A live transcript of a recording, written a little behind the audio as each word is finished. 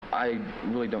I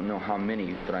really don't know how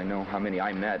many, but I know how many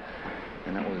I met,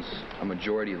 and that was a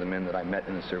majority of the men that I met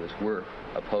in the service were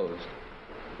opposed,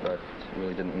 but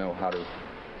really didn't know how to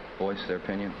voice their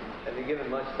opinion. Have you given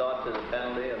much thought to the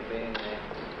penalty of being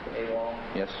AWOL?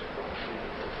 Yes.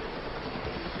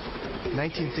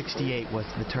 1968 was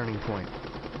the turning point.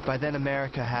 By then,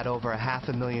 America had over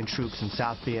 500,000 troops in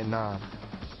South Vietnam.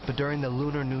 But during the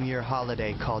Lunar New Year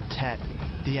holiday called Tet,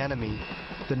 the enemy,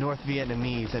 the North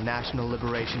Vietnamese and National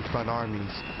Liberation Front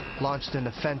armies, launched an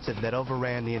offensive that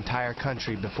overran the entire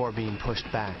country before being pushed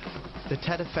back. The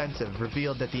Tet Offensive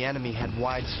revealed that the enemy had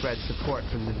widespread support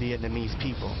from the Vietnamese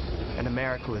people, and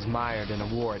America was mired in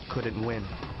a war it couldn't win.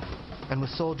 And with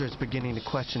soldiers beginning to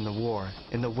question the war,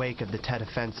 in the wake of the Tet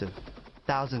Offensive,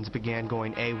 thousands began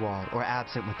going AWOL, or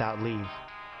absent without leave.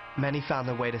 Many found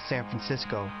their way to San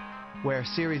Francisco, where a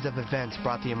series of events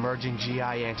brought the emerging GI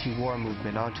anti-war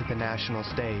movement onto the national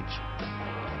stage.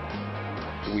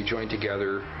 We joined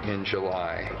together in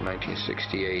July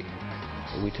 1968.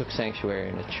 We took sanctuary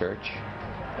in a church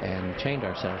and chained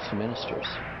ourselves to ministers.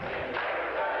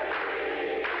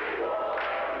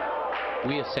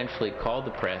 We essentially called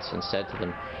the press and said to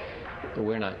them,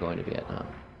 we're not going to Vietnam.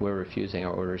 We're refusing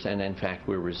our orders, and in fact,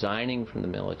 we're resigning from the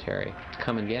military to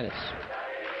come and get us.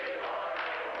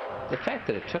 The fact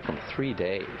that it took them 3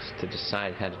 days to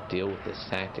decide how to deal with this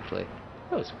tactically,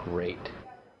 that was great.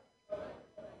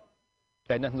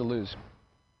 They had nothing to lose,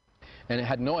 and it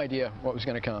had no idea what was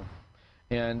going to come.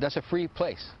 And that's a free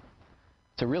place.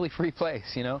 It's a really free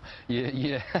place, you know.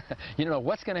 You don't know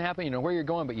what's going to happen, you know where you're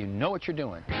going, but you know what you're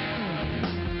doing.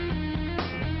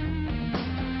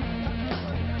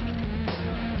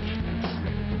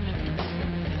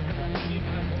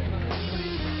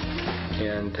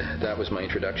 And that was my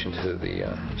introduction to the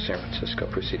San Francisco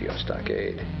Presidio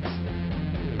Stockade.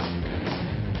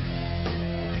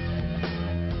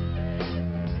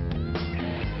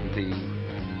 The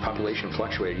population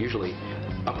fluctuated, usually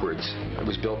upwards. It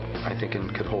was built, I think,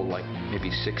 and could hold like maybe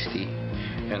 60,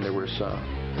 and there was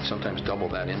sometimes double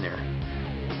that in there.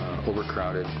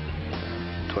 Overcrowded,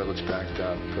 toilets backed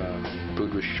up,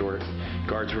 food was short,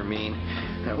 guards were mean.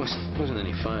 It wasn't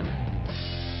any fun.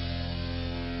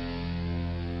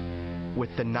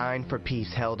 With the 9 for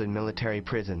Peace held in military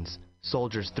prisons,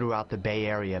 soldiers throughout the Bay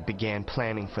Area began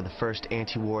planning for the first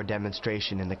anti-war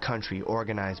demonstration in the country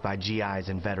organized by GIs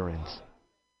and veterans.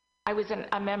 I was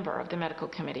a member of the Medical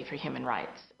Committee for Human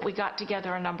Rights. We got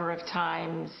together a number of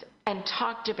times and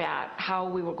talked about how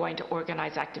we were going to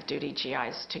organize active duty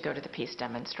GIs to go to the peace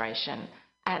demonstration.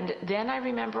 And then I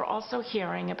remember also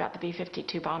hearing about the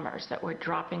B-52 bombers that were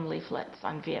dropping leaflets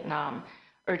on Vietnam,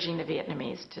 urging the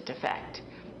Vietnamese to defect.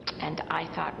 And I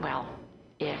thought, well,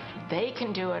 if they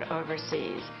can do it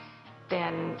overseas,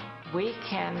 then we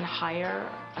can hire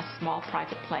a small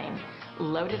private plane,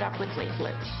 load it up with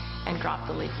leaflets, and drop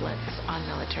the leaflets on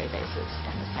military bases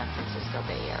in the San Francisco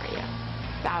Bay Area.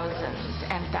 Thousands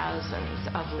and thousands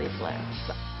of leaflets.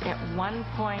 At one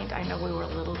point, I know we were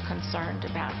a little concerned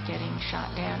about getting shot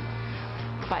down,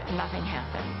 but nothing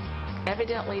happened.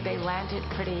 Evidently, they landed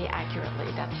pretty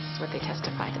accurately. That's what they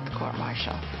testified at the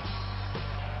court-martial.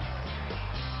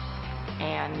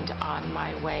 And on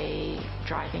my way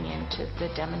driving into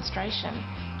the demonstration,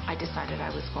 I decided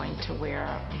I was going to wear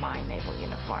my naval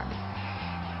uniform.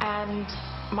 And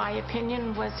my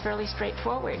opinion was fairly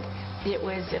straightforward. It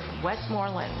was if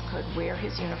Westmoreland could wear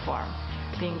his uniform,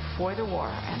 being for the war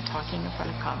and talking in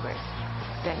front of Congress,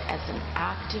 then as an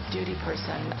active duty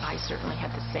person, I certainly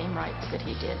had the same rights that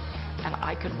he did, and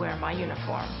I could wear my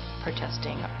uniform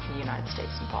protesting the United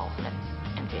States' involvement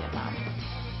in Vietnam.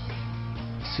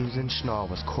 Susan Schnall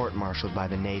was court-martialed by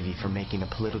the Navy for making a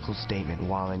political statement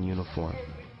while in uniform.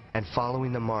 And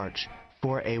following the march,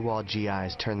 4 AWOL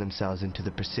GIs turned themselves into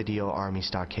the Presidio Army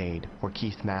Stockade, where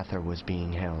Keith Mather was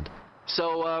being held.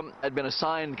 So I'd been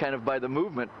assigned kind of by the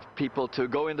movement people to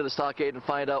go into the stockade and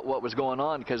find out what was going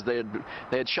on, because they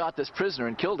had shot this prisoner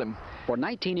and killed him. For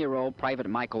 19-year-old Private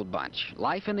Michael Bunch,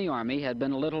 life in the Army had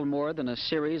been little more than a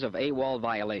series of AWOL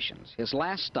violations. His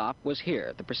last stop was here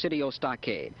at the Presidio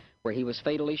Stockade, where he was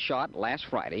fatally shot last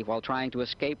Friday while trying to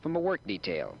escape from a work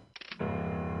detail.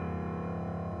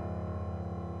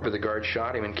 The guard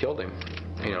shot him and killed him,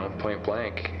 you know, point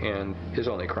blank, and his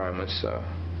only crime was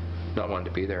not wanting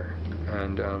to be there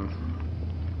and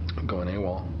going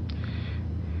AWOL.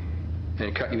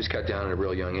 And he was cut down at a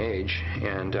real young age,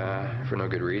 and for no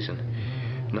good reason,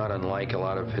 not unlike a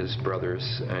lot of his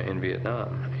brothers in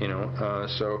Vietnam, you know.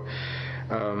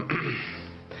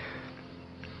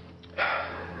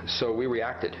 So we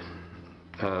reacted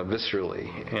viscerally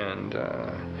and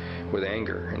with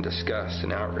anger and disgust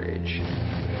and outrage.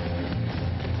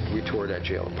 We tore that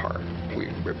jail apart. We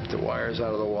ripped the wires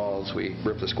out of the walls. We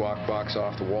ripped the squawk box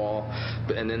off the wall.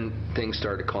 And then things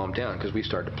started to calm down because we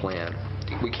started to plan.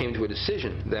 We came to a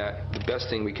decision that the best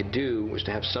thing we could do was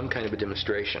to have some kind of a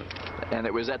demonstration. And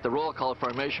it was at the roll call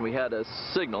formation we had a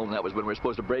signal, and that was when we were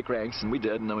supposed to break ranks, and we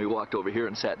did, and then we walked over here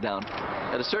and sat down.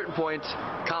 At a certain point,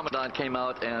 Commandant came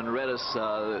out and read us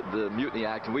the Mutiny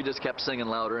Act, and we just kept singing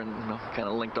louder and kind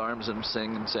of linked arms and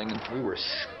sang and sang. We were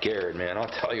scared, man. I'll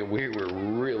tell you, we were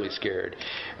really scared.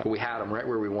 We had them right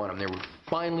where we want them. They were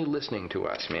finally listening to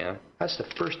us, man. That's the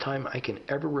first time I can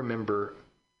ever remember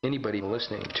anybody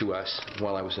listening to us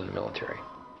while I was in the military.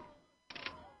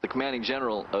 The commanding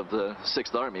general of the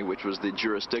 6th Army, which was the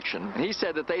jurisdiction, he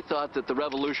said that they thought that the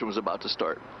revolution was about to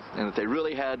start and that they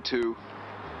really had to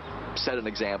set an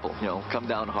example, come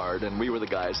down hard, and we were the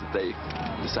guys that they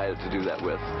decided to do that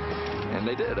with. And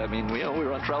they did. I mean, we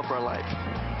were on trial for our life.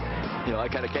 I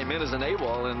kind of came in as an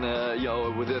AWOL, and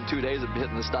within 2 days of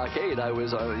hitting the stockade, I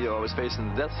was facing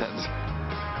the death sentence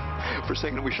for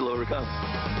saying that we shall overcome.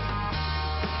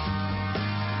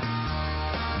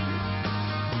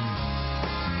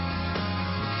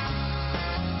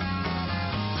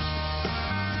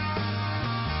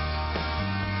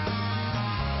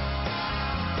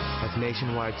 As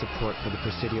nationwide support for the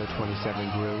Presidio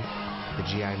 27 grew, the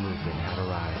GI movement had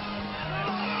arrived.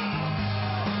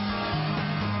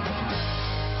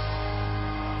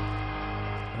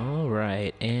 All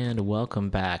right, and welcome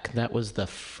back. That was the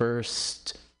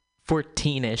first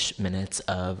 14-ish minutes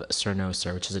of Sir No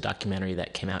Sir, which is a documentary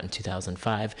that came out in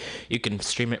 2005. You can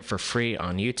stream it for free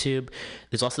on YouTube.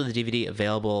 There's also the DVD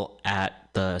available at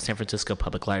the San Francisco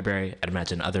Public Library. I'd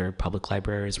imagine other public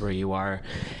libraries where you are.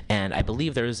 And I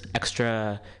believe there's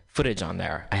extra footage on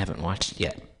there. I haven't watched it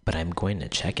yet, but I'm going to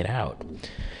check it out.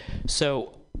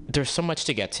 So there's so much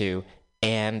to get to,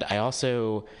 and there's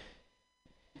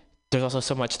also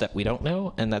so much that we don't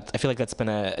know, and that I feel like that's been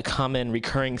a common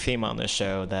recurring theme on this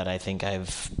show that I think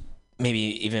I've maybe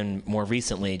even more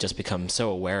recently just become so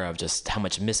aware of, just how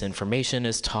much misinformation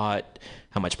is taught,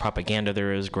 how much propaganda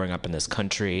there is growing up in this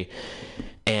country,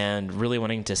 and really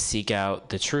wanting to seek out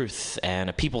the truth and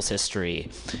a people's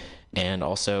history, and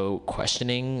also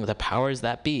questioning the powers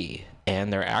that be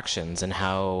and their actions, and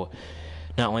how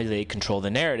not only do they control the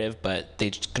narrative, but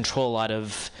they control a lot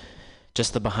of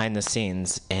just the behind the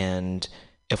scenes. And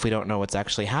if we don't know what's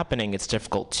actually happening, it's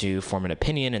difficult to form an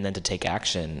opinion and then to take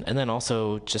action, and then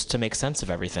also just to make sense of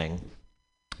everything.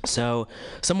 So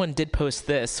someone did post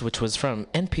this, which was from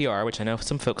NPR, which I know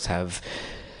some folks have.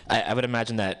 I would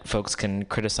imagine that folks can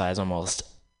criticize almost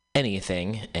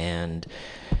anything, and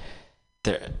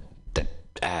I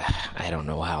don't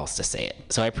know how else to say it.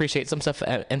 So I appreciate some stuff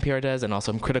NPR does, and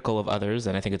also I'm critical of others,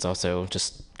 and I think it's also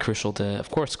just crucial to, of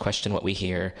course, question what we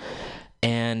hear.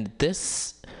 And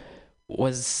this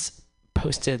was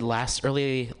posted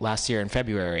early last year in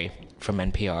February from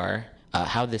NPR,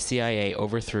 how the CIA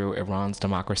overthrew Iran's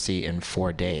democracy in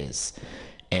 4 days.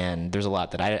 And there's a lot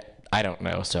that I don't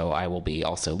know, so I will be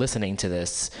also listening to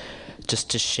this just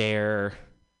to share,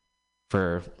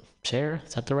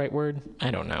 is that the right word? I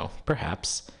don't know,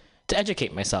 perhaps. To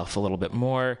educate myself a little bit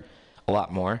more, a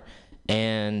lot more,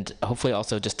 and hopefully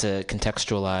also just to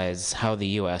contextualize how the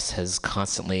U.S. has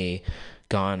constantly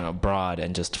gone abroad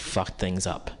and just fucked things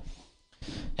up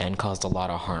and caused a lot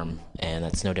of harm, and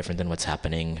that's no different than what's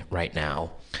happening right now.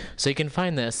 So you can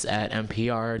find this at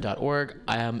npr.org.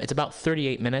 It's about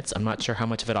 38 minutes. I'm not sure how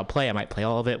much of it I'll play. I might play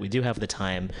all of it. We do have the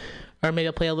time, or maybe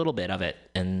I'll play a little bit of it,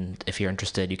 and if you're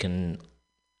interested, you can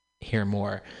hear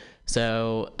more.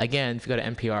 So again, if you go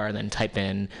to NPR and then type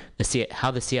in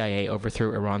how the CIA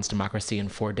overthrew Iran's democracy in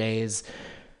 4 days,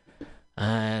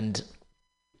 and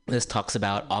this talks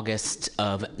about August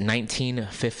of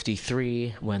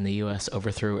 1953 when the U.S.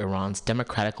 overthrew Iran's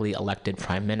democratically elected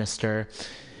prime minister.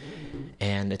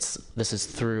 And this is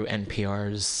through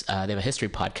NPR's, they have a history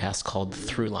podcast called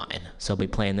Throughline. So I'll be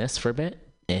playing this for a bit,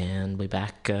 and we'll be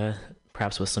back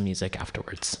perhaps with some music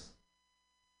afterwards.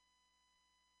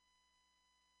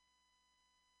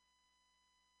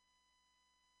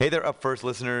 Hey there, Up First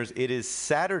listeners. It is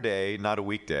Saturday, not a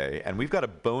weekday, and we've got a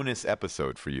bonus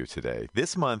episode for you today.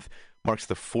 This month marks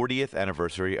the 40th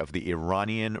anniversary of the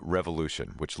Iranian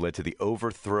Revolution, which led to the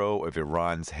overthrow of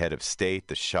Iran's head of state,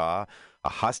 the Shah, a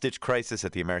hostage crisis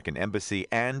at the American embassy,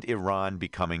 and Iran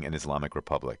becoming an Islamic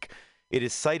republic. It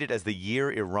is cited as the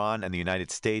year Iran and the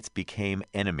United States became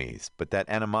enemies, but that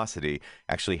animosity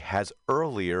actually has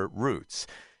earlier roots.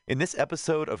 In this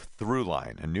episode of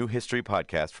Throughline, a new history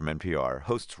podcast from NPR,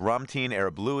 hosts Ramtin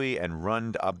Arablouei and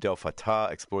Rund Abdel Fattah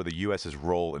explore the U.S.'s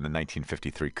role in the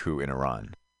 1953 coup in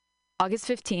Iran. August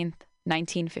 15th,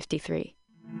 1953.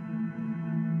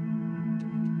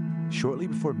 shortly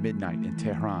before midnight in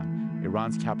Tehran,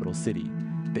 Iran's capital city,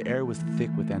 the air was thick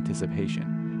with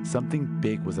anticipation. Something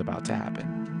big was about to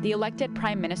happen. The elected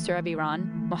prime minister of Iran,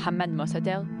 Mohammad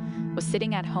Mossadegh, was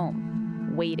sitting at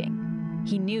home, waiting.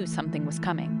 He knew something was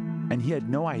coming. And he had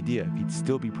no idea if he'd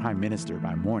still be prime minister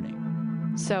by morning.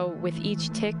 So with each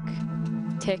tick,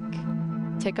 tick,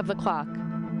 tick of the clock,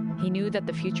 he knew that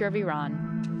the future of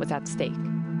Iran was at stake.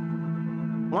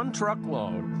 One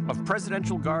truckload of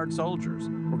Presidential Guard soldiers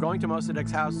were going to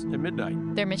Mossadegh's house at midnight.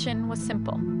 Their mission was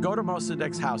simple. Go to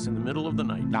Mossadegh's house in the middle of the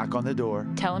night. Knock on the door.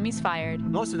 Tell him he's fired.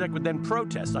 Mossadegh would then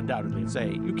protest, undoubtedly, and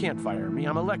say, "You can't fire me,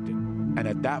 I'm elected." And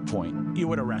at that point, you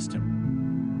would arrest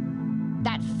him.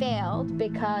 That failed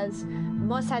because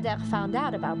Mossadegh found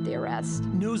out about the arrest.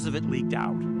 News of it leaked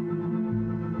out.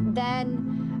 Then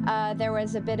there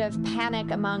was a bit of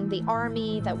panic among the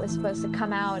army that was supposed to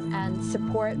come out and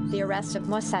support the arrest of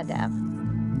Mossadegh.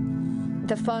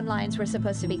 The phone lines were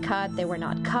supposed to be cut. They were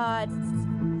not cut.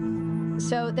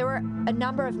 So there were a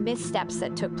number of missteps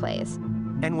that took place.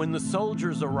 And when the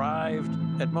soldiers arrived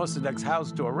at Mossadegh's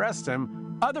house to arrest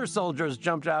him, other soldiers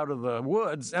jumped out of the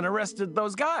woods and arrested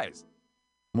those guys.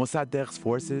 Mossadegh's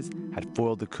forces had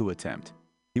foiled the coup attempt.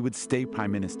 He would stay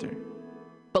prime minister.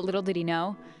 But little did he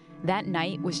know, that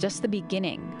night was just the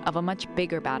beginning of a much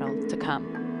bigger battle to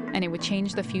come, and it would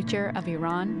change the future of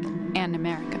Iran and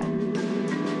America.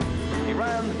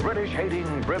 Iran's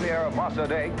British-hating Premier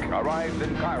Mossadegh arrived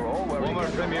in Cairo, where former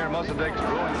Premier Mossadegh's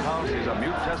ruined house is a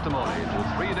mute testimony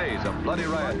to 3 days of bloody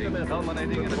rioting,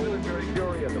 culminating in a military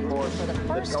fury of the force. For the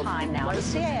first time now, the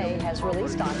CIA has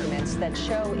released documents that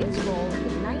show its role in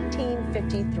the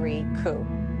 1953 coup.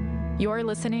 You're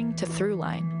listening to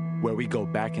Throughline, where we go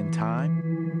back in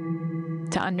time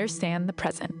to understand the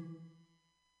present.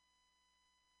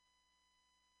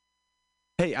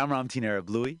 Hey, I'm Ramtin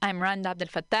Arablouei. I'm Rand Abdel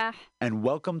Fattah. And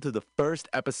welcome to the first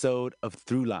episode of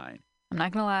Throughline. I'm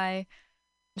not going to lie,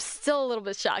 I'm still a little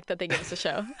bit shocked that they gave us a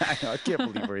show. I know, I can't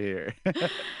believe we're here.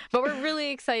 But we're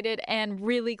really excited and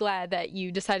really glad that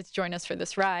you decided to join us for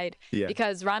this ride. Yeah.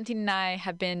 Because Ramtin and I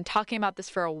have been talking about this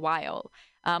for a while.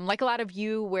 Like a lot of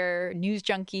you, we're news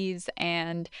junkies,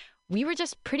 and we were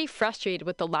just pretty frustrated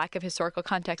with the lack of historical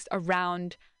context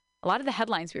around a lot of the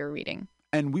headlines we were reading.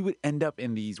 And we would end up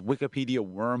in these Wikipedia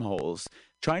wormholes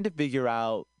trying to figure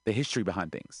out the history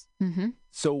behind things. Mm-hmm.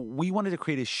 So we wanted to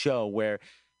create a show where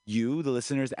you, the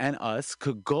listeners, and us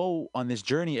could go on this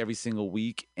journey every single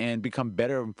week and become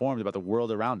better informed about the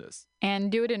world around us.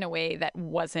 And do it in a way that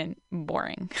wasn't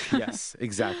boring. Yes,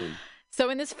 exactly. So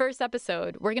in this first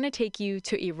episode, we're going to take you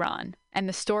to Iran and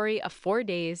the story of 4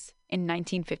 days in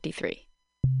 1953.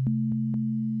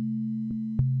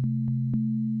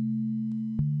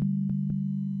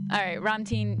 All right,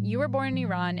 Ramtin, you were born in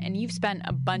Iran and you've spent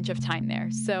a bunch of time there.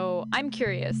 So I'm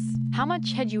curious, how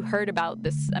much had you heard about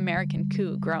this American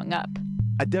coup growing up?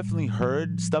 I definitely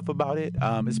heard stuff about it,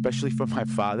 especially from my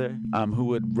father, who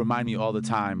would remind me all the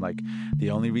time, like,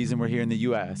 the only reason we're here in the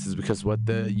U.S. is because what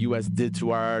the U.S. did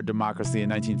to our democracy in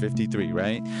 1953,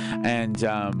 right? And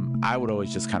I would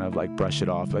always just kind of like brush it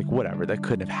off, like, whatever, that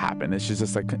couldn't have happened. It's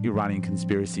just like Iranian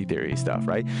conspiracy theory stuff,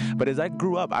 right? But as I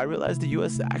grew up, I realized the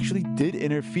U.S. actually did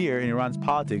interfere in Iran's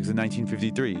politics in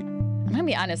 1953. I'm going to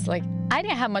be honest, like, I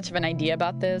didn't have much of an idea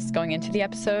about this going into the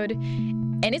episode.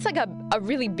 And it's like a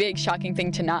really big, shocking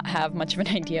thing to not have much of an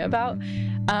idea about,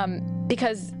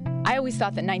 because I always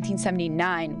thought that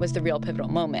 1979 was the real pivotal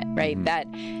moment, right? Mm-hmm.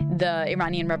 That the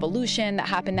Iranian Revolution that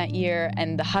happened that year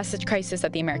and the hostage crisis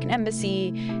at the American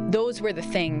embassy, those were the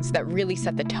things that really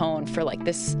set the tone for like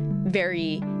this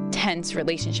very tense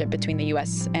relationship between the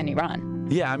U.S. and Iran.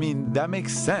 Yeah, I mean, that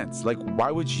makes sense. Like,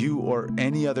 why would you or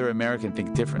any other American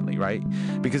think differently, right?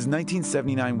 Because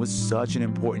 1979 was such an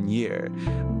important year.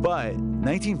 But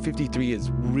 1953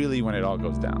 is really when it all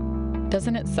goes down.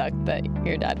 Doesn't it suck that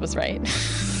your dad was right?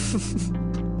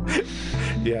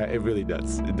 Yeah, it really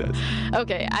does. It does.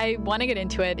 Okay, I want to get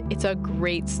into it. It's a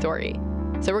great story.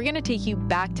 So we're going to take you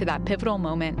back to that pivotal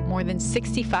moment more than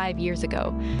 65 years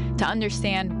ago to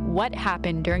understand what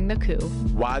happened during the coup,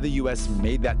 why the U.S.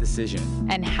 made that decision,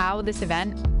 and how this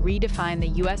event redefined the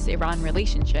U.S.-Iran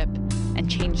relationship and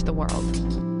changed the world.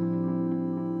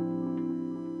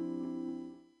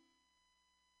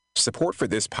 Support for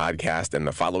this podcast and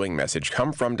the following message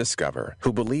come from Discover,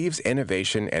 who believes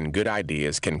innovation and good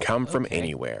ideas can come from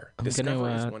anywhere. I'm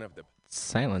Discover is gonna one of the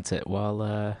silence it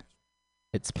while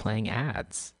it's playing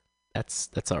ads.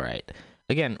 That's all right.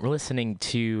 Again, we're listening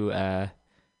to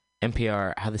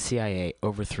NPR, how the CIA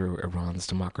overthrew Iran's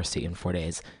democracy in 4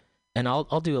 days. And I'll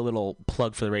do a little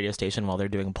plug for the radio station while they're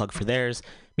doing a plug for theirs.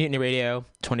 Mutiny Radio,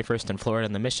 21st in Florida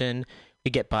in the Mission.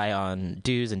 you get by on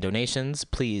dues and donations,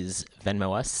 please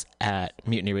Venmo us at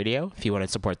Mutiny Radio. If you want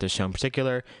to support this show in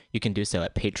particular, you can do so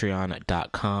at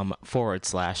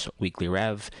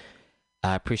patreon.com/weeklyrev.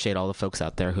 I appreciate all the folks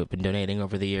out there who have been donating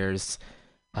over the years.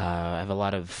 I have a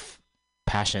lot of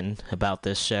passion about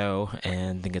this show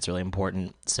and think it's really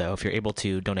important. So if you're able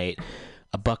to donate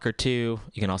 $1 or $2,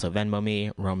 you can also Venmo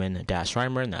me,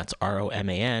 Roman-Reimer, and that's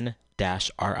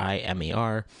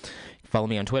ROMAN-RIMER. Follow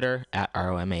me on Twitter at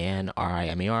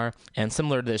ROMANRIMER. And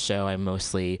similar to this show, I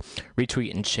mostly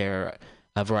retweet and share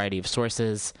a variety of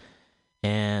sources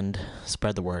and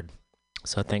spread the word.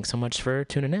 So thanks so much for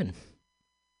tuning in.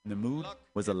 The mood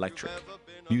was electric.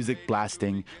 Music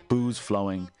blasting, booze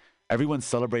flowing, everyone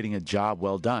celebrating a job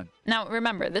well done. Now,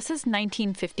 remember, this is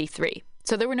 1953.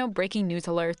 So there were no breaking news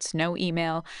alerts, no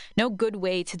email, no good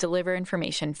way to deliver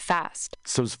information fast.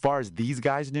 So as far as these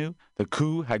guys knew, the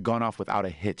coup had gone off without a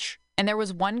hitch. And there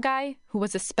was one guy who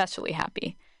was especially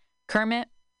happy, Kermit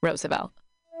Roosevelt.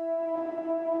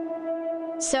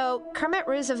 So Kermit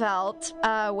Roosevelt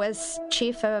was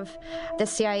chief of the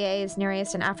CIA's Near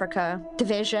East and Africa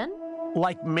division.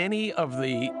 Like many of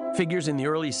the figures in the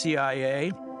early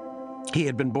CIA, he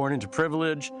had been born into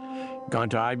privilege, gone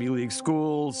to Ivy League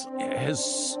schools.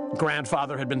 His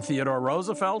grandfather had been Theodore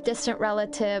Roosevelt. Distant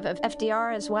relative of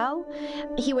FDR as well.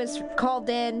 He was called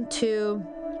in to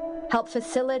help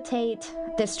facilitate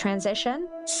this transition.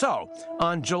 So,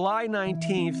 on July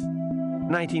 19th,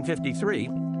 1953,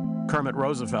 Kermit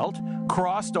Roosevelt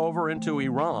crossed over into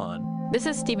Iran. This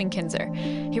is Stephen Kinzer.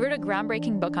 He wrote a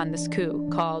groundbreaking book on this coup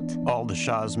called All the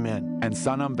Shah's Men. And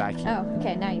Sanam Baki, Oh,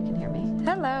 okay, now you can hear me.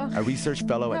 Hello. a research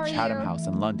fellow How at are Chatham you? House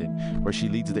in London, where she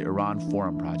leads the Iran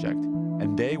Forum Project.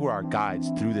 And they were our guides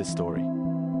through this story.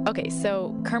 Okay,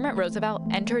 so Kermit Roosevelt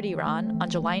entered Iran on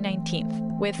July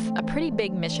 19th with a pretty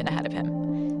big mission ahead of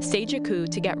him. Stage a coup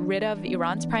to get rid of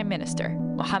Iran's prime minister,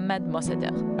 Mohammad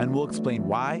Mossadegh. And we'll explain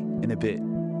why in a bit.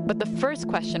 But the first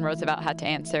question Roosevelt had to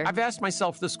answer I've asked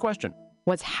myself this question.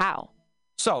 was how?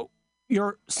 So,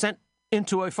 you're sent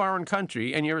into a foreign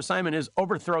country and your assignment is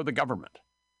overthrow the government.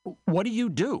 What do you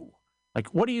do? Like,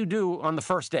 what do you do on the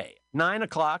first day? 9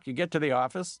 o'clock, you get to the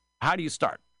office. How do you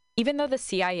start? Even though the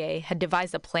CIA had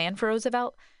devised a plan for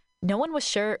Roosevelt, no one was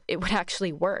sure it would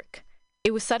actually work.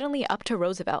 It was suddenly up to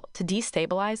Roosevelt to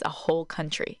destabilize a whole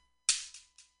country.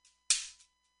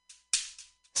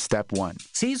 Step 1.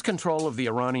 Seize control of the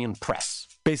Iranian press.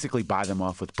 Basically buy them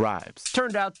off with bribes.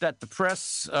 Turned out that the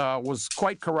press was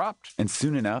quite corrupt. And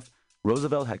soon enough,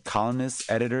 Roosevelt had columnists,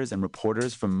 editors, and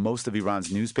reporters from most of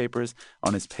Iran's newspapers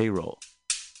on his payroll.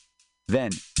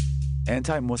 Then,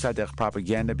 anti-Mossadegh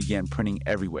propaganda began printing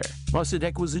everywhere.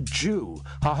 Mossadegh was a Jew,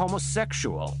 a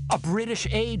homosexual, a British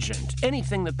agent,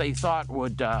 anything that they thought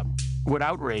would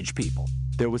outrage people.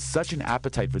 There was such an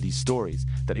appetite for these stories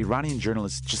that Iranian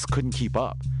journalists just couldn't keep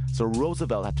up. So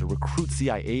Roosevelt had to recruit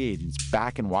CIA agents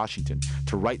back in Washington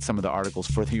to write some of the articles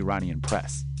for the Iranian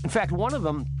press. In fact, one of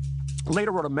them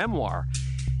later wrote a memoir,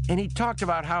 and he talked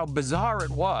about how bizarre it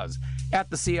was.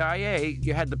 At the CIA,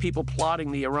 you had the people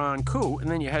plotting the Iran coup, and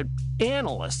then you had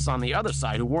analysts on the other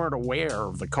side who weren't aware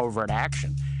of the covert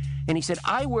action. And he said,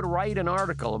 I would write an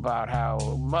article about how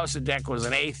Mossadegh was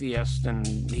an atheist and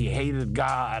he hated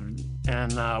God.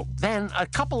 And then a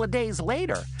couple of days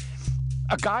later,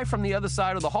 a guy from the other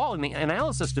side of the hall in the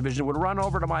analysis division would run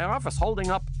over to my office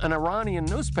holding up an Iranian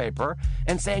newspaper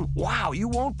and saying, wow, you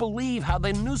won't believe how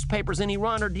the newspapers in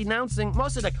Iran are denouncing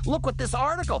Mossadegh. Look what this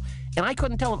article. And I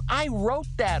couldn't tell him, I wrote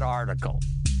that article.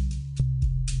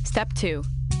 Step 2.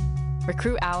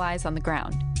 Recruit allies on the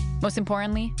ground. Most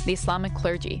importantly, the Islamic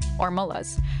clergy, or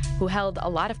mullahs, who held a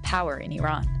lot of power in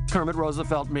Iran. Kermit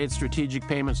Roosevelt made strategic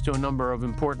payments to a number of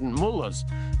important mullahs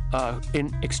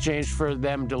in exchange for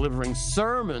them delivering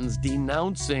sermons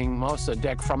denouncing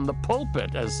Mossadegh from the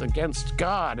pulpit as against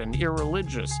God and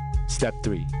irreligious. Step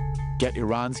 3. Get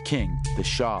Iran's king, the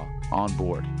Shah, on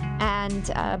board. And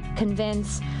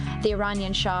convince the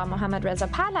Iranian Shah, Mohammad Reza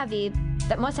Pahlavi,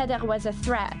 that Mossadegh was a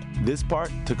threat. This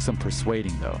part took some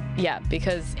persuading, though. Yeah,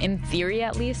 because in theory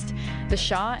at least, the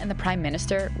Shah and the Prime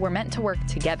Minister were meant to work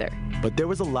together. But there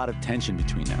was a lot of tension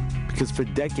between them, because for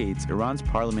decades, Iran's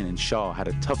parliament and Shah had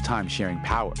a tough time sharing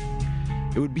power.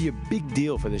 It would be a big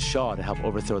deal for the Shah to help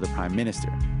overthrow the Prime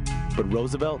Minister. But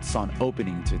Roosevelt saw an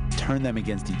opening to turn them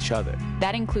against each other.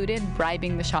 That included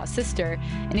bribing the Shah's sister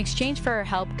in exchange for her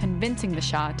help convincing the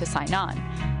Shah to sign on.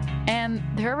 And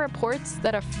there are reports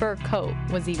that a fur coat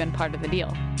was even part of the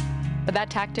deal. But that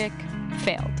tactic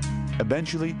failed.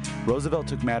 Eventually, Roosevelt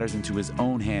took matters into his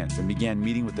own hands and began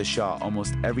meeting with the Shah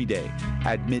almost every day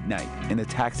at midnight in a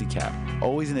taxicab,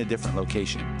 always in a different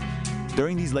location.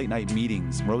 During these late-night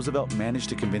meetings, Roosevelt managed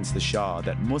to convince the Shah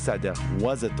that Mossadegh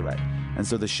was a threat, and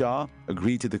so the Shah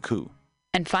agreed to the coup.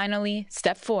 And finally,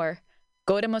 step 4,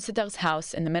 go to Mossadegh's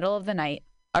house in the middle of the night,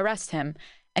 arrest him,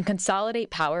 and consolidate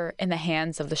power in the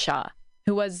hands of the Shah,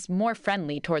 who was more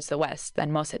friendly towards the West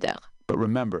than Mossadegh. But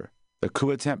remember, the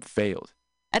coup attempt failed.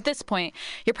 At this point,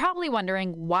 you're probably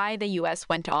wondering why the U.S.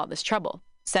 went to all this trouble,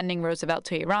 sending Roosevelt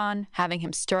to Iran, having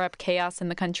him stir up chaos in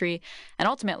the country, and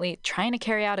ultimately trying to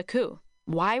carry out a coup.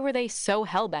 Why were they so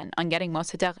hell-bent on getting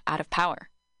Mossadegh out of power?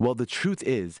 Well, the truth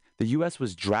is, the U.S.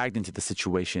 was dragged into the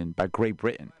situation by Great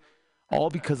Britain, all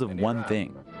because of one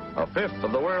thing. A fifth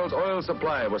of the world's oil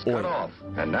supply was cut off,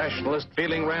 and nationalist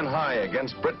feeling ran high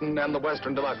against Britain and the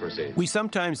Western democracy. We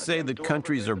sometimes say that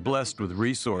countries are blessed with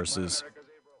resources,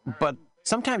 but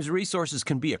sometimes resources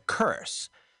can be a curse,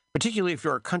 particularly if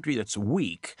you're a country that's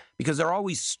weak, because there are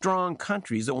always strong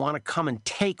countries that want to come and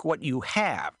take what you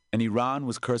have. And Iran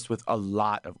was cursed with a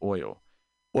lot of oil.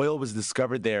 Oil was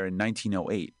discovered there in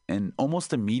 1908, and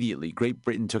almost immediately, Great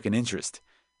Britain took an interest.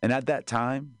 And at that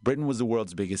time, Britain was the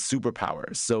world's biggest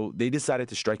superpower, so they decided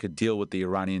to strike a deal with the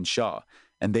Iranian Shah,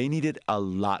 and they needed a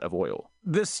lot of oil.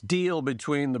 This deal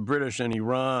between the British and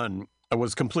Iran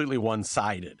was completely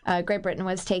one-sided. Great Britain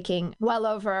was taking well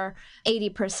over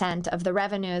 80% of the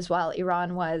revenues, while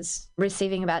Iran was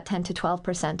receiving about 10 to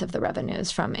 12% of the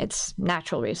revenues from its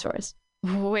natural resource.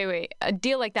 Wait. A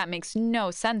deal like that makes no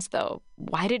sense, though.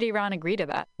 Why did Iran agree to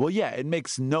that? Well, yeah, it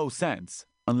makes no sense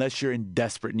unless you're in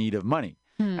desperate need of money.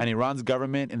 And Iran's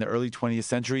government in the early 20th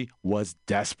century was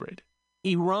desperate.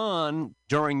 Iran,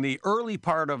 during the early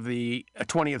part of the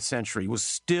 20th century, was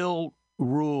still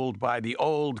ruled by the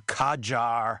old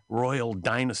Qajar royal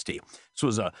dynasty. This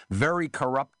was a very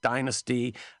corrupt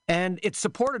dynasty, and it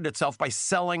supported itself by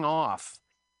selling off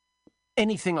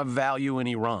anything of value in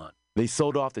Iran. They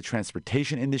sold off the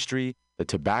transportation industry, the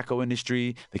tobacco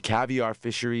industry, the caviar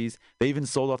fisheries. They even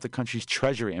sold off the country's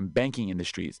treasury and banking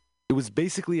industries. It was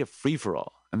basically a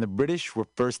free-for-all, and the British were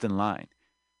first in line.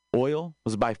 Oil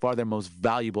was by far their most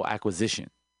valuable acquisition.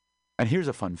 And here's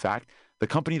a fun fact. The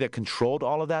company that controlled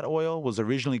all of that oil was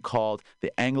originally called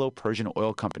the Anglo-Persian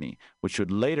Oil Company, which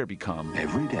would later become...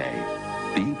 Every day,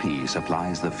 BP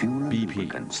supplies the fuel and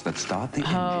lubricants that start the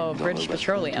engines British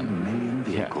Petroleum. Million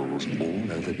vehicles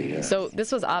all over the earth. So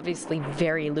this was obviously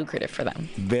very lucrative for them.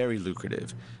 Very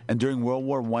lucrative. And during World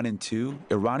War I and II,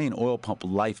 Iranian oil pumped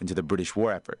life into the British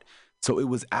war effort. So it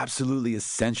was absolutely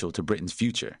essential to Britain's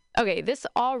future. Okay, this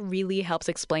all really helps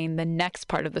explain the next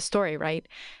part of the story, right?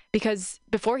 Because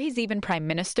before he's even prime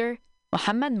minister,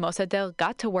 Mohammad Mossadegh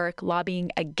got to work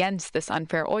lobbying against this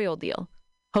unfair oil deal,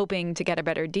 hoping to get a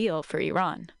better deal for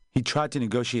Iran. He tried to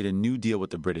negotiate a new deal with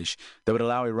the British that would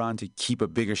allow Iran to keep a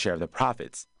bigger share of the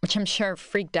profits. Which I'm sure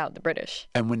freaked out the British.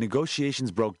 And when negotiations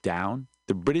broke down,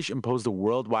 the British imposed a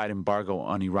worldwide embargo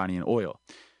on Iranian oil.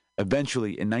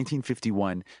 Eventually, in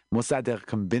 1951, Mossadegh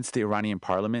convinced the Iranian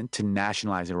parliament to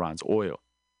nationalize Iran's oil.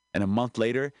 And a month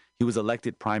later, he was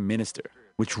elected prime minister,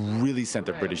 which really sent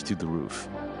the British through the roof.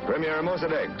 Premier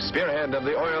Mossadegh, spearhead of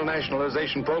the oil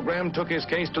nationalization program, took his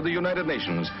case to the United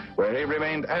Nations, where he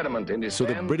remained adamant in his stand.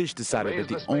 So the British decided that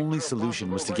the only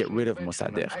solution was to get rid of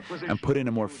Mossadegh and put in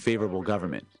a more favorable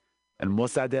government. And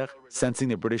Mossadegh, sensing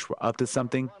the British were up to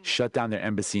something, shut down their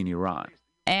embassy in Iran.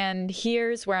 And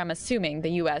here's where I'm assuming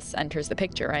the U.S. enters the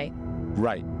picture, right?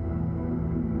 Right.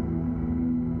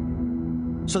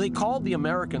 So they called the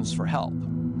Americans for help.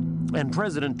 And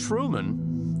President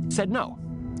Truman said no.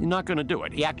 You're not going to do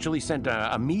it. He actually sent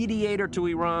a mediator to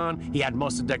Iran. He had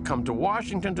Mossadegh come to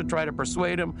Washington to try to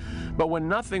persuade him. But when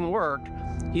nothing worked,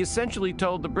 he essentially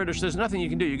told the British, there's nothing you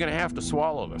can do. You're going to have to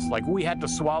swallow this. Like we had to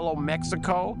swallow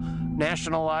Mexico,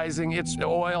 nationalizing its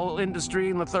oil industry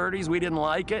in the 30s. We didn't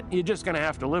like it. You're just going to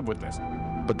have to live with this.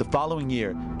 But the following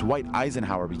year, Dwight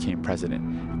Eisenhower became president.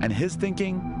 And his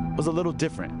thinking was a little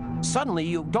different. Suddenly,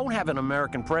 you don't have an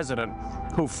American president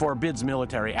who forbids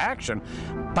military action,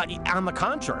 but on the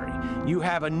contrary, you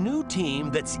have a new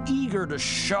team that's eager to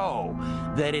show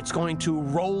that it's going to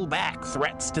roll back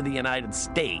threats to the United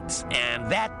States, and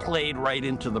that played right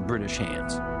into the British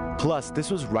hands. Plus, this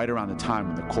was right around the time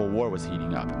when the Cold War was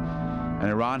heating up,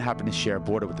 and Iran happened to share a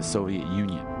border with the Soviet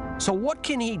Union. So what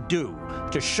can he do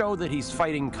to show that he's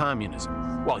fighting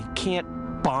communism? Well, he can't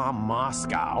bomb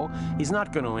Moscow. He's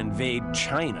not going to invade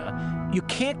China. You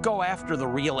can't go after the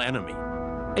real enemy.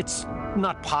 It's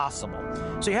not possible.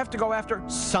 So you have to go after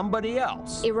somebody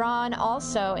else. Iran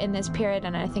also, in this period,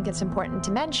 and I think it's important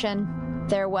to mention,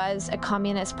 there was a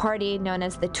communist party known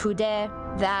as the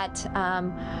Tudeh that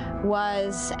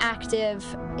was active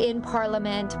in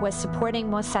parliament, was supporting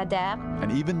Mossadegh.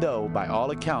 And even though, by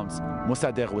all accounts,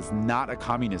 Mossadegh was not a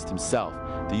communist himself,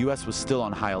 the U.S. was still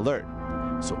on high alert.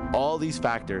 So all these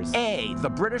factors... A, the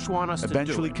British want us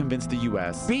eventually to convinced the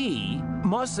U.S. B,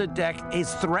 Mossadegh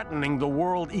is threatening the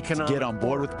world economic... to get on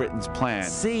board with Britain's plan.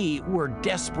 C, we're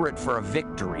desperate for a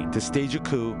victory. To stage a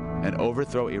coup and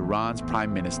overthrow Iran's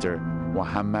Prime Minister,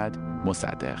 Mohammad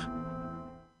Mossadegh.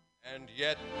 And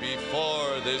yet,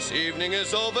 before this evening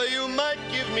is over, you might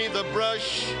give me the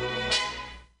brush.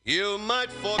 You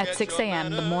might forget At 6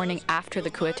 a.m. the morning after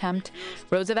the coup attempt,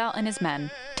 Roosevelt and his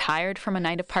men, tired from a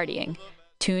night of partying,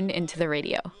 tuned into the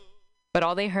radio. But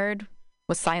all they heard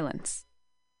was silence.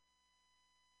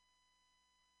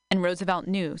 And Roosevelt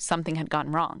knew something had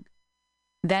gone wrong.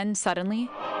 Then,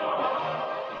 suddenly,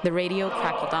 the radio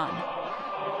crackled on.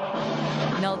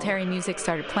 Military music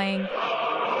started playing,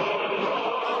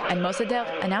 and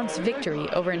Mossadegh announced victory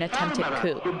over an attempted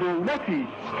coup.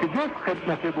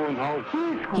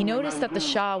 He noticed that the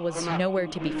Shah was nowhere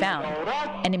to be found,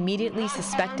 and immediately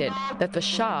suspected that the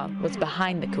Shah was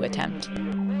behind the coup attempt.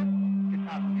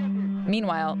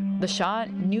 Meanwhile, the Shah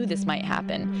knew this might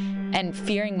happen, and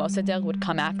fearing Mossadegh would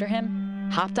come after him,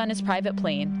 hopped on his private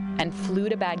plane and flew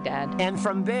to Baghdad. And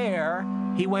from there,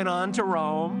 he went on to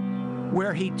Rome,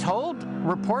 where he told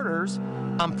reporters,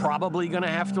 I'm probably going to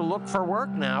have to look for work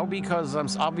now because I'm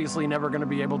obviously never going to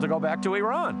be able to go back to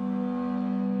Iran.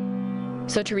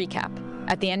 So to recap,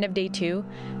 at the end of day 2,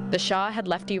 the Shah had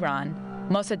left Iran,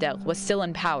 Mossadegh was still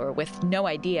in power with no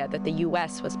idea that the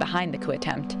U.S. was behind the coup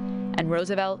attempt, and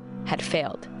Roosevelt had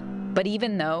failed. But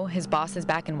even though his bosses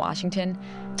back in Washington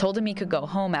told him he could go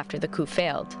home after the coup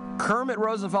failed, Kermit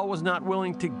Roosevelt was not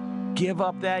willing to give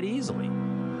up that easily.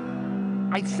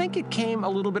 I think it came a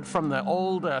little bit from the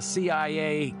old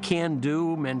CIA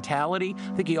can-do mentality.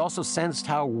 I think he also sensed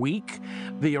how weak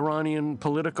the Iranian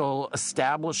political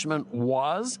establishment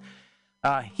was.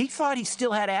 He thought he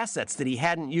still had assets that he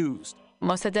hadn't used.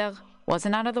 Mossadegh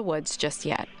wasn't out of the woods just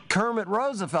yet. Kermit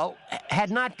Roosevelt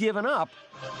had not given up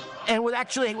and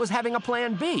was having a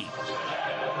plan B.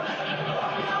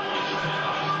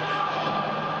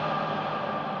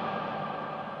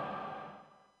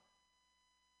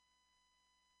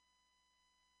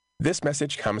 This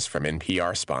message comes from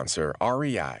NPR sponsor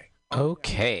REI.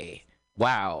 Okay.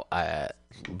 Wow. A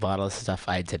lot of stuff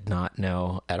I did not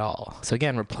know at all. So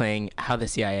again, we're playing how the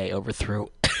CIA overthrew...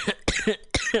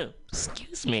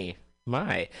 Excuse me.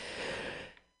 My.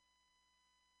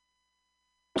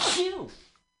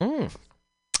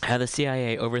 How the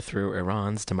CIA overthrew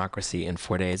Iran's democracy in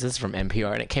 4 days. This is from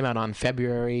NPR, and it came out on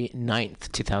February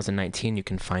 9th, 2019. You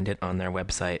can find it on their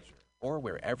website. Or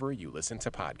wherever you listen to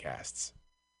podcasts.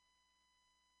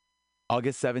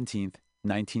 August 17th,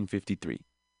 1953.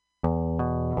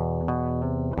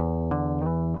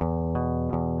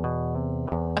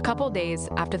 A couple days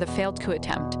after the failed coup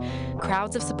attempt,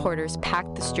 crowds of supporters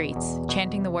packed the streets,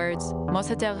 chanting the words,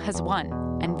 "Mossadegh has won,"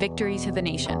 and "Victory to the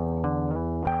nation."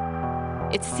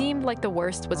 It seemed like the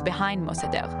worst was behind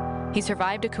Mossadegh. He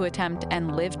survived a coup attempt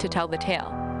and lived to tell the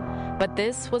tale. But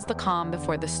this was the calm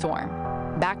before the storm.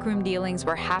 Backroom dealings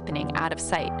were happening out of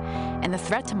sight, and the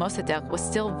threat to Mossadegh was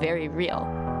still very real.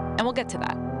 And we'll get to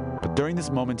that. But during this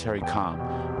momentary calm,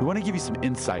 we want to give you some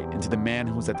insight into the man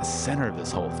who's at the center of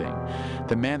this whole thing,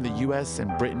 the man the U.S.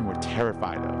 and Britain were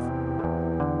terrified of,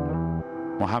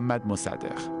 Mohammad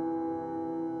Mossadegh.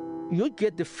 You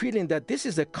get the feeling that this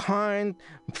is a kind,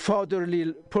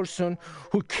 fatherly person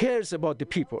who cares about the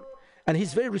people. And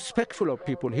he's very respectful of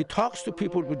people. He talks to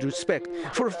people with respect.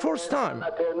 For the first time,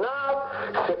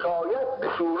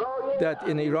 that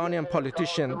an Iranian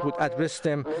politician would address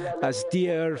them as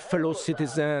dear fellow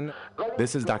citizen.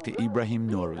 This is Dr. Ibrahim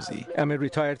Norouzi. I'm a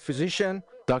retired physician.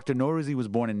 Dr. Norouzi was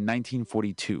born in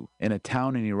 1942 in a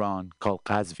town in Iran called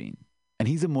Qazvin. And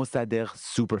he's a Mossadegh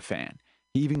superfan.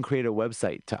 He even created a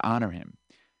website to honor him.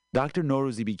 Dr.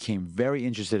 Norouzi became very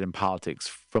interested in politics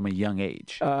from a young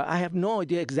age. I have no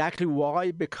idea exactly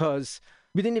why, because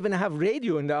we didn't even have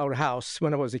radio in our house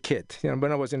when I was a kid,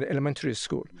 when I was in elementary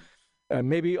school.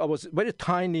 Maybe I was very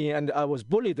tiny and I was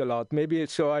bullied a lot. Maybe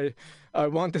so I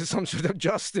wanted some sort of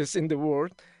justice in the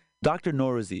world. Dr.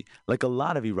 Norouzi, like a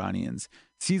lot of Iranians,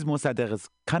 sees Mossadegh as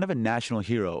kind of a national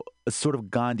hero, a sort of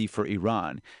Gandhi for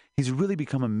Iran. He's really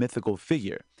become a mythical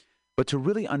figure. But to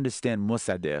really understand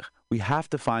Mossadegh, we have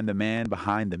to find the man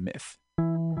behind the myth.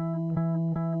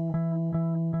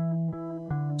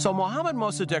 So Mohammad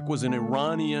Mossadegh was an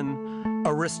Iranian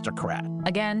aristocrat.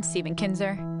 Again, Stephen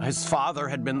Kinzer. His father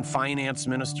had been finance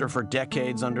minister for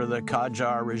decades under the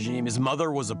Qajar regime. His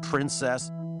mother was a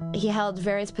princess. He held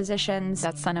various positions.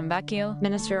 That's Sanam Vakil.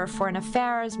 Minister of Foreign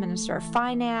Affairs, Minister of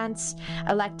Finance,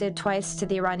 elected twice to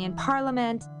the Iranian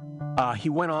parliament. He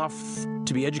went off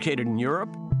to be educated in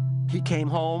Europe. He came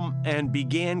home and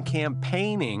began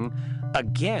campaigning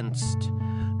against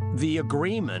the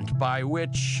agreement by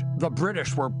which the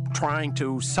British were trying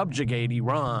to subjugate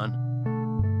Iran,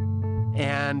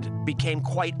 and became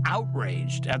quite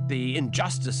outraged at the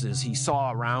injustices he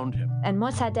saw around him. And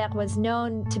Mossadegh was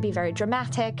known to be very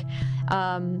dramatic.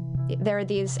 There are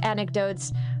these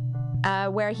anecdotes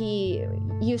where he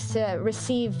used to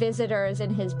receive visitors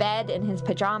in his bed, in his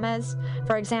pajamas,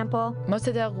 for example.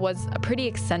 Mossadegh was a pretty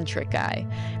eccentric guy,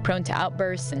 prone to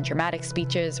outbursts and dramatic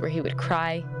speeches where he would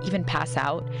cry, even pass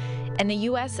out. And the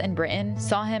US and Britain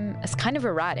saw him as kind of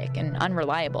erratic and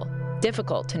unreliable,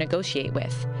 difficult to negotiate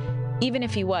with, even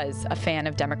if he was a fan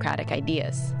of democratic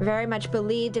ideas. Very much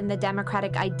believed in the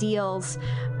democratic ideals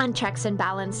and checks and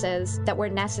balances that were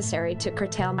necessary to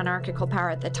curtail monarchical power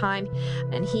at the time.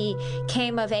 And he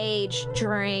came of age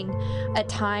during a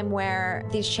time where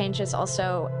these changes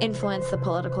also influenced the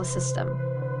political system.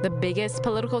 The biggest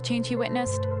political change he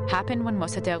witnessed happened when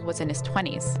Mossadegh was in his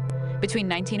 20s. Between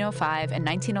 1905 and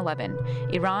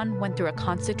 1911, Iran went through a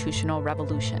constitutional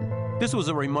revolution. This was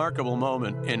a remarkable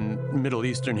moment in Middle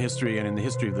Eastern history and in the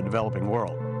history of the developing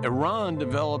world. Iran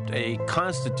developed a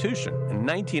constitution in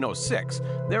 1906.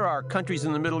 There are countries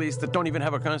in the Middle East that don't even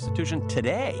have a constitution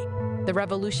today. The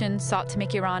revolution sought to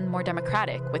make Iran more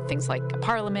democratic, with things like a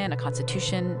parliament, a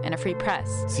constitution, and a free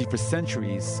press. See, for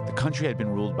centuries, the country had been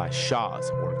ruled by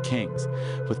shahs, or kings,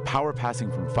 with power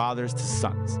passing from fathers to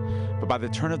sons. But by the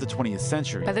turn of the 20th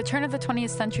century...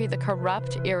 the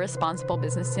corrupt, irresponsible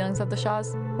business dealings of the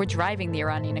shahs were driving the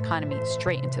Iranian economy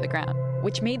straight into the ground,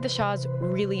 which made the shahs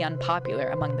really unpopular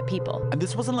among the people. And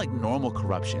this wasn't like normal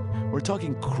corruption. We're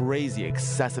talking crazy,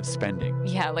 excessive spending.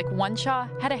 Yeah, like one shah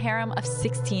had a harem of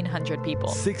 1,600 people.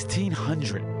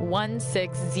 1,600?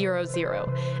 1600.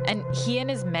 And he and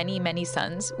his many, many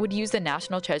sons would use the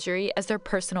national treasury as their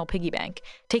personal piggy bank,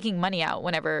 taking money out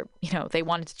whenever, they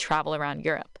wanted to travel around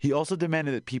Europe. He also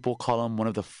demanded that people call him one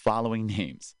of the following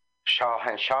names.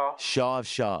 Shahanshah, Shah of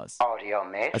Shahs,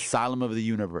 Ariamer, Asylum of the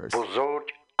Universe, Buzurg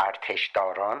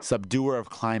Arteshdaran, Subduer of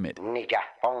Climate,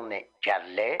 Nigahban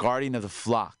Jalle, Guardian of the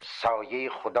Flock, Saye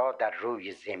Khuda dar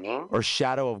Ruy Zemin, or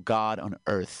Shadow of God on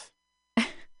Earth.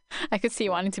 I could see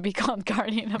you wanting to be called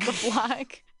Guardian of the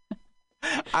Flock.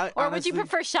 Or would you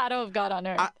prefer Shadow of God on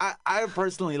Earth? I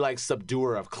personally like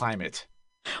Subduer of Climate.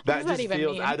 What does that even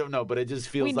mean? I don't know, but it just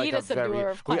feels like a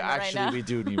very... We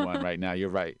do need one right now. You're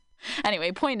right.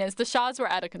 Anyway, point is, the shahs were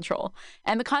out of control,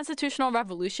 and the constitutional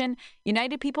revolution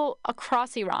united people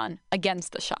across Iran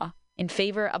against the shah in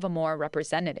favor of a more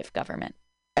representative government.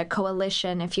 A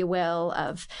coalition, if you will,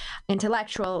 of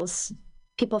intellectuals,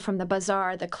 people from the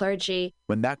bazaar, the clergy.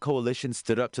 When that coalition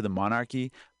stood up to the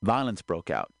monarchy, violence broke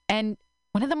out. And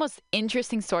one of the most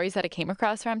interesting stories that I came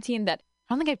across, Ramteen, that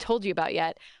I don't think I've told you about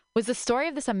yet, was the story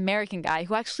of this American guy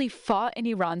who actually fought in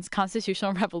Iran's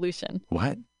constitutional revolution.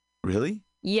 What? Really?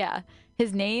 Yeah.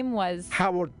 His name was...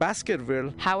 Howard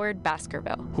Baskerville. Howard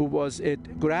Baskerville. Who was a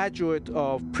graduate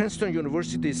of Princeton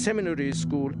University Seminary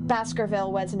School.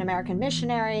 Baskerville was an American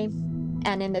missionary.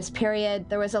 And in this period,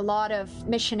 there was a lot of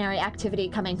missionary activity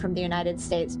coming from the United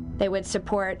States. They would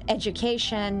support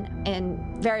education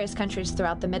in various countries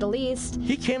throughout the Middle East.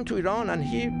 He came to Iran and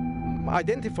he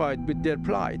identified with their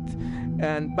plight.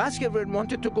 And Baskerville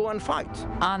wanted to go and fight.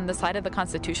 On the side of the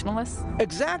constitutionalists?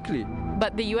 Exactly.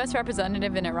 But the U.S.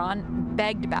 representative in Iran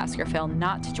begged Baskerville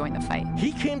not to join the fight.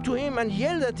 He came to him and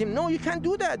yelled at him, no, you can't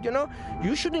do that,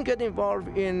 You shouldn't get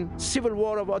involved in civil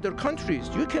war of other countries.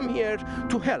 You came here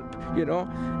to help,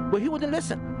 But he wouldn't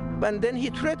listen. And then he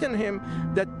threatened him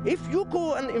that if you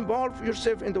go and involve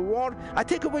yourself in the war, I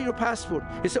take away your passport.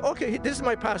 He said, okay, this is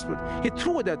my passport. He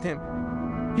threw it at him.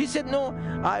 He said, no,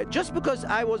 just because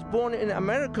I was born in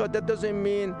America, that doesn't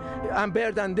mean I'm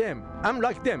better than them. I'm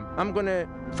like them. I'm going to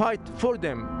fight for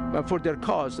them, for their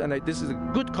cause, and this is a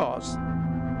good cause.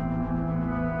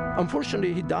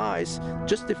 Unfortunately, he dies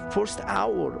just the first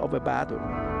hour of a battle.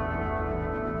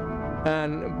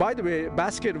 And by the way,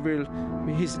 Baskerville,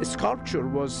 his sculpture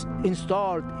was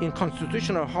installed in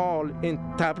Constitutional Hall in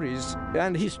Tabriz,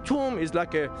 and his tomb is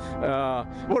like a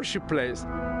worship place.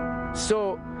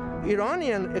 So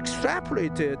Iranian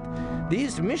extrapolated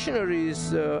these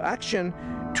missionaries' action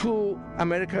to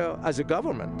America as a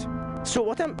government. So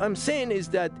what I'm saying is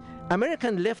that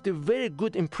Americans left a very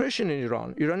good impression in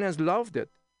Iran. Iranians loved it.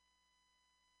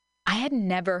 I had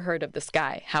never heard of this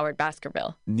guy, Howard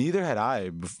Baskerville. Neither had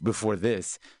I before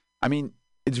this. I mean,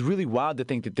 it's really wild to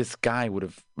think that this guy would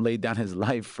have laid down his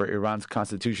life for Iran's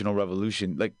constitutional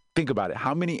revolution. Like, think about it.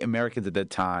 How many Americans at that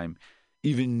time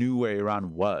even knew where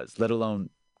Iran was, let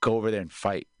alone go over there and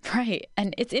fight? Right.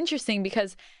 And it's interesting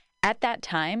because at that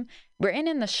time, Britain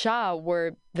and the Shah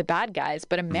were the bad guys,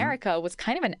 but America was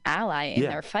kind of an ally in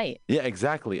their fight. Yeah,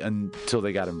 exactly, until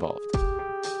they got involved.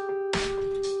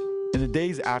 In the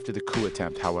days after the coup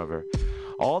attempt, however,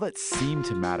 all that seemed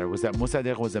to matter was that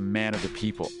Mossadegh was a man of the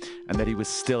people and that he was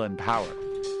still in power.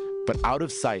 But out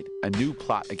of sight, a new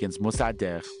plot against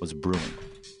Mossadegh was brewing.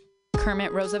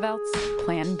 Kermit Roosevelt's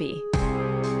Plan B.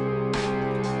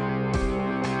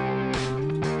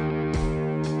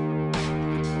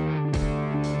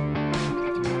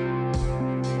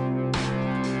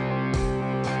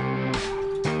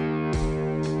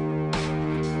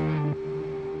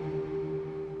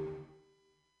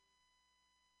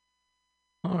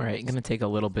 All right, I'm going to take a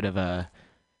little bit of a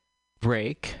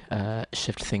break,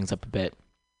 shift things up a bit,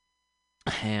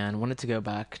 and wanted to go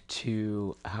back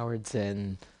to Howard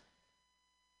Zinn.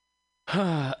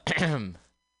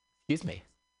 Excuse me.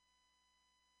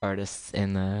 Artists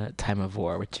in the Time of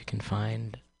War, which you can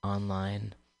find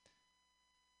online.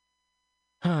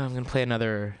 I'm going to play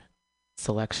another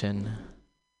selection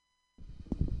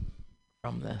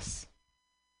from this.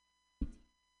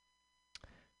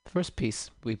 The first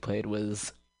piece we played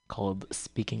was called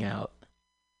Speaking Out.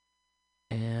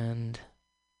 And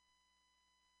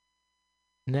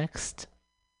next,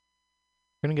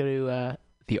 we're going to go to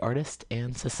The Artist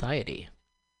and Society.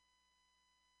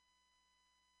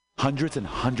 Hundreds and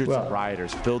hundreds of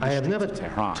rioters filled the streets of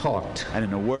Tehran. Talked and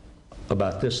in a word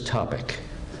about this topic.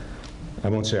 I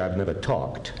won't say I've never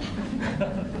talked,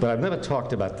 but I've never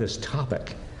talked about this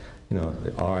topic,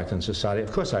 the art and society.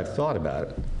 Of course, I've thought about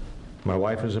it. My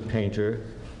wife is a painter.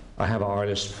 I have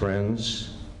artist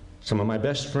friends. Some of my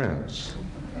best friends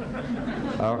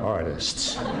are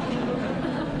artists.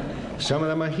 Some of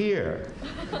them are here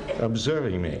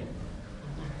observing me.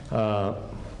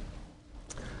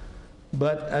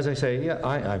 But as I say,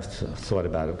 I've thought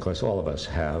about it. Of course, all of us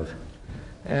have.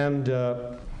 And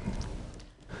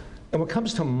what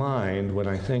comes to mind when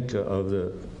I think of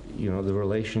the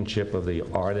relationship of the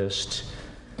artist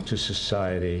to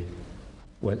society,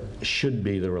 what should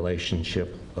be the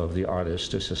relationship of the artist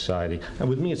to society. And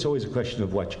with me, it's always a question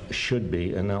of what should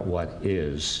be and not what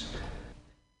is.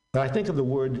 But I think of the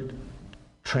word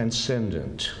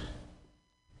transcendent,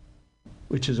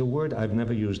 which is a word I've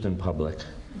never used in public.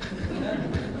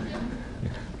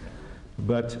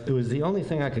 But it was the only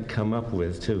thing I could come up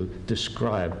with to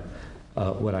describe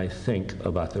what I think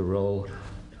about the role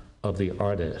of the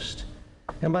artist.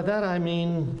 And by that I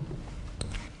mean,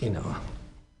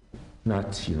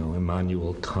 not,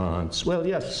 Immanuel Kant's, well,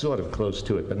 yes, sort of close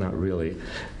to it, but not really,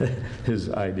 his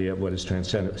idea of what is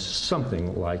transcendent,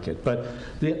 something like it. But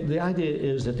the idea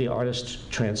is that the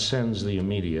artist transcends the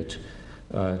immediate,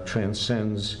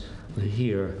 transcends the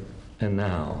here and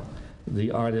now.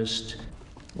 The artist,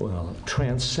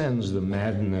 transcends the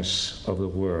madness of the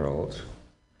world,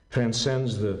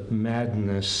 transcends the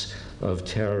madness of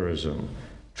terrorism,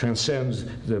 transcends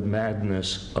the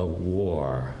madness of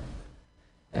war.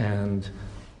 And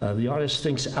the artist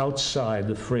thinks outside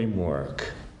the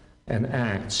framework and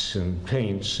acts and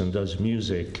paints and does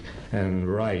music and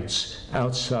writes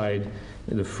outside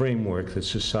the framework that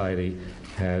society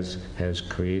has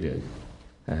created.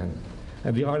 And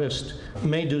the artist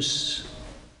may do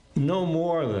no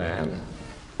more than,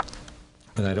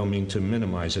 and I don't mean to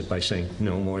minimize it by saying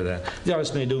no more than, the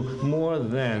artist may do more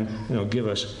than, give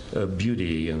us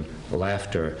beauty and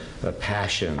laughter,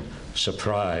 passion,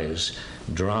 surprise,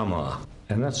 drama,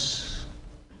 and that's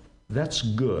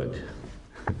good.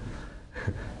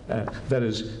 That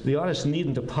is, the artist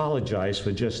needn't apologize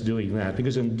for just doing that,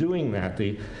 because in doing that,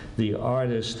 the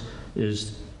artist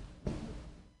is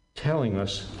telling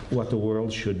us what the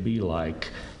world should be like,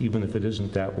 even if it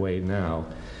isn't that way now.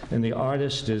 And the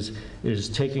artist is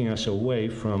taking us away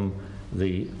from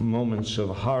the moments of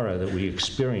horror that we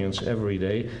experience every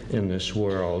day in this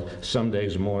world, some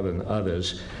days more than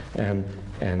others, and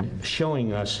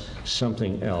showing us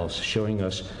something else, showing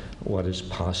us what is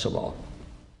possible.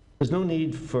 There's no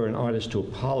need for an artist to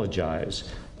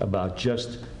apologize about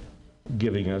just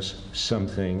giving us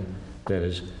something that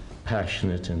is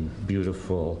passionate and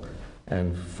beautiful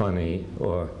and funny,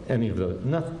 or any of those.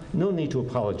 No need to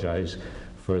apologize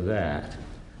for that.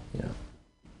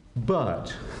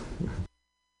 But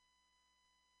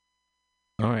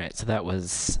all right, so that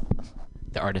was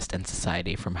The Artist and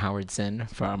Society from Howard Zinn,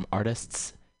 from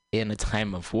Artists in a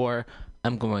Time of War.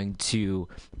 I'm going to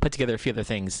put together a few other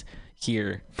things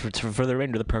here for the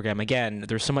remainder of the program. Again,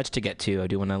 there's so much to get to. I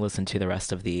do want to listen to the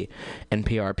rest of the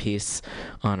NPR piece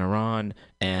on Iran,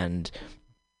 and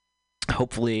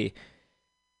hopefully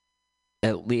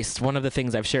at least one of the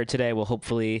things I've shared today will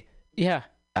hopefully,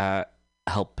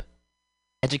 help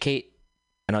educate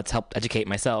know it's helped educate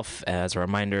myself as a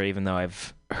reminder, even though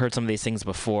I've heard some of these things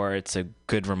before. It's a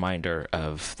good reminder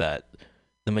of that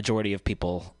the majority of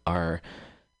people are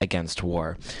against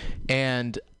war.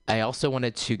 And I also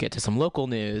wanted to get to some local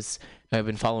news. I've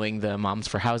been following the Moms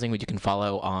for Housing, which you can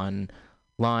follow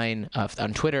online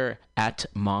on Twitter at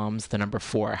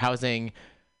moms4housing.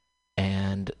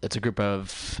 And it's a group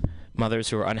of mothers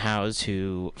who are unhoused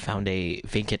who found a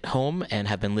vacant home and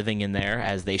have been living in there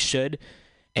as they should.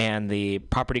 And the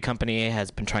property company has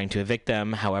been trying to evict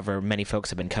them. However, many folks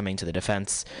have been coming to the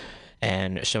defense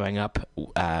and showing up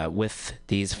with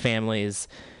these families.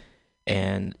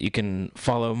 And you can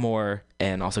follow more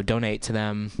and also donate to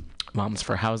them, Moms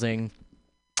for Housing.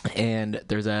 And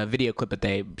there's a video clip that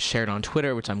they shared on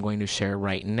Twitter, which I'm going to share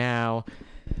right now.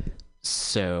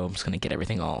 So I'm just going to get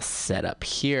everything all set up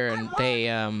here. And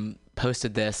they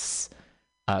posted this.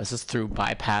 This is through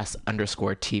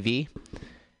bypass_TV.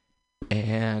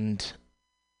 And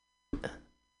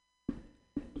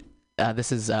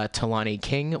this is Talani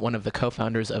King, one of the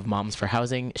co-founders of Moms for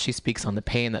Housing. She speaks on the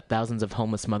pain that thousands of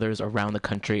homeless mothers around the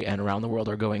country and around the world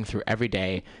are going through every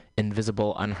day,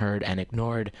 invisible, unheard, and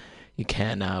ignored. You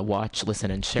can watch, listen,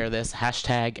 and share this.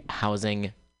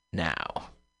 #HousingNow.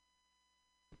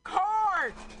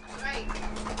 Hard. Right.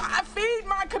 I feed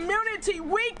my community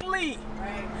weekly.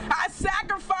 Right. I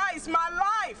sacrifice my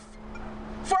life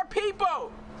for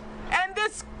people. And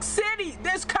this city,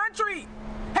 this country,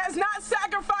 has not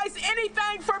sacrificed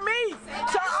anything for me.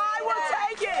 So I will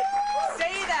take it.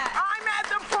 Say that. I'm at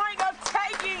the point of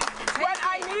taking what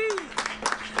I need.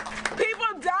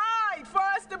 People died for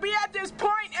us to be at this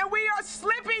point, and we are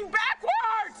slipping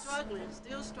backwards.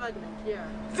 Still struggling, yeah.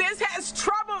 This has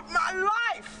troubled my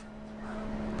life.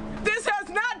 This has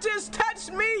not just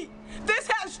touched me. This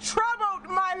has troubled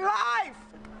my life.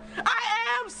 I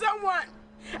am someone.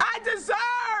 I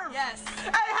deserve a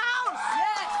house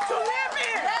to live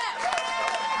in.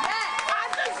 I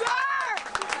deserve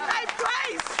a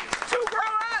place to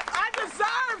grow up. I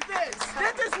deserve this.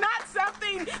 This is not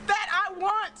something that I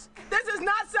want. This is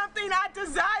not something I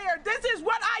desire. This is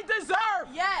what I deserve.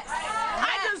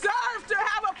 I deserve to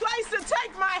have a place to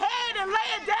take my head and lay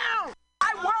it down.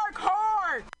 I work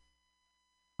hard.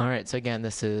 All right, so again,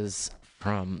 this is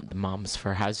from the Moms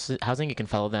for Housing. You can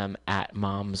follow them at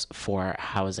Moms for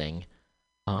Housing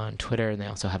on Twitter, and they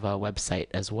also have a website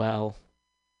as well.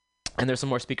 And there's some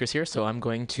more speakers here, so I'm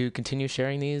going to continue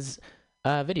sharing these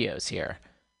videos here.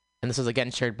 And this is again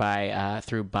shared by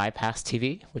through Bypass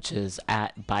TV, which is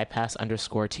at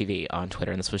bypass_TV on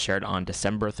Twitter. And this was shared on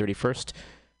December 31st,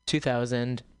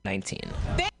 2019.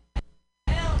 They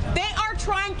are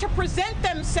trying to present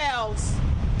themselves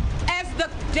as the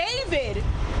David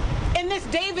in this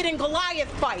David and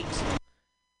Goliath fight.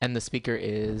 And the speaker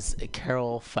is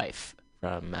Carol Fife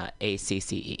from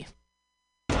ACCE.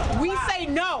 We say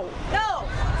no. No.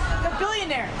 The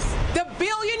billionaires. The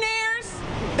billionaires,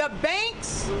 the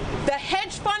banks, the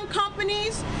hedge fund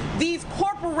companies, these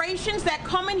corporations that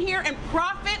come in here and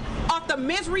profit off the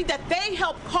misery that they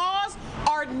help cause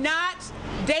are not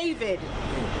David.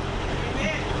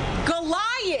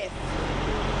 Goliath.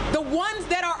 The ones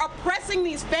that are oppressing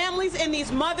these families and these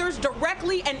mothers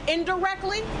directly and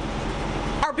indirectly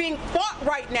are being fought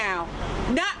right now,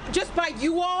 not just by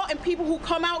you all and people who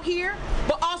come out here,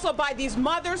 but also by these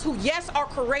mothers who, yes, are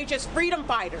courageous freedom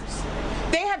fighters.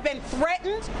 They have been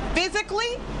threatened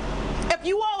physically. If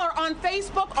you all are on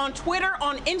Facebook, on Twitter,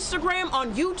 on Instagram,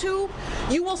 on YouTube,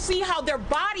 you will see how their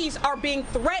bodies are being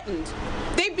threatened.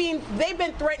 They've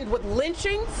been threatened with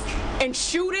lynchings and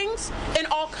shootings and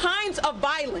all kinds of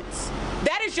violence.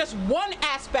 That is just one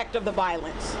aspect of the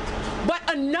violence. But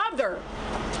another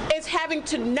is having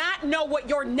to not know what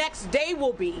your next day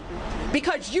will be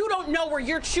because you don't know where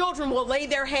your children will lay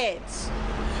their heads.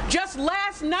 Just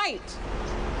last night,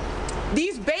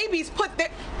 these babies put their...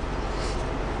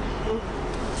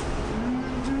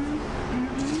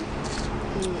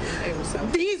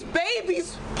 These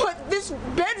babies put this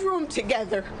bedroom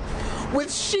together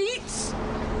with sheets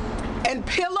and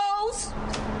pillows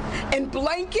and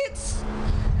blankets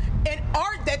and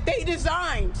art that they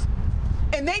designed.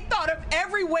 And they thought of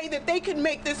every way that they could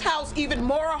make this house even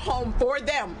more a home for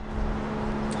them.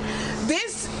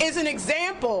 This is an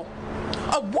example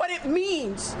of what it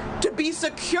means to be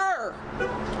secure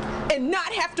and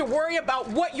not have to worry about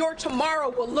what your tomorrow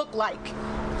will look like.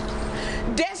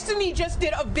 Destiny just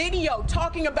did a video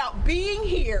talking about being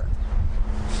here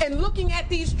and looking at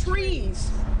these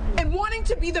trees and wanting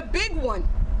to be the big one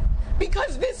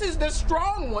because this is the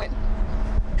strong one,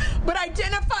 but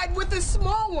identified with the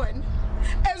small one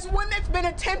as one that's been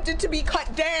attempted to be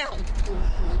cut down,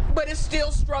 but is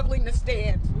still struggling to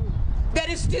stand. that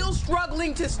is still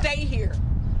struggling to stay here.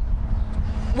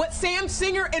 What Sam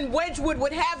Singer and Wedgwood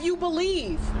would have you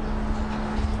believe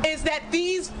is that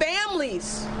these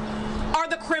families are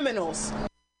the criminals.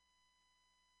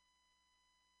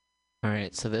 All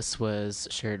right, so this was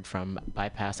shared from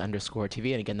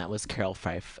bypass_TV, and again, that was Carol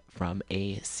Fife from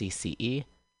ACCE.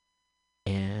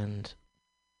 And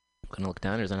I'm going to look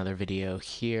down. There's another video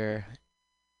here.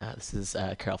 This is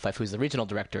Carol Fife, who's the regional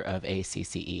director of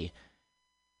ACCE.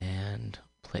 And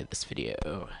play this video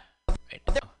right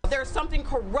now. There's something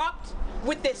corrupt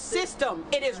with this system.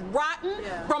 It is rotten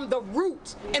from the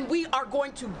root, and we are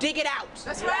going to dig it out.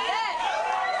 That's right.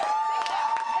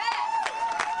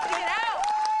 Dig it out.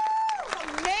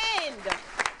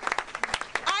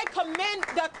 I commend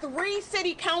the 3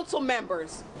 city council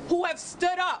members who have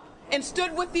stood up and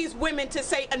stood with these women to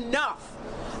say enough.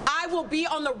 I will be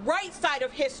on the right side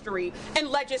of history and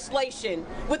legislation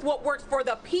with what works for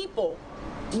the people,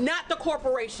 not the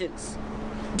corporations.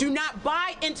 Do not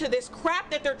buy into this crap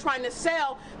that they're trying to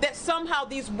sell, that somehow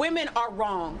these women are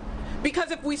wrong.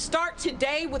 Because if we start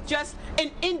today with just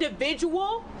an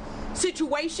individual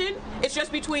situation, it's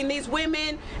just between these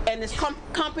women and this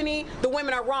company, the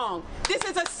women are wrong. This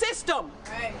is a system.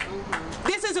 Right.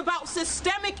 This is about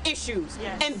systemic issues.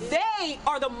 Yes. And they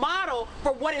are the model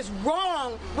for what is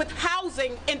wrong with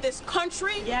housing in this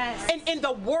country and in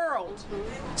the world.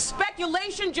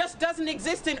 Speculation just doesn't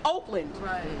exist in Oakland.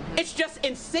 Right. It's just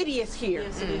insidious here.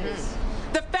 Yes, it is.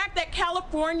 The fact that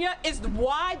California is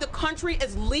why the country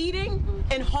is leading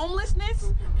in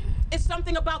homelessness is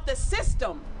something about the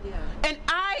system. Yeah. And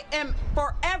I am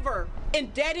forever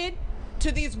indebted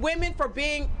to these women for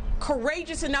being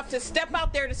courageous enough to step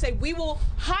out there to say, we will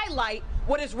highlight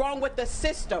what is wrong with the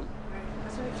system.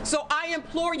 So I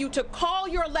implore you to call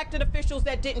your elected officials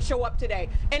that didn't show up today.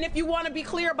 And if you want to be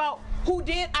clear about who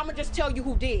did, I'm going to just tell you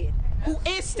who did, who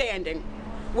is standing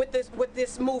with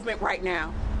this movement right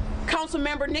now.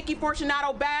 Councilmember Nikki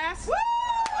Fortunato Bass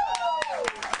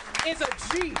is a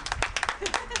G.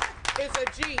 Is a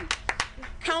G.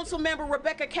 Councilmember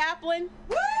Rebecca Kaplan.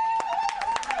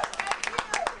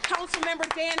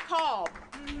 Councilmember Dan Cobb.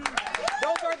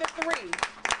 Those are the 3.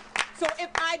 So if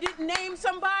I didn't name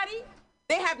somebody,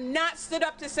 they have not stood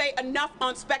up to say enough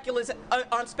on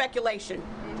speculation.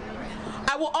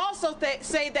 I will also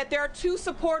say that there are 2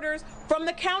 supporters from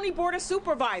the County Board of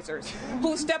Supervisors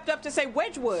who stepped up to say,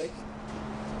 Wedgwood,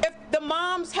 if the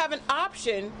moms have an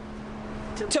option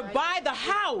to buy the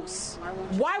house,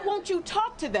 why won't you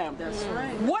talk to them? That's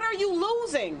right. What are you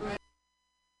losing?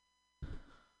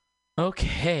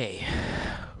 Okay.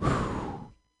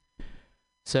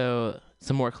 So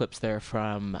some more clips there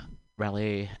from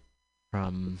Rally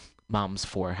from Moms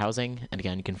for Housing. And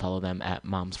again, you can follow them at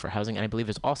Moms for Housing. And I believe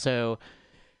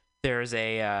there's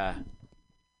a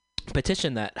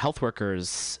petition that health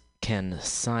workers can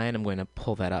sign. I'm going to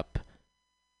pull that up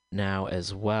now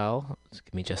as well. Just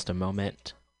give me just a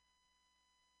moment.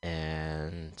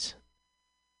 And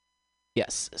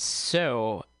yes,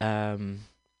 so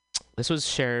this was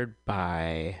shared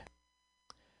by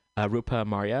Rupa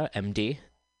Maurya, MD,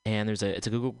 and it's a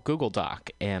Google Doc,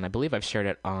 and I believe I've shared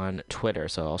it on Twitter,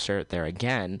 so I'll share it there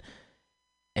again.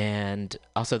 And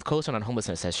also the Coalition on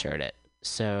Homelessness has shared it,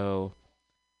 so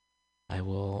I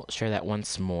will share that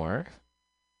once more.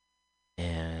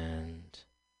 And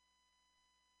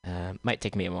might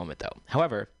take me a moment though.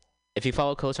 However, if you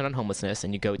follow Coalition on Homelessness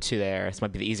and you go to there, this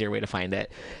might be the easier way to find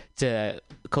it. To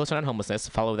Coalition on Homelessness,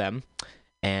 follow them,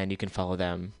 and you can follow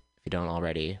them if you don't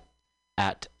already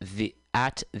at the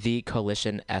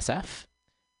Coalition SF.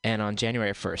 And on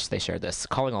January 1st, they shared this: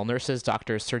 calling all nurses,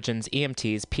 doctors, surgeons,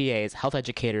 EMTs, PAs, health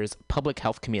educators, public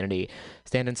health community,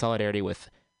 stand in solidarity with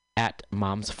at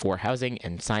Moms for Housing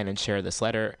and sign and share this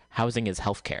letter. Housing is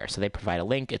healthcare. So they provide a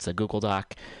link. It's a Google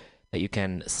Doc that you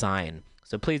can sign.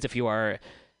 So please, if you are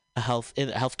a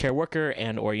healthcare worker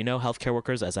and or healthcare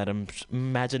workers, as I'd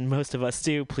imagine most of us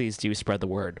do, please do spread the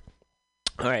word.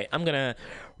 All right, I'm going to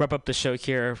wrap up the show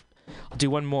here. I'll do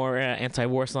one more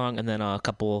anti-war song and then a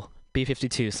couple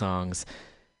B-52 songs.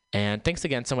 And thanks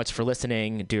again so much for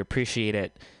listening. Do appreciate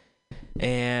it.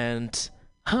 And,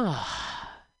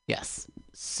 yes.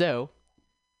 So,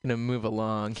 I'm going to move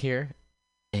along here.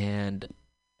 And,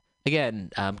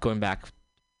 again, going back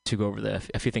to go over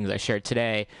a few things I shared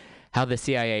today. How the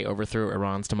CIA overthrew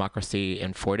Iran's democracy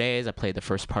in 4 days. I played the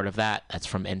first part of that. That's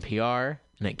from NPR,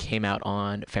 and it came out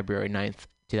on February 9th,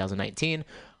 2019.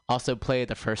 Also played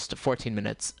the first 14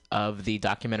 minutes of the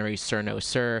documentary Sir No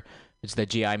Sir, which is the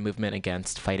GI movement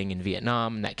against fighting in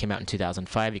Vietnam, and that came out in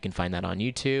 2005. You can find that on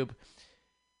YouTube.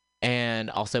 and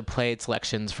also played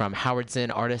selections from Howard Zinn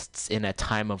artists in a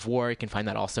time of war. You can find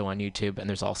that also on YouTube, and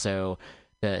there's also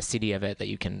the CD of it that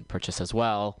you can purchase as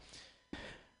well.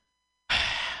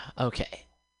 Okay,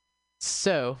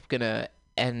 so I'm gonna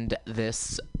end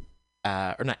this,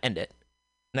 or not end it.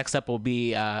 Next up will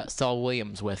be Saul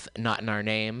Williams with Not in Our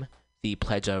Name, the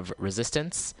Pledge of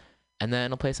Resistance, and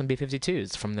then I'll play some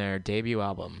B-52s from their debut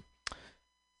album.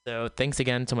 So thanks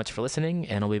again so much for listening,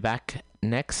 and I'll be back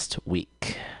next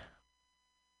week.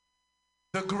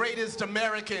 The greatest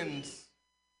Americans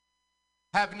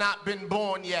have not been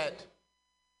born yet.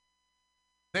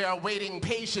 They are waiting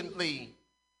patiently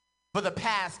for the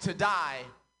past to die.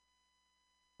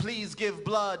 Please give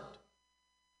blood,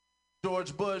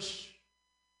 George Bush.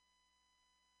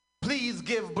 Please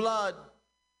give blood,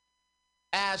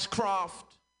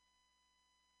 Ashcroft.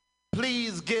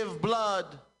 Please give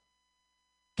blood,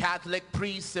 Catholic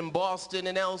priests in Boston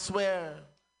and elsewhere.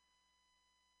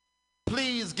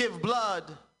 Please give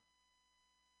blood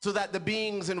so that the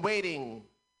beings in waiting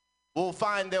will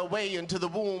find their way into the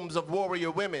wombs of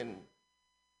warrior women.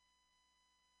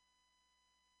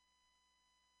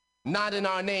 Not in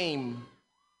our name,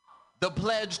 the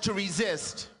pledge to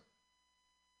resist.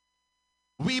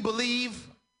 We believe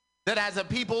that as a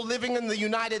people living in the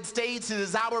United States, it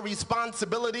is our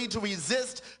responsibility to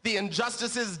resist the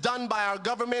injustices done by our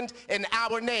government in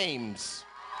our names.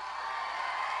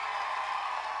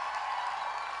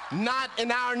 Not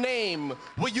in our name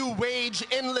will you wage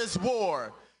endless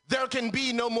war. There can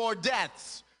be no more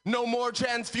deaths, no more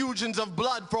transfusions of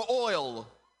blood for oil.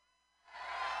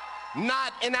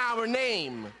 Not in our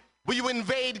name will you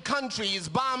invade countries,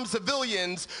 bomb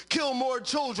civilians, kill more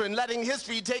children, letting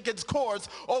history take its course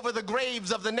over the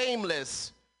graves of the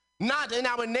nameless. Not in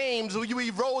our names will you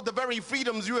erode the very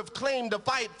freedoms you have claimed to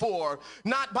fight for.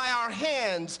 Not by our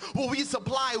hands will we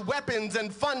supply weapons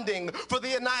and funding for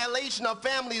the annihilation of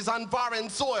families on foreign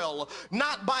soil.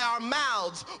 Not by our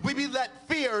mouths will we let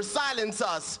fear silence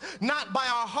us. Not by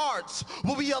our hearts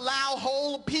will we allow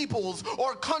whole peoples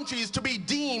or countries to be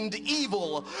deemed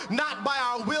evil. Not by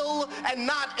our will and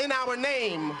not in our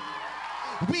name.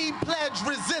 We pledge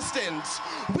resistance.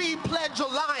 We pledge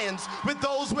alliance with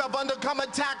those who have undergone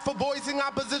attack for voicing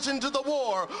opposition to the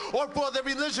war or for their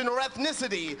religion or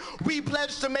ethnicity. We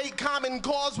pledge to make common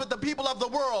cause with the people of the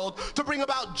world to bring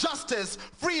about justice,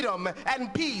 freedom,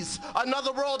 and peace.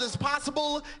 Another world is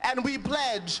possible, and we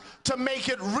pledge to make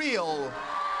it real.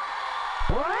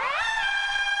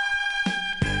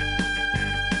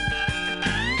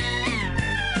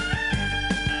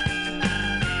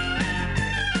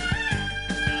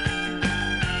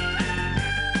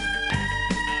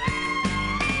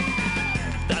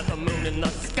 In the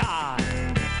sky,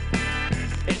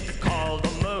 it's called the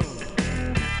moon,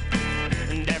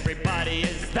 and everybody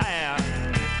is there,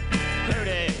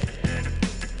 including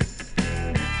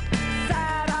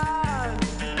Saturn,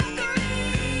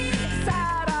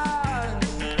 Saturn,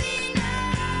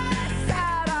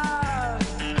 Saturn,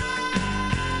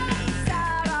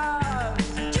 Saturn,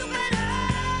 Jupiter,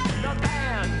 the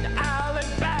band,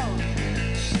 Alan Bell.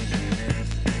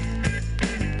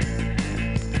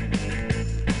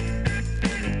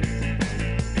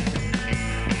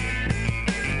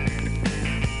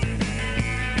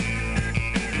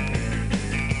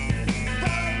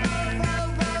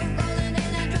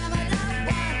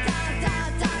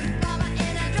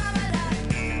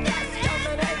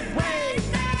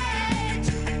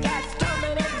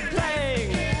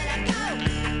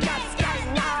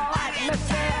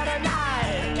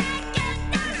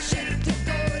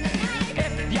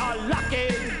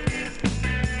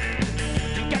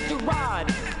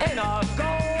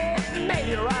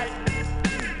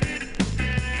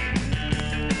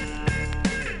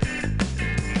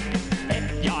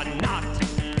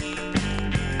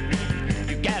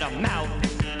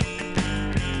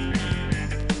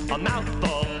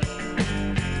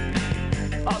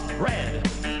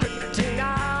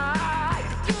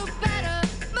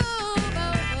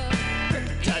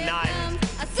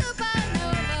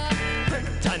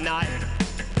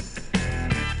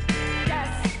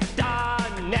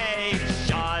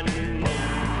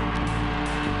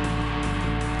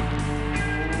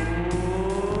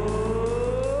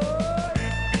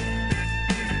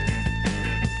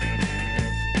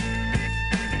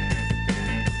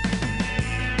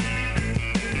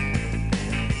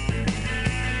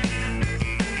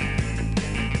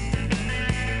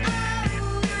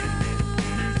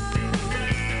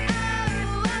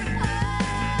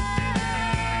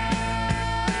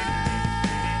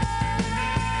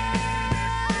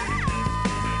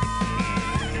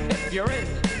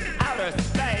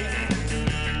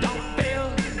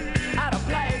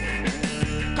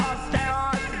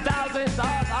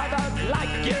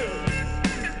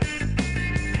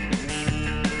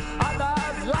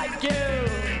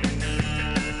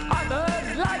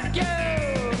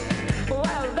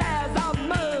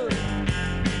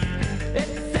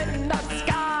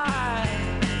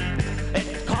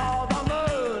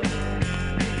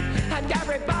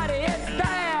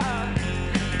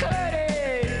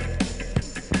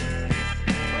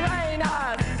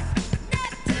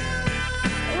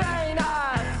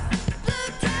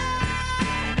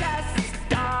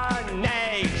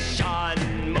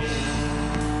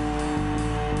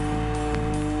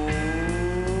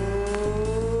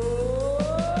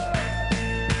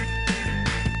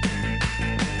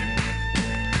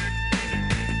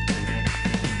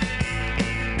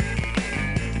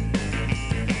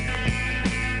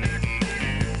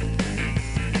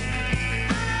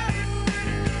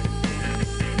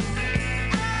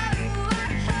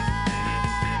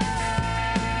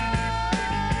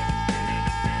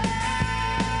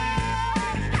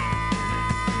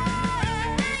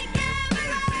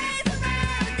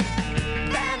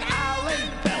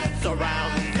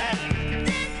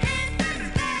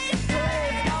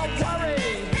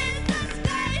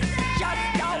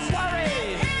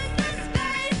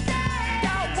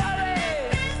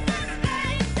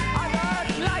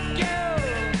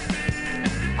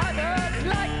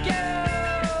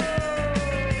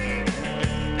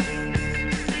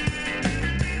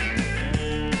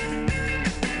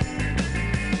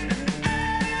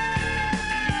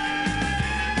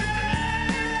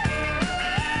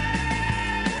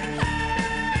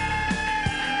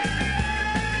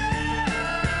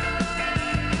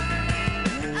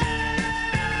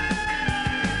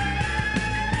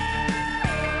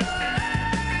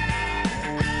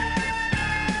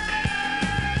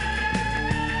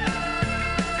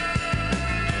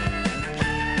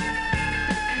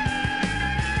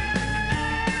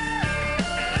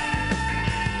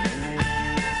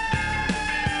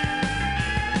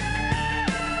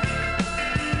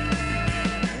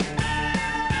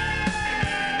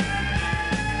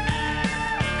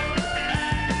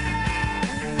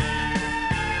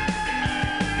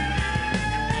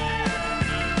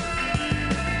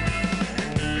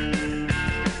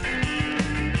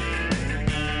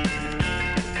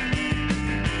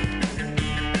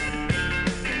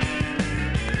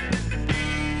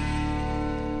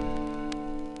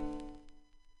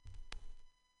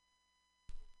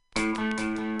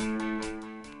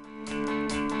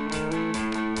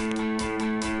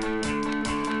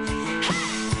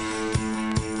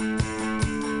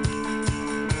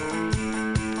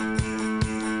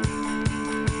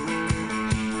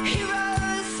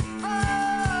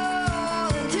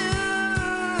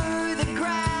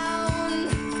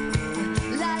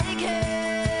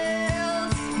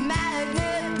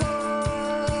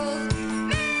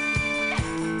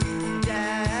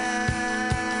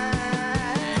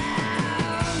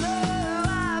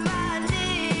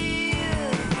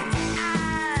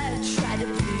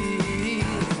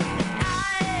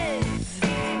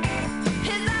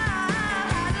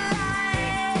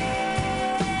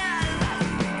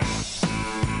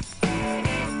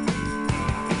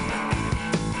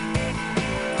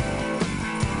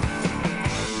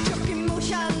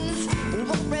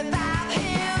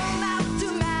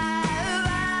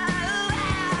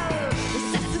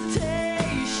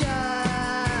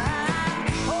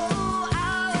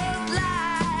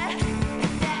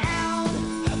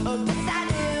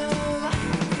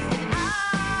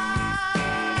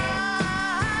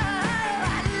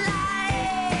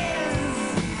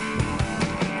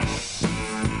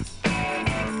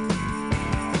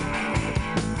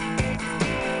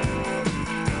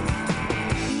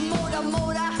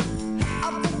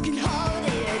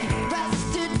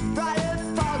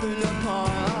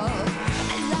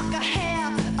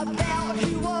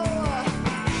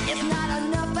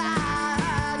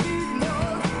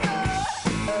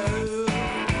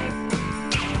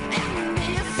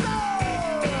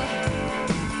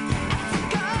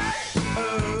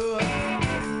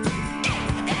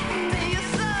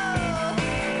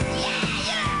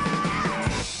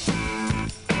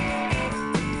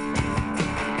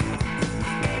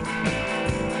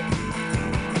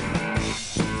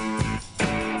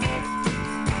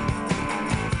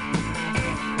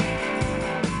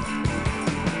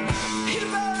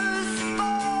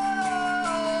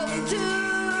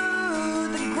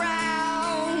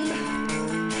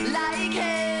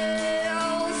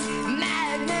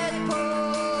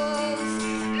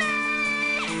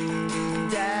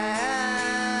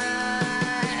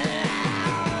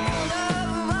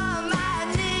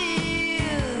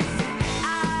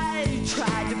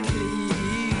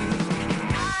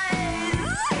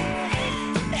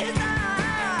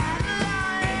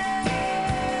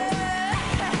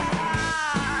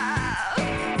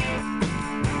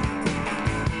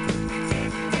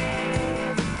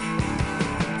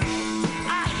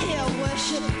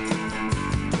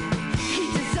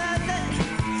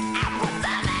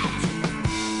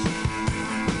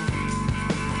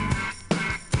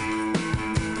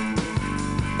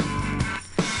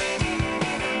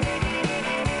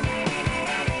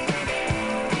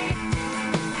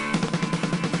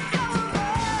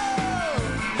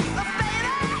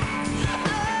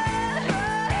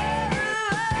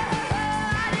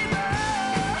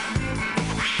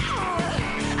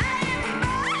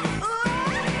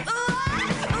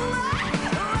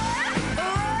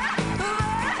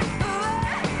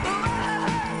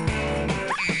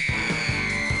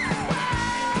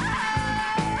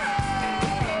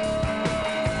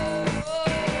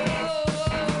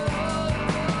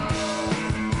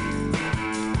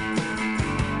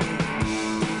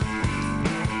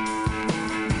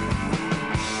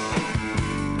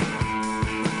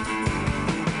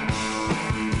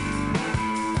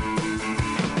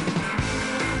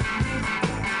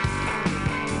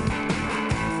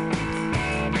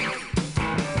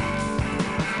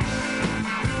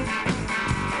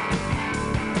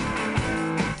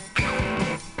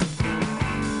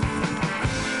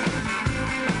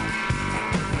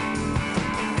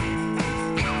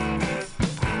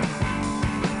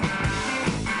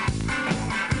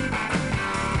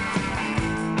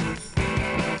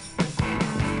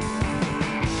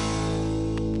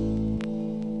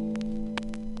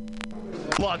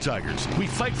 Law Tigers. We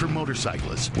fight for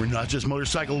motorcyclists. We're not just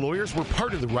motorcycle lawyers, we're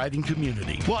part of the riding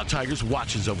community. Law Tigers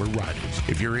watches over riders.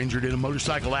 If you're injured in a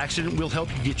motorcycle accident, we'll help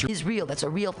you get your... Is real. That's a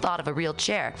real thought of a real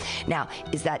chair. Now,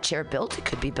 is that chair built? It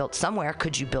could be built somewhere.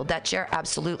 Could you build that chair?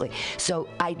 Absolutely. So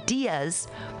ideas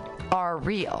are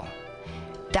real.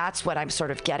 That's what I'm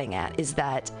sort of getting at, is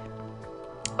that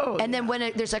and then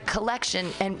when there's a collection,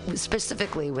 and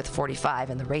specifically with 45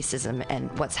 and the racism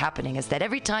and what's happening, is that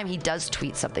every time he does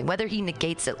tweet something, whether he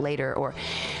negates it later or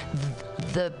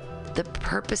the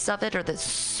purpose of it or the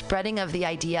spreading of the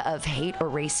idea of hate or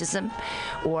racism,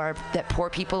 or that poor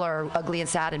people are ugly and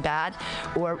sad and bad,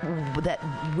 or that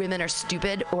women are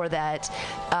stupid, or that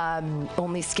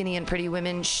only skinny and pretty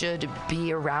women should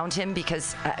be around him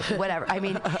because whatever. I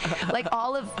mean, like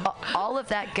all of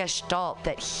that gestalt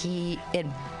that he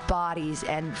embodies,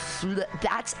 and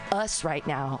that's us right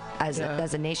now as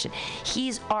a nation.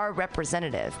 He's our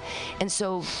representative, and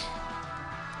so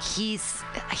he's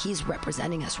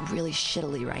representing us really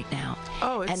shittily right now.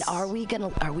 And are we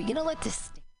gonna let this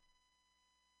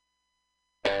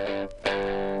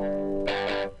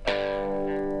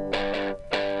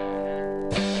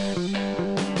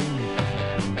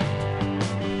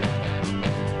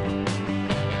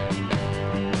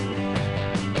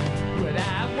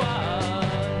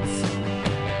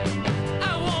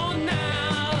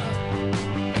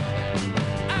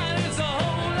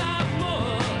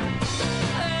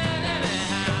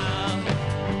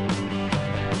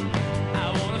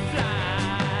I wanna fly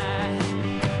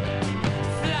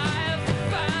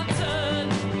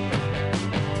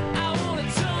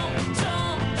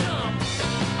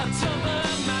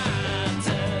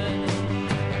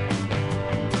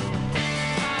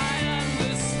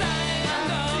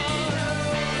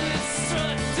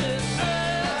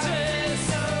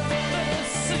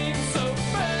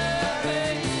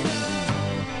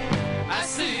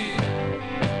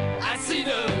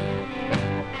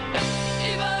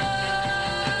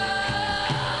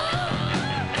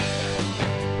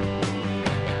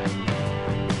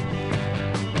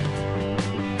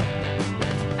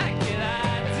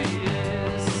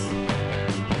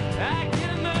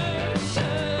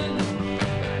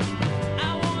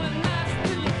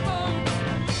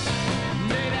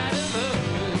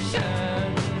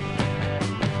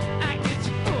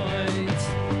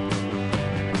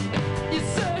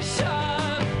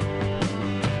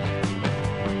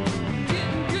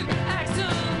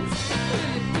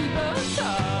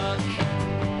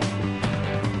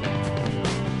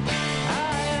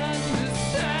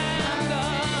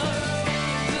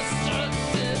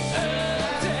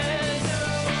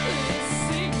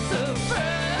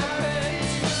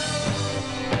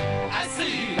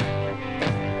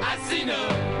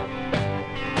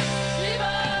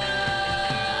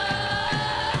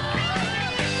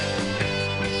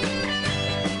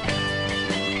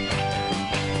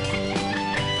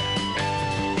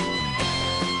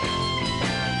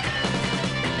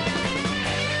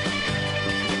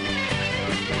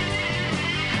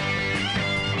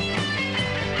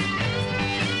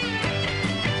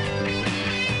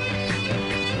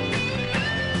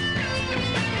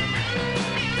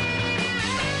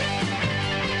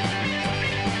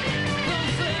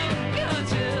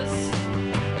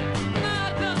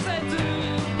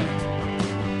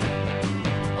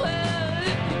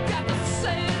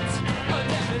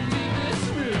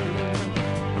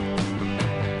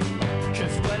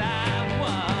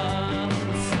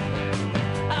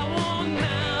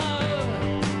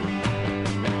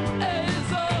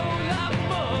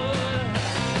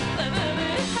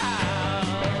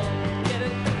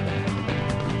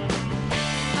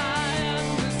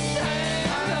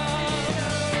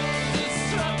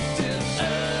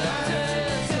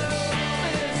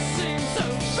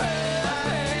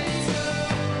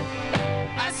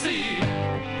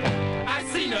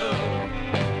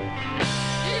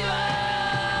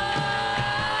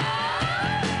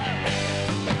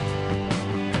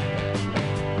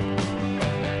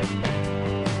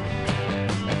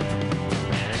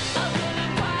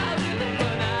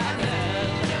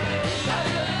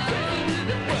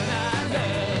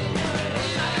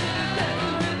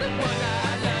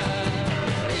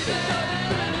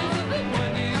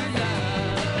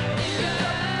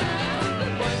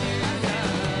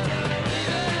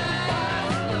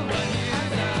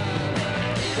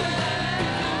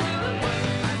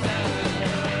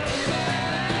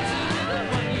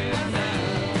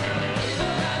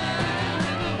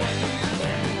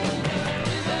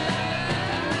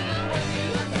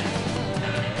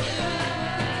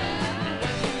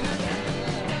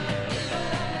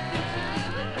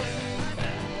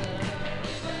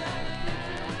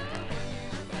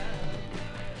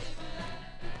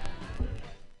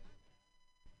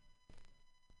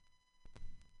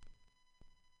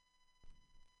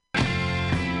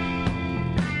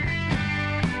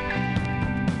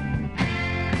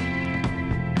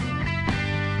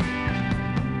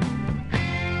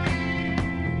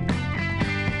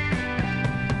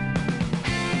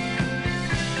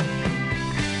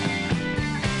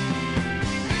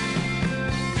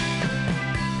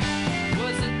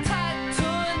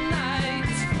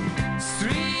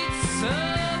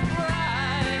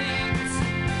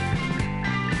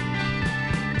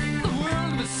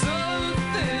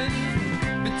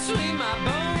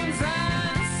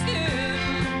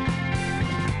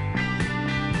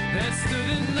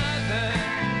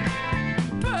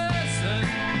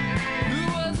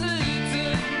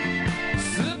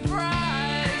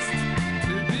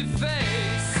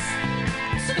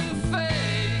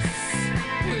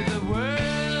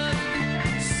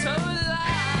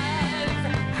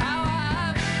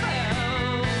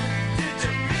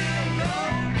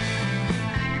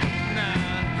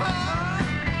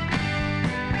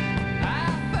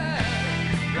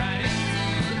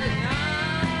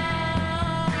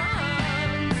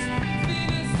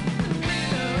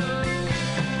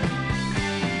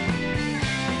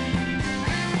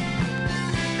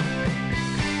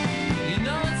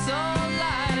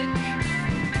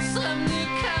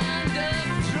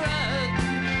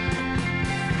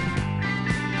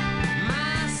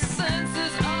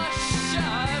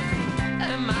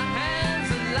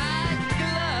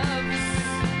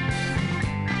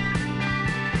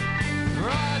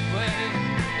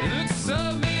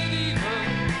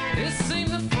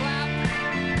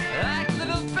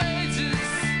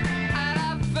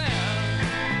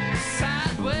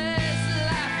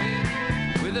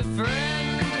a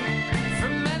friend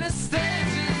from many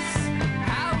stages.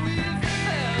 How we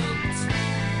felt.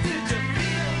 Did you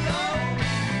feel low?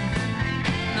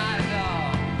 Not at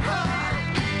all.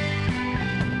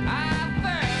 I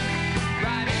fell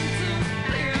right into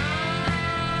the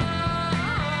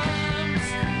arms.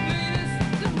 Venus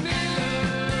de Milo.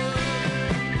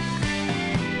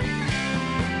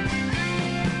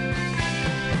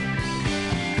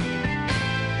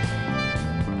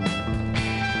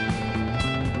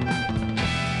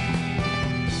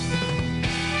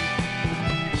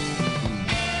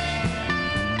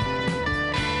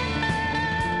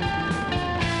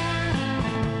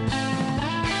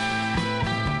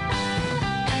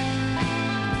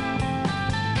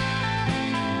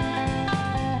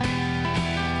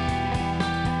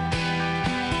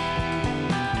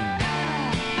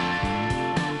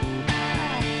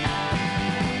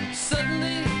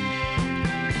 Suddenly,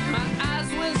 my eyes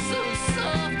were so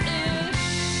soft and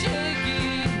shaky.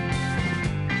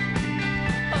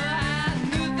 Oh, I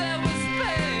knew there was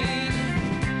pain,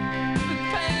 but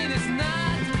pain is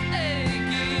not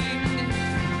aching.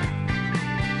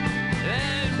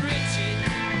 Then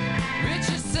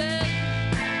Richie said,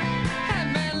 "Hey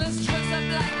man, let's dress up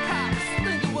like cops.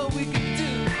 Think of what we could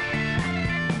do.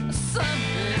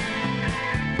 Something."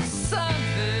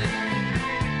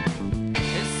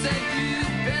 It said you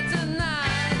better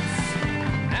nights,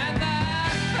 and I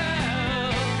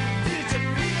fell. Did you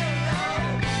feel low?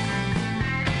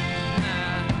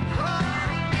 Nah.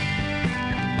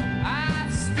 I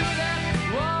stood up,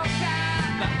 walked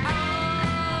out the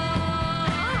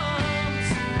arms.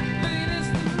 Venus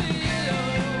de Milo.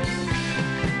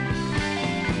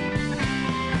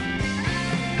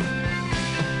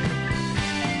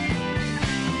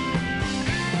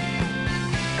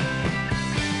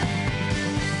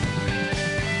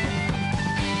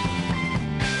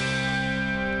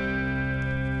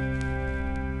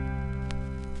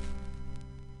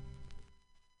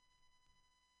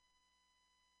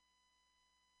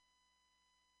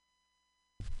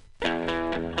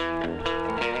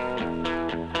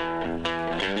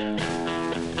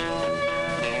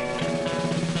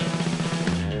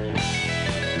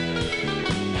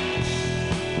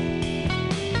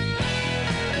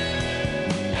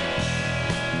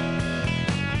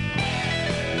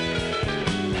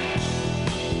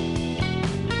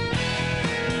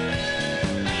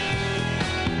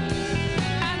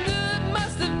 I knew it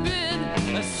must have been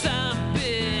some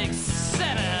big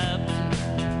setup.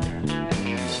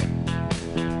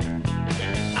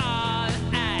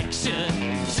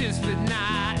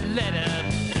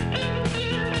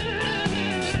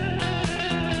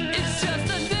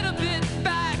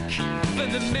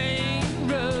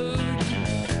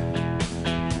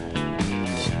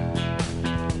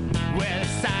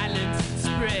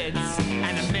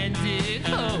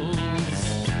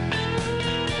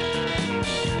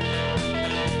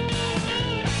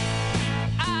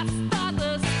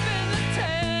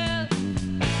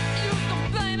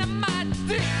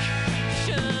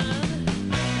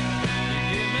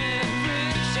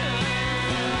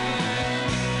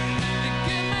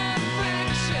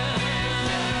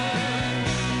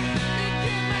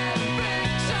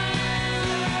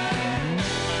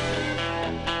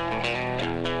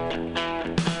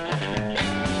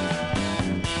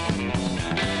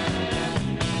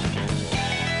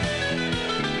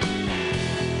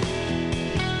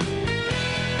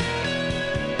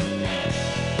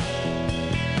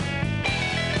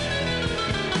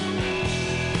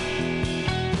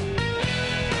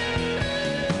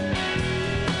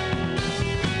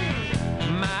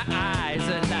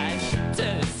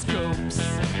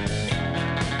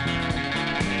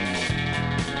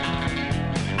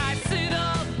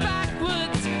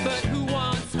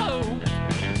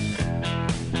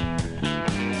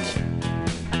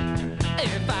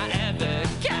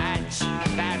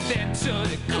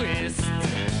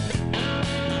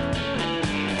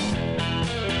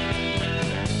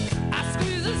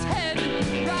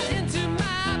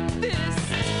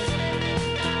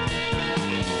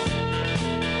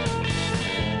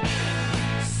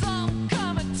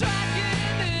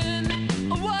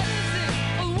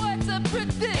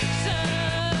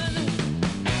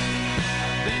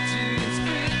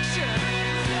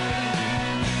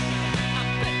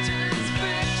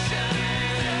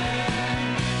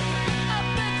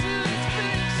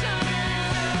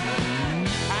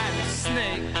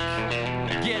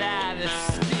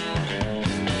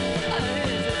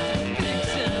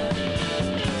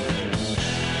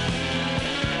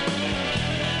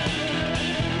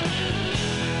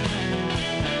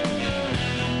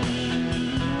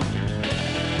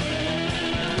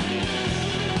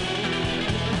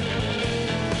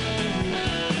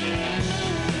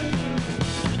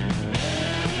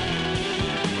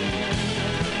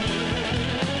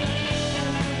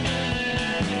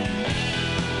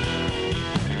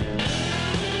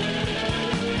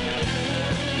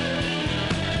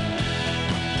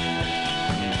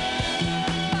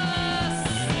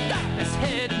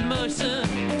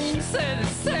 set of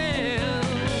sails.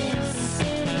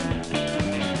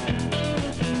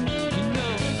 You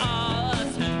know, all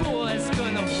us boys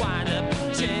gonna wind up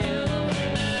in jail.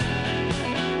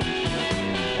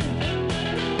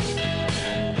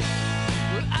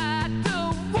 Well, I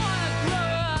don't wanna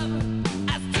grow up.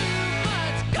 That's too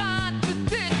much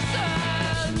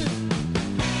contradiction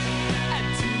and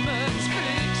too much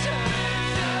fiction.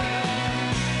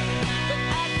 But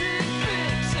I did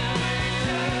fiction.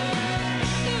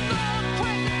 If I'm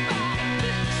crazy,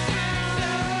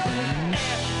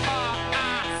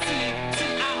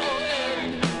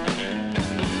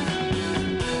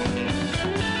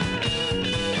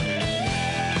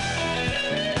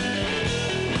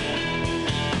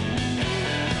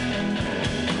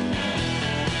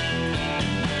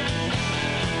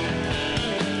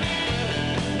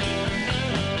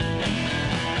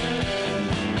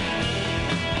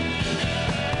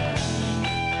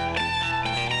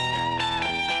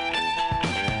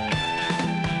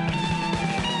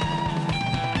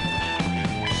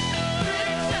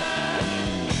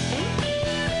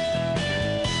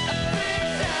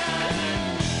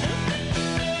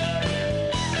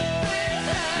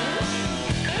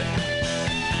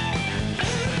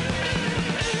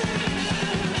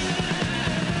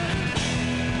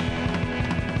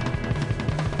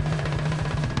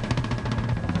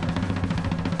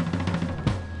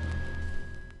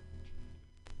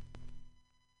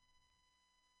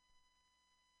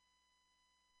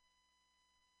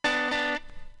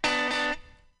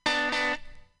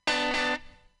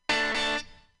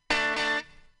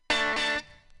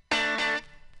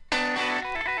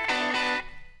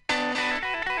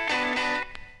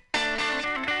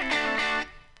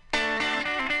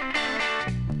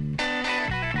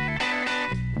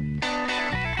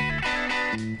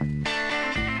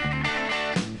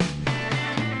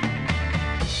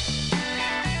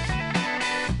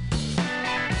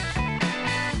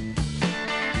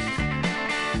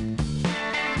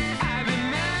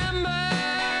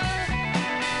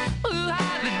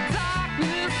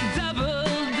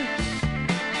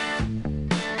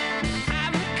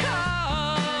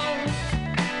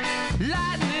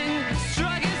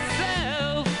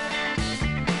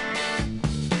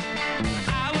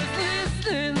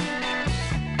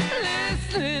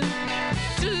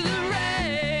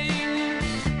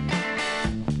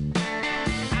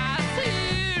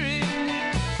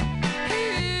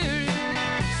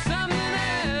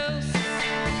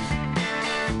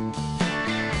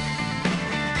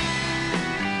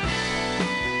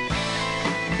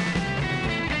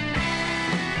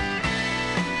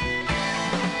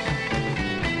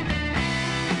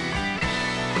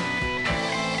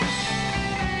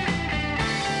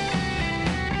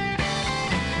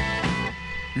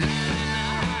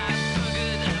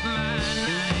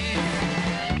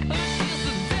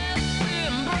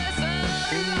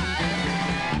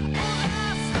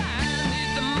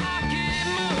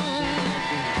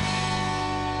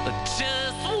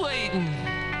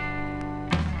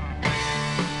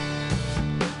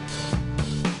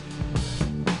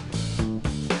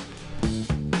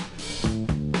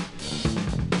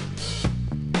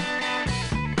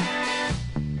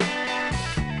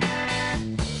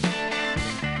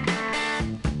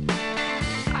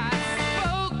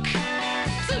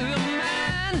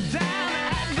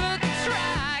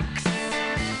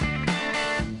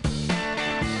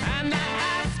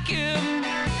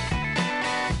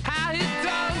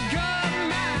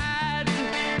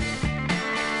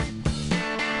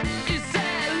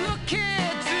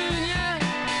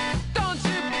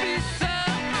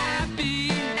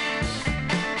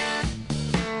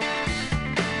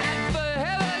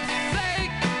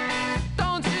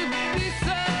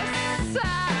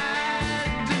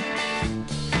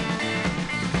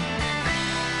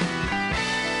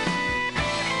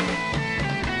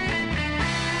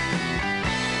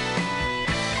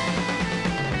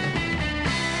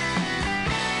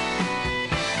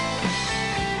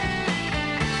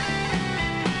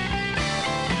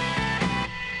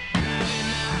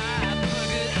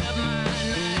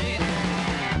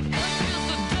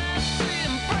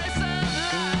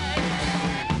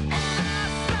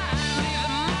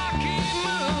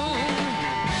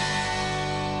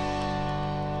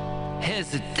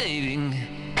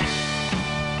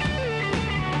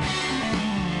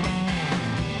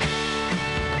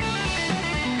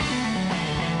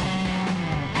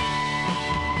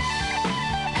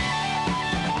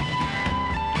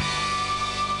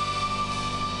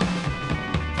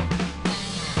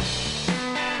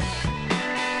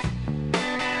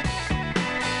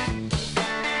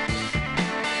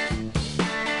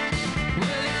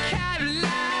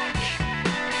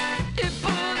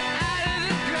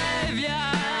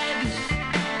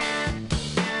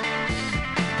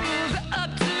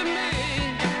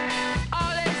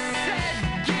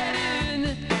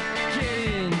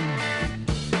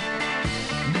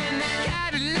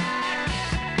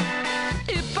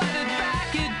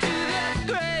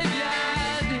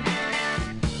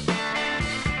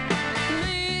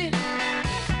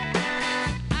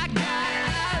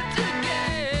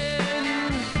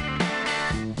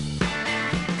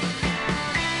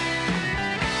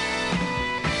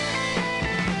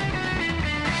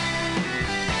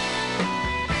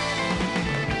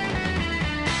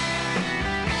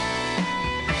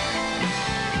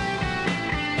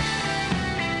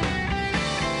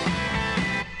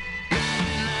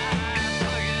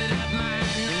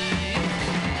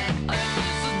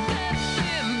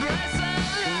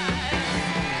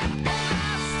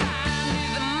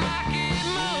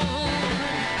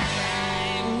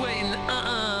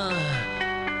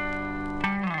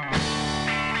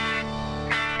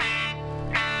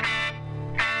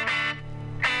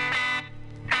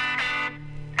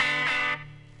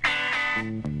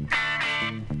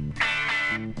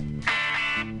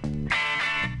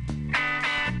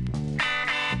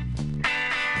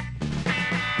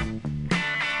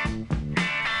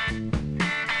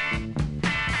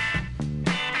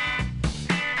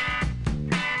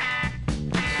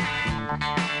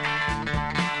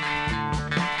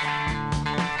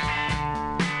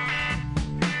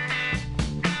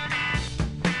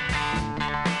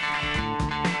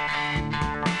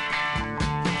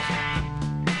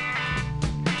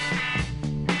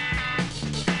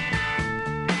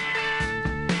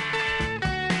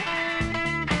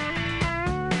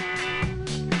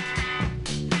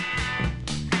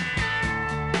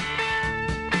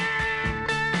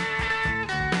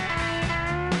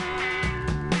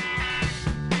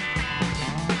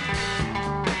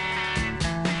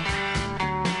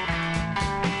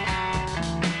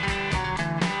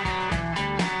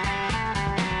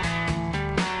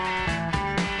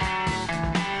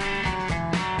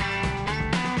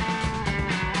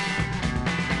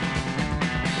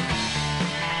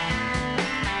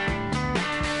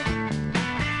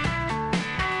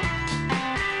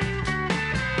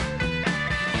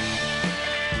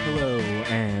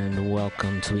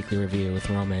 Welcome to Weekly Review with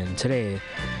Roman. Today,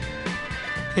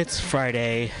 it's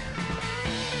Friday,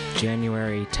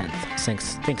 January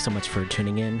 10th. Thanks so much for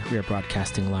tuning in. We are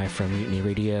broadcasting live from Mutiny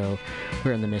Radio.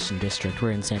 We're in the Mission District.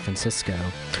 We're in San Francisco.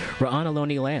 We're on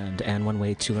Ohlone land, and one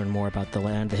way to learn more about the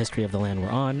land, the history of the land we're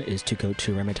on, is to go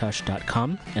to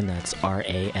ramaytush.com, and that's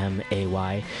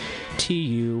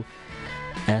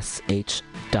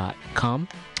RAMAYTUSH.com.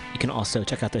 You can also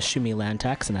check out the Shumi land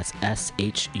tax, and that's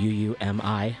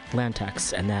SHUUMI land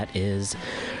tax, and that is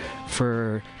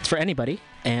for anybody,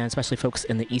 and especially folks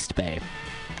in the East Bay.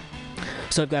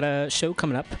 So I've got a show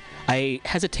coming up. I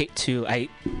hesitate to, I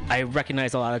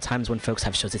recognize a lot of times when folks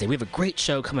have shows, they say, we have a great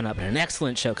show coming up and an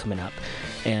excellent show coming up,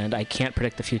 and I can't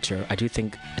predict the future. I do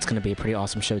think it's going to be a pretty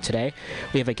awesome show today.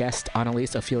 We have a guest,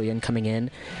 Annalise Ophelian, coming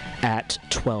in at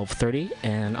 12:30,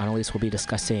 and Annalise will be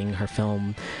discussing her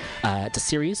film. It's a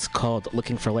series called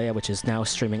Looking for Leia, which is now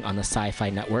streaming on the Sci-Fi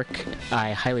Network.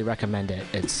 I highly recommend it.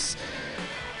 It's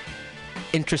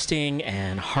interesting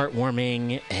and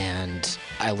heartwarming, and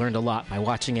I learned a lot by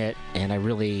watching it, and I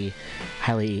really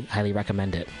highly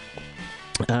recommend it.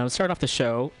 Start off the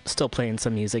show, still playing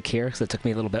some music here, because it took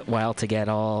me a little bit while to get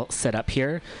all set up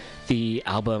here. The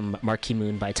album Marquee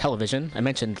Moon by Television. I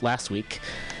mentioned last week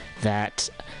that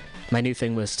my new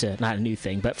thing was to, not a new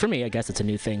thing, but for me, I guess it's a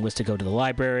new thing, was to go to the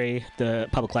library. The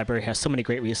public library has so many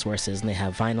great resources, and they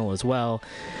have vinyl as well.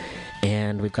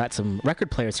 And we've got some record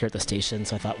players here at the station,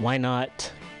 so I thought, why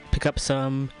not pick up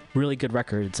some really good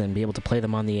records and be able to play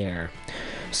them on the air?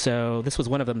 So this was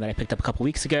one of them that I picked up a couple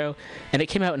weeks ago, and it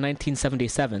came out in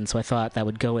 1977, so I thought that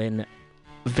would go in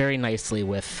very nicely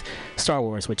with Star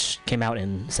Wars, which came out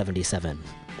in 77.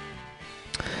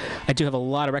 I do have a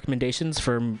lot of recommendations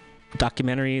for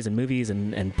documentaries and movies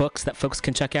and books that folks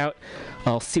can check out.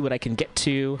 I'll see what I can get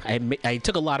to. I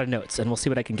took a lot of notes, and we'll see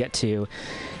what I can get to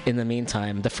in the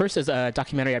meantime. The first is a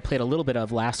documentary I played a little bit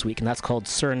of last week, and that's called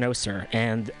Sir No Sir,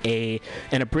 and an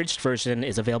abridged version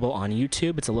is available on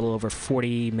YouTube. It's a little over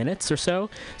 40 minutes or so.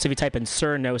 So if you type in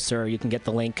Sir No Sir, you can get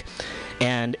the link.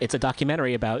 And it's a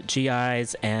documentary about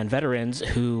GIs and veterans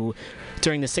who,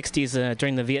 during the 60s,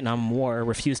 during the Vietnam War,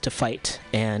 refused to fight,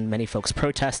 and many folks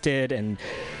protested, and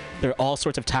there are all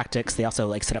sorts of tactics. They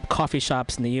also set up coffee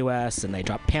shops in the U.S. and they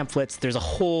drop pamphlets. There's a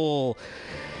whole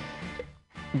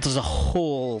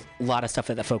lot of stuff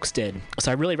that folks did.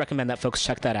 So I really recommend that folks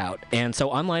check that out. And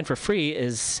so online for free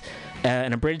is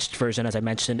an abridged version, as I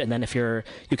mentioned. And then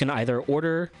you can either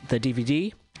order the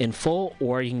DVD in full,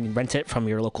 or you can rent it from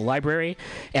your local library.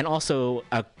 And also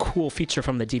a cool feature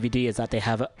from the DVD is that they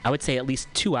have, I would say, at least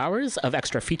 2 hours of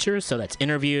extra features. So that's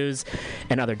interviews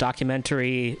and other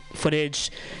documentary footage,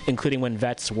 including when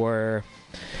vets were,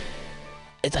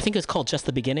 I think it's called Just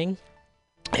the Beginning.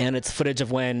 And it's footage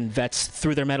of when vets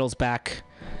threw their medals back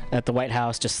at the White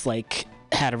House, just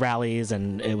had rallies,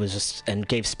 and it was just, and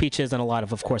gave speeches, and a lot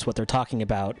of course, what they're talking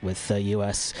about with the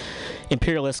U.S.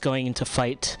 imperialists going into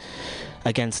fight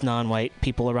against non-white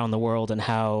people around the world, and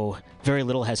how very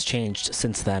little has changed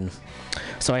since then.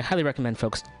 So I highly recommend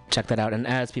folks check that out. And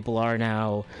as people are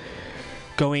now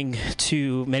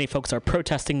many folks are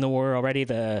protesting the war already.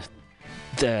 There's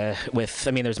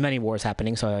many wars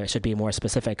happening, so I should be more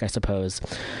specific, I suppose.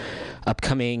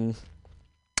 Upcoming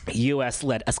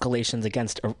U.S.-led escalations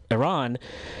against Iran,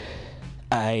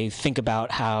 I think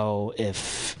about how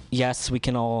yes, we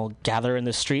can all gather in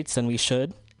the streets, and we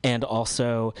should, and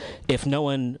also if no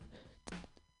one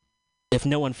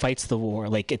fights the war,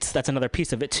 that's another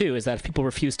piece of it too, is that if people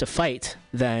refuse to fight,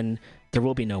 then there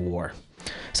will be no war.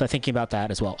 So thinking about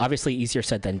that as well. Obviously, easier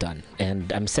said than done.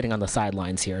 And I'm sitting on the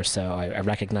sidelines here, so I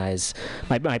recognize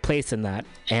my place in that.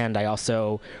 And I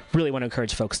also really want to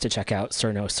encourage folks to check out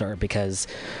Sir No Sir, because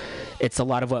it's a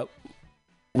lot of what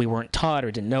we weren't taught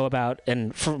or didn't know about.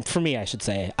 And for me, I should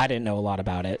say, I didn't know a lot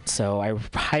about it. So I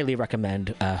highly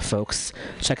recommend folks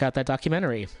check out that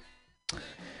documentary.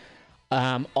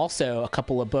 Also, a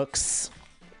couple of books.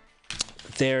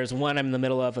 There's one I'm in the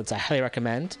middle of that I highly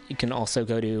recommend. You can also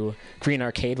go to Green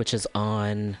Arcade, which is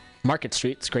on Market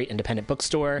Street. It's a great independent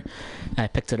bookstore. I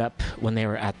picked it up when they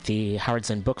were at the Howard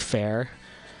Zinn Book Fair.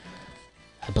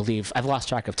 I believe, I've lost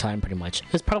track of time pretty much.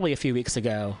 It was probably a few weeks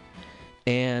ago.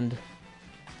 And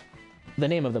the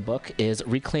name of the book is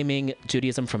Reclaiming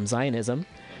Judaism from Zionism,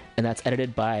 and that's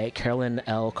edited by Carolyn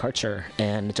L. Karcher,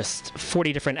 and just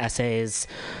 40 different essays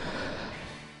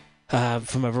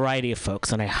from a variety of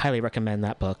folks, and I highly recommend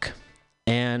that book.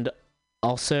 And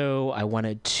also, I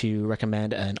wanted to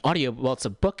recommend an audio, well, it's a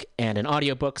book and an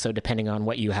audiobook, so depending on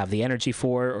what you have the energy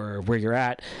for or where you're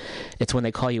at, it's When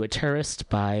They Call You a Terrorist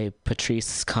by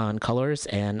Patrice Kahn-Cullors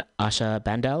and Asha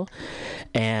Bandel,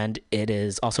 and it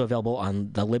is also available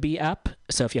on the Libby app.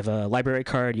 So if you have a library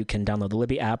card, you can download the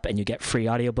Libby app and you get free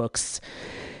audiobooks,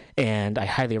 and I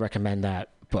highly recommend that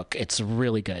book. It's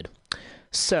really good.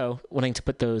 So, wanting to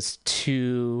put those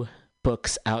two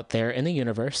books out there in the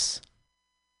universe,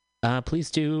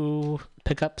 please do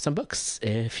pick up some books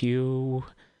if you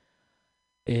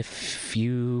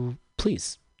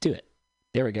please do it.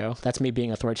 There we go. That's me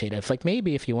being authoritative. Like,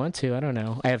 maybe if you want to, I don't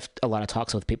know. I have a lot of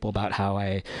talks with people about how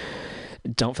I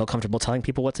don't feel comfortable telling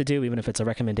people what to do, even if it's a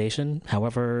recommendation.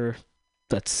 However,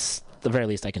 that's the very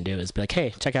least I can do is be like,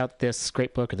 hey, check out this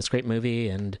great book or this great movie,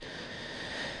 and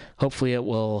hopefully it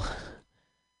will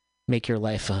make your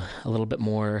life a little bit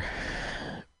more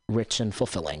rich and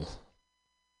fulfilling.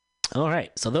 All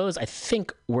right, so those, I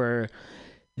think, were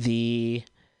the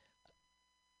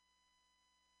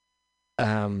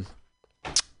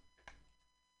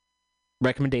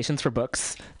recommendations for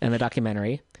books and the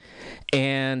documentary.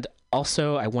 And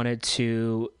also, I wanted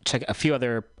to check a few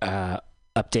other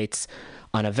updates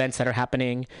on events that are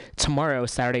happening. Tomorrow,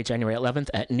 Saturday, January 11th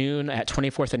at noon at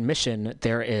 24th and Mission,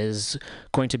 there is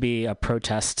going to be a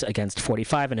protest against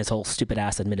 45 and his whole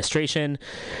stupid-ass administration.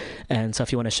 And so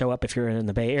if you want to show up, if you're in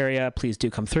the Bay Area, please do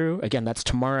come through. Again, that's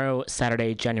tomorrow,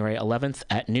 Saturday, January 11th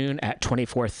at noon at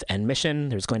 24th and Mission.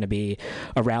 There's going to be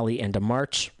a rally and a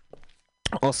march.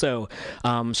 Also,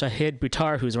 Shahid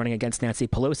Buttar, who's running against Nancy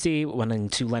Pelosi, wanting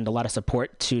to lend a lot of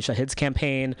support to Shahid's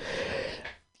campaign.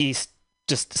 He's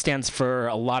just stands for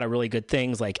a lot of really good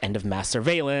things like end of mass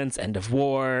surveillance, end of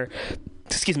war,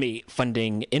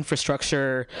 funding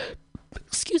infrastructure,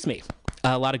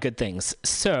 a lot of good things.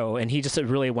 So, and he just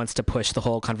really wants to push the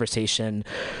whole conversation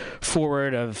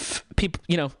forward of people,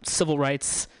 civil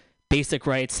rights, basic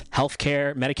rights,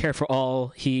 healthcare, Medicare for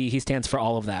all. He stands for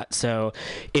all of that. So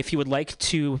if you would like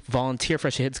to volunteer for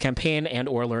Shahid's campaign and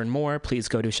or learn more, please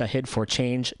go to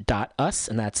shahidforchange.us,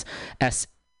 and that's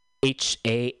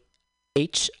shahidforchange.us.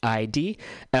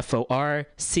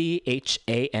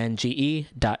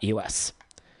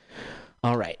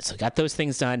 All right, so got those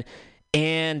things done.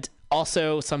 And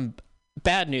also some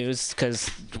bad news,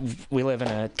 because we live in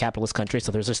a capitalist country,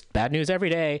 so there's just bad news every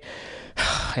day.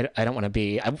 I don't want to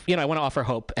be, I want to offer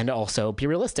hope and also be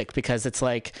realistic, because it's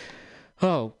like,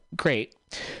 oh, great.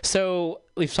 So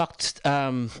we've talked,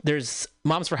 there's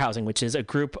Moms for Housing, which is a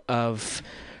group of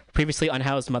previously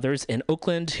unhoused mothers in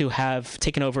Oakland who have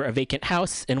taken over a vacant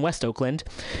house in West Oakland,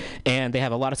 and they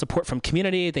have a lot of support from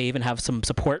community. They even have some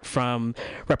support from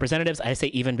representatives. I say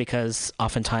even because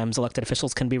oftentimes elected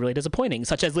officials can be really disappointing,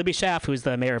 such as Libby Schaaf, who's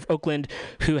the mayor of Oakland,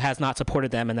 who has not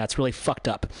supported them, and that's really fucked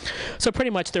up. So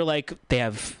pretty much they're like,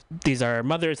 these are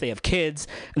mothers, they have kids,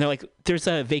 and they're like, there's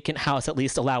a vacant house, at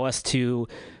least allow us to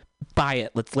buy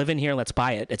it. Let's live in here, let's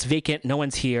buy it. It's vacant, no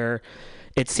one's here.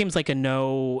 It seems like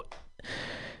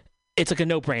it's like a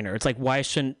no-brainer. It's like, why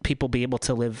shouldn't people be able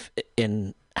to live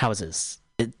in houses?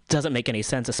 It doesn't make any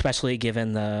sense, especially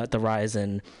given the rise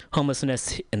in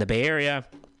homelessness in the Bay Area.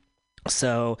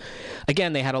 So,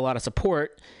 again, they had a lot of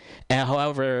support.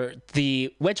 However,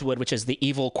 the Wedgwood, which is the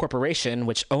evil corporation,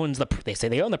 which owns they say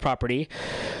they own the property,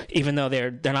 even though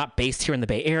they're not based here in the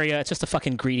Bay Area. It's just a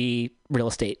fucking greedy real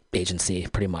estate agency,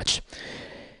 pretty much.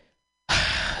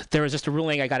 There was just a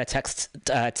ruling. I got a text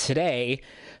today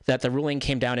that the ruling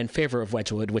came down in favor of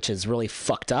Wedgwood, which is really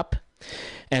fucked up.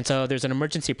 And so there's an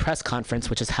emergency press conference,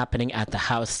 which is happening at the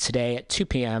house today at 2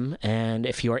 p.m. And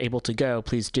if you are able to go,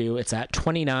 please do. It's at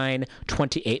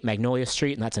 2928 Magnolia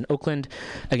Street, and that's in Oakland.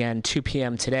 Again, 2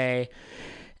 p.m. today.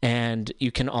 And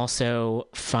you can also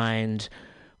find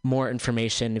more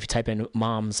information, if you type in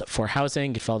Moms for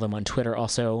Housing, you can follow them on Twitter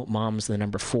also, Moms, the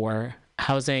number 4,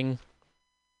 Housing.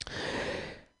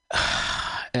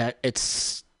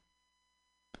 It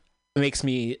makes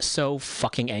me so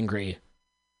fucking angry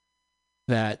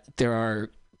that there are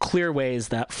clear ways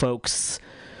that folks...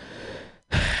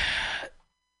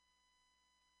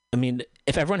 I mean,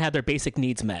 if everyone had their basic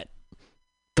needs met,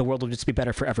 the world would just be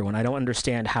better for everyone. I don't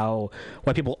understand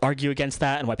why people argue against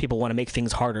that and why people want to make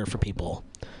things harder for people.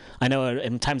 I know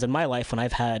in times in my life when I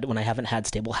haven't had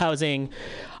stable housing,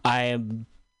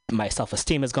 my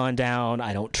self-esteem has gone down.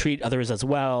 I don't treat others as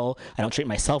well. I don't treat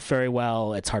myself very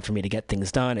well. It's hard for me to get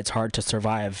things done. It's hard to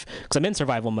survive because I'm in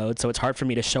survival mode. So it's hard for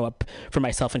me to show up for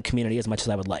myself and community as much as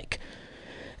I would like.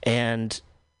 And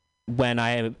when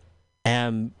I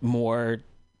am more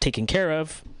taken care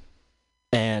of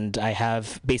and I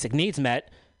have basic needs met,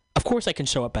 of course I can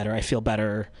show up better. I feel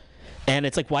better. And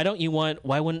it's like, why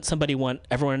wouldn't somebody want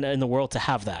everyone in the world to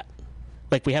have that?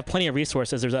 Like, we have plenty of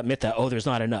resources. There's that myth that, there's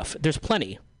not enough. There's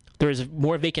plenty. There's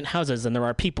more vacant houses than there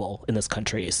are people in this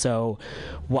country. So,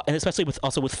 and especially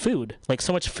with food, like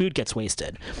so much food gets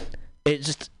wasted.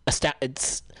 It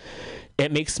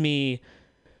makes me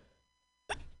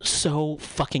so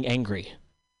fucking angry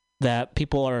that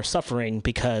people are suffering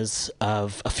because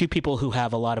of a few people who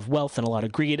have a lot of wealth and a lot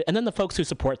of greed, and then the folks who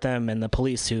support them and the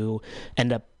police who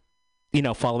end up,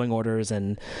 following orders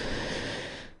and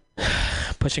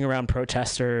pushing around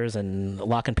protesters and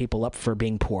locking people up for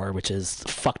being poor, which is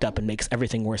fucked up and makes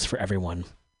everything worse for everyone.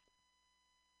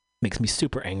 Makes me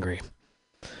super angry.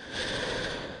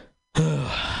 Well,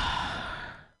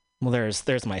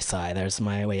 there's my sigh. There's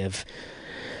my way of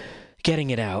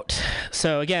getting it out.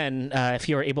 So again, if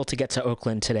you are able to get to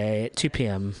Oakland today at 2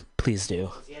 p.m., please do.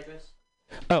 What's the address?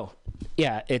 Oh,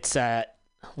 yeah, it's at,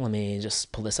 let me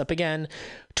just pull this up again,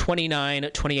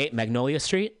 2928 Magnolia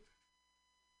Street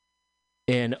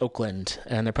in Oakland.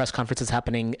 And their press conference is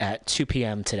happening at 2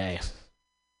 p.m. today.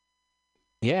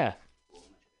 Yeah.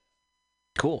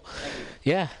 Cool.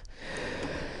 Yeah.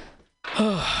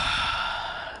 I'm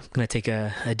going to take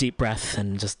a deep breath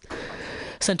and just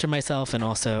center myself and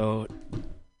also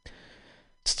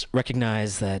just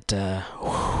recognize that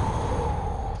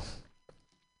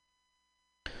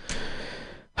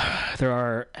there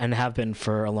are and have been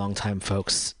for a long time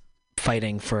folks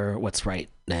fighting for what's right,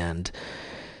 and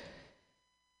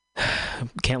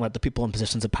can't let the people in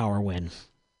positions of power win.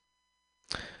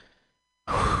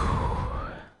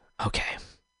 Okay.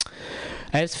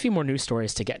 I have a few more news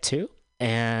stories to get to,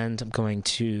 and I'm going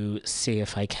to see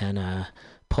if I can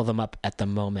pull them up at the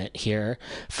moment here.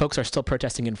 Folks are still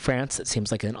protesting in France. It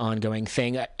seems like an ongoing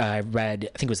thing. I read,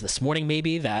 I think it was this morning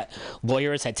maybe, that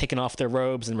lawyers had taken off their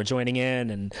robes and were joining in,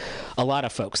 and a lot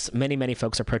of folks, many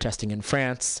folks are protesting in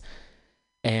France.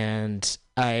 And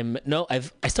I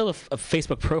still have a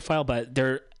Facebook profile, but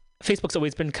Facebook's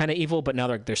always been kind of evil, but now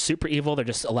they're super evil. They're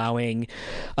just allowing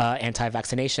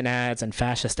anti-vaccination ads and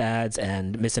fascist ads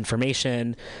and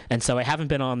misinformation. And so I haven't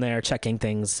been on there checking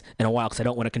things in a while because I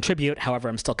don't want to contribute. However,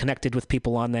 I'm still connected with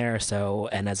people on there. So,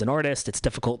 and as an artist, it's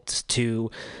difficult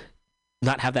to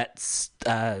not have that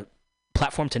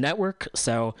platform to network.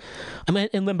 So I'm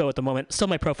in limbo at the moment. Still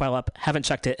my profile up. Haven't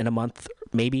checked it in a month,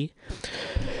 maybe.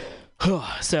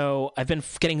 So I've been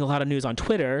getting a lot of news on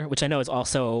Twitter, which I know is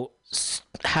also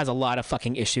has a lot of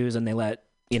fucking issues, and they let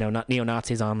not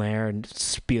neo-Nazis on there and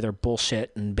spew their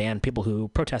bullshit and ban people who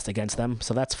protest against them.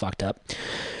 So that's fucked up.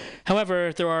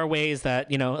 However, there are ways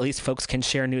that at least folks can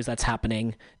share news that's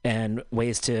happening and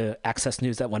ways to access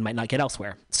news that one might not get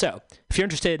elsewhere. So if you're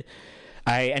interested,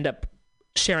 I end up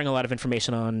sharing a lot of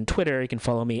information on Twitter. You can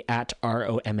follow me at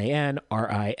ROMANRIMER.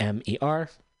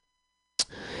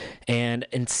 And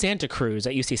in Santa Cruz,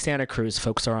 at UC Santa Cruz,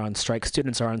 folks are on strike.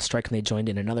 Students are on strike, and they joined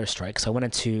in another strike. So I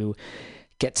wanted to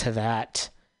get to that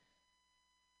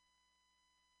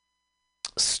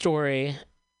story,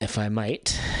 if I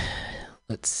might.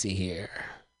 Let's see here.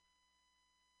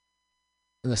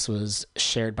 This was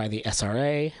shared by the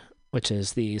SRA, which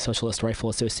is the Socialist Rifle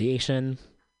Association.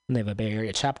 And they have a Bay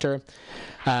Area chapter.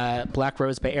 Black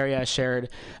Rose Bay Area shared,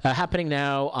 happening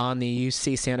now on the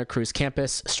UC Santa Cruz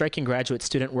campus. Striking graduate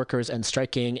student workers and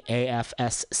striking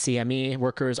AFSCME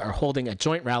workers are holding a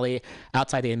joint rally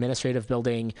outside the administrative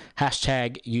building.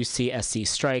 Hashtag UCSC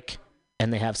strike.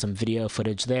 And they have some video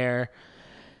footage there.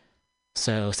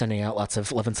 So sending out lots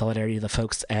of love and solidarity to the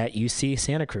folks at UC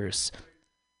Santa Cruz.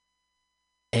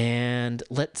 And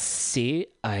let's see,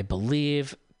 I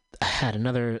believe I had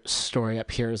another story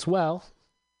up here as well.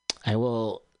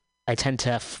 I tend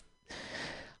to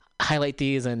highlight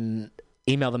these and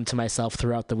email them to myself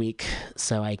throughout the week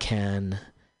so I can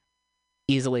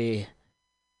easily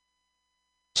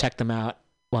check them out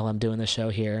while I'm doing the show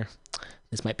here.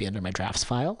 This might be under my drafts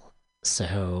file,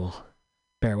 so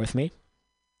bear with me.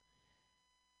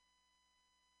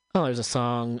 Oh, there's a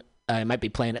song I might be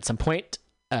playing at some point.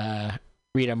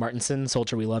 Rita Martinson,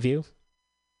 Soldier We Love You.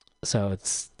 So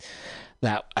it's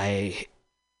that I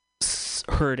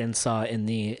heard and saw in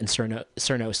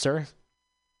Cerno Sir.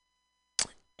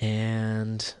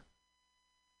 And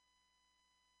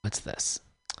what's this?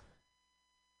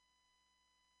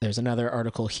 There's another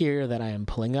article here that I am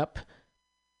pulling up.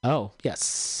 Oh,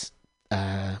 yes.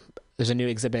 There's a new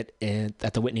exhibit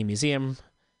at the Whitney Museum,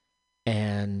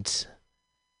 and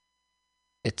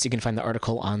you can find the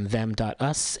article on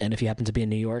them.us, and if you happen to be in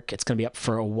New York, it's going to be up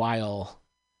for a while.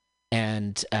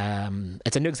 And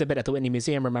it's a new exhibit at the Whitney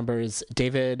Museum, remembers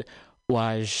David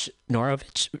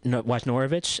Wojnarowicz,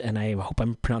 and I hope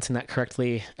I'm pronouncing that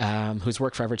correctly, whose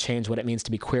work forever changed what it means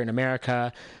to be queer in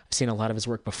America. I've seen a lot of his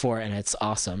work before, and it's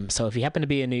awesome. So if you happen to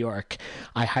be in New York,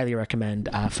 I highly recommend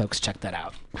folks check that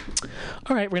out.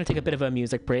 All right, we're going to take a bit of a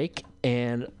music break,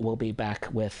 and we'll be back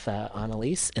with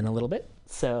Annalise in a little bit.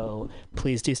 So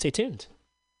please do stay tuned.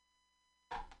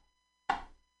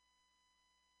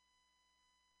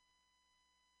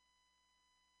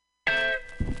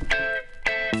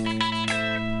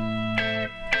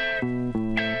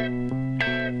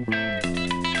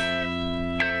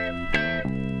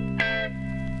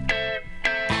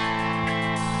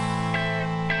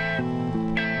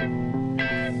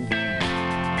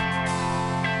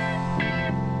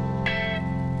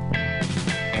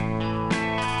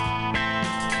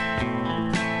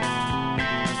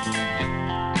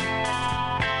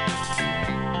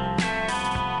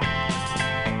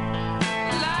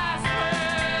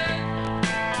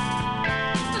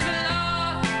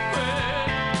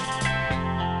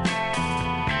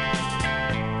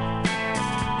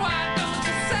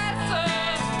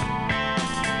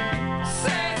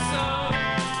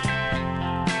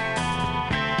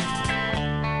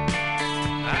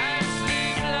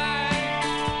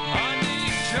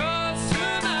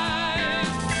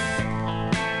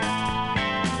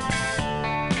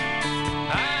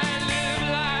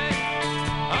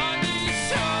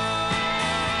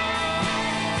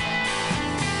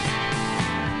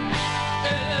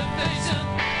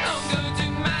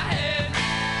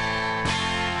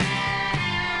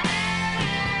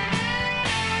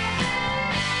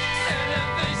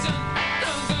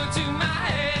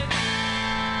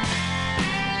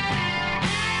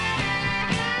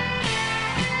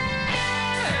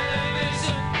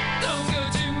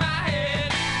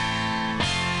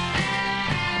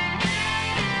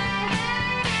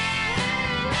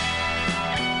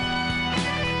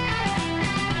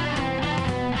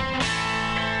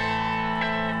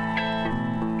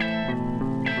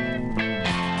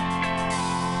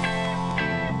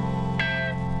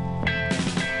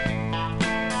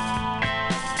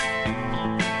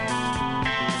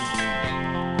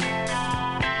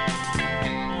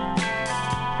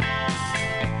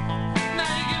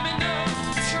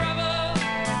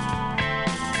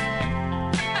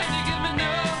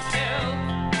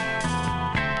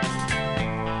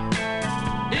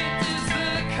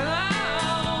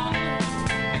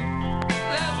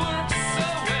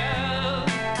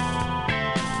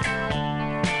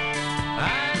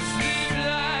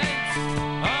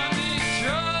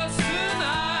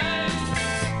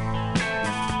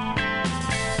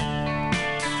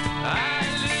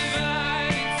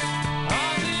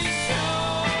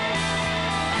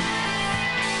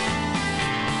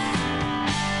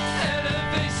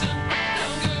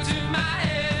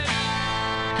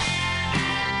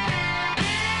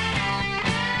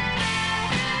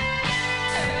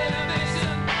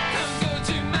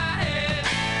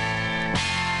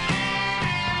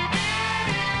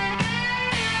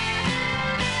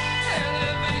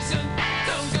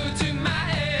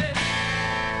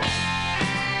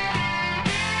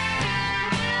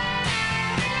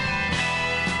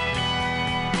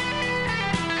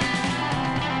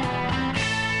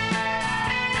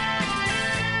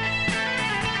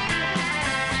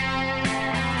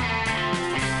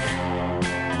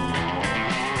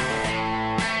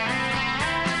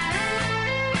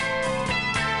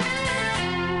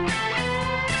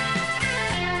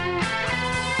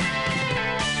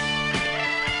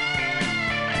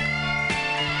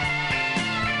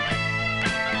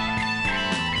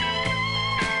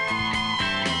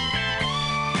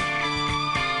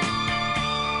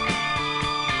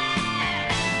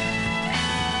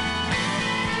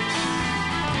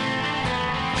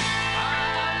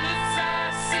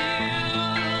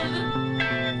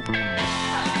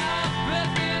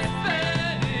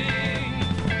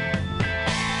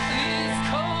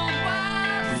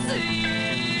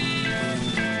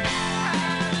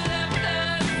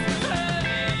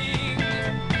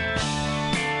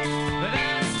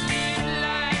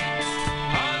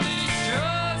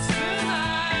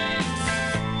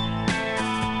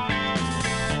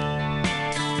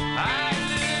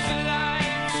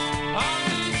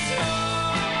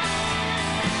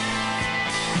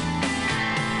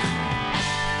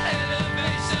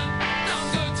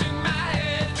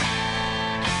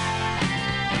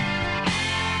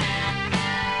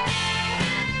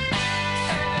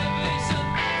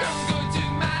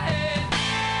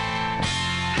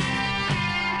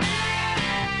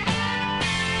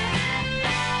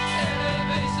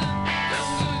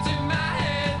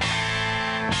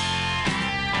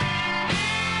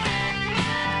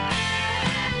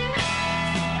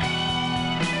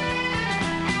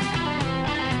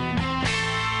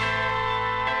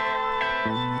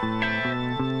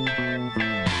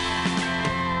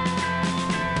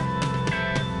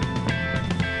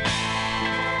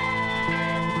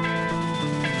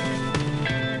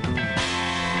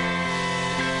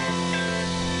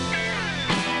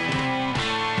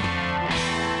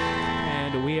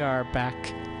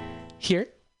 back here.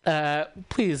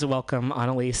 Please welcome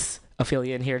Annalise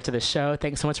Ophelian here to the show.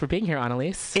 Thanks so much for being here,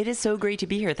 Annalise. It is so great to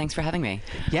be here. Thanks for having me.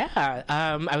 Yeah,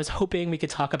 I was hoping we could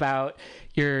talk about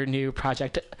your new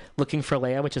project, Looking for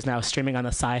Leia, which is now streaming on the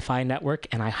Sci-Fi Network,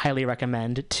 and I highly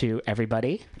recommend to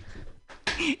everybody.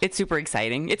 It's super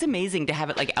exciting. It's amazing to have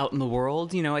it like out in the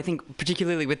world. You know, I think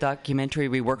particularly with documentary,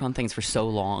 we work on things for so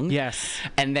long. Yes.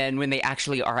 And then when they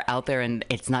actually are out there and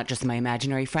it's not just my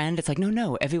imaginary friend, it's like,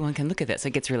 no, everyone can look at this.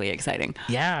 It gets really exciting.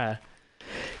 Yeah.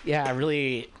 Yeah, I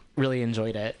really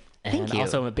enjoyed it. And Thank you.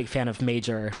 Also, I'm a big fan of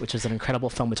Major, which is an incredible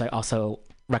film, which I also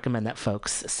recommend that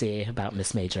folks see about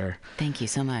Miss Major. Thank you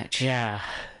so much. Yeah.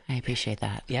 I appreciate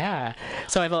that. Yeah.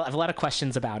 So I have a lot of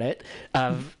questions about it,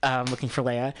 of Looking for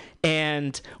Leia.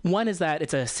 And one is that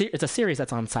it's a series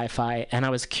that's on Sci-Fi. And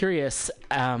I was curious,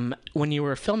 when you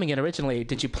were filming it originally,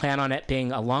 did you plan on it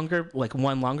being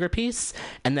one longer piece,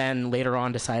 and then later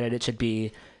on decided it should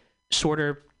be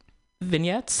shorter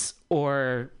vignettes?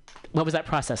 Or what was that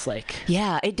process like?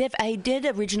 Yeah, I did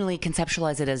originally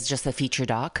conceptualize it as just a feature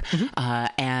doc,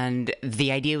 and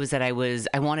the idea was that I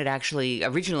wanted actually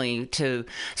originally to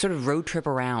sort of road trip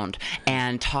around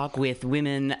and talk with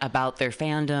women about their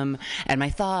fandom. And my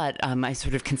thought, I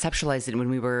sort of conceptualized it when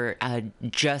we were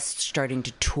just starting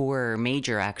to tour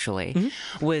Major, actually,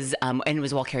 was, and it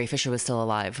was while Carrie Fisher was still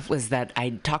alive, was that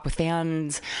I'd talk with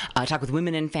fans, talk with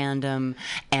women in fandom,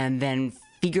 and then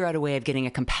figure out a way of getting a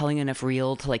compelling enough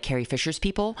reel to like Carrie Fisher's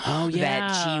people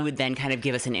that she would then kind of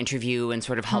give us an interview and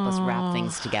sort of help us wrap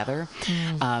things together.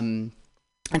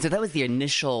 And so that was the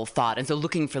initial thought. And so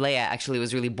Looking for Leia actually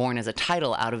was really born as a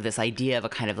title out of this idea of a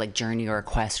kind of like journey or a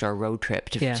quest or a road trip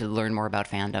to learn more about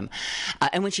fandom.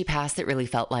 And when she passed, it really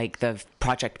felt like the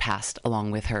project passed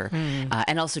along with her.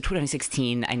 And also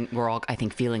 2016, and we're all, I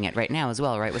think, feeling it right now as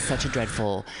well, right? Was such a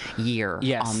dreadful year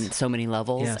on so many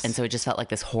levels. Yes. And so it just felt like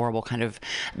this horrible kind of,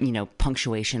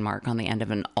 punctuation mark on the end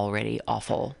of an already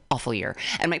awful year.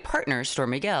 And my partner,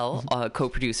 Storm Miguel,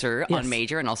 co-producer on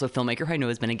Major and also filmmaker who I know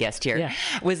has been a guest here,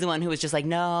 was the one who was just like,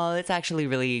 no, it's actually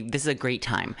really, this is a great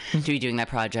time to be doing that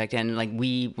project. And like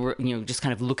we were, just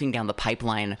kind of looking down the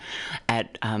pipeline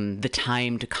at the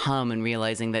time to come and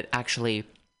realizing that actually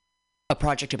a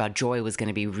project about joy was going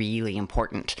to be really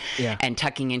important. And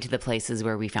tucking into the places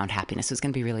where we found happiness was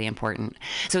going to be really important.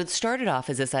 So it started off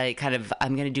as this, I'm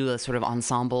going to do a sort of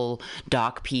ensemble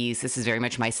doc piece. This is very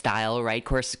much my style, right?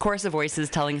 Chorus of voices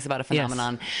telling us about a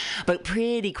phenomenon. But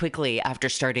pretty quickly after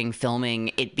starting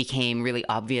filming, it became really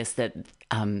obvious that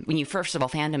first of all,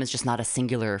 fandom is just not a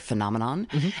singular phenomenon.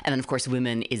 And then, of course,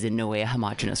 women is in no way a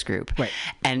homogenous group. Right.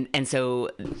 And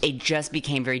so it just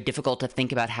became very difficult to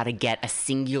think about how to get a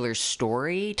singular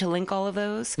story to link all of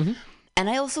those. And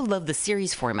I also love the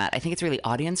series format. I think it's really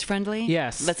audience friendly.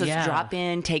 Yes. Lets us drop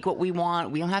in, take what we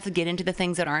want. We don't have to get into the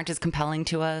things that aren't as compelling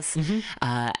to us.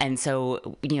 And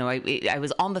so, I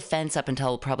was on the fence up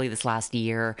until probably this last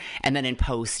year. And then in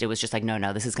post, it was just like,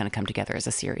 no, this is going to come together as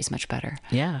a series much better.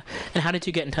 Yeah. And how did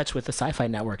you get in touch with the Sci-Fi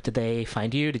Network? Did they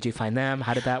find you? Did you find them?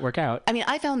 How did that work out? I mean,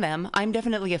 I found them. I'm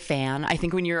definitely a fan. I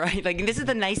think when you're like, this is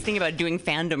the nice thing about doing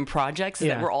fandom projects, is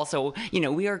that we're also,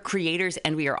 we are creators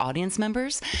and we are audience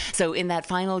members. So in that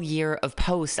final year of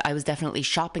post, I was definitely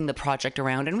shopping the project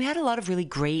around, and we had a lot of really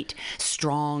great,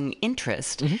 strong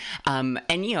interest. And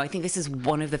I think this is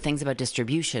one of the things about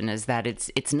distribution is that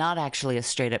it's not actually a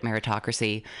straight up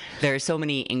meritocracy. There are so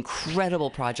many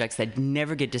incredible projects that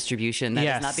never get distribution.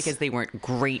 That is not because they weren't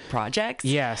great projects.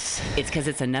 Yes, it's because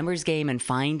it's a numbers game, and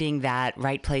finding that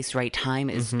right place, right time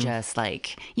is just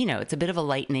like it's a bit of a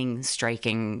lightning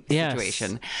striking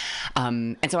situation.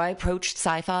 And so I approached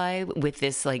Sci-Fi with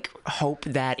this like hope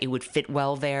that it would fit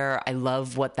well there. I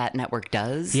love what that network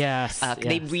does.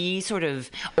 They sort of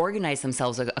organized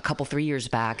themselves a couple 3 years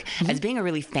back as being a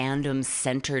really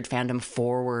fandom-centered,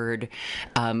 fandom-forward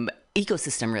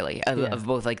ecosystem, really, of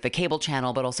both like the cable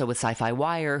channel, but also with Sci-Fi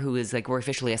Wire, who is like, we're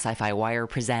officially a Sci-Fi Wire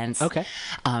Presents.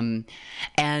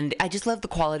 And I just love the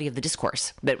quality of the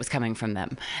discourse that was coming from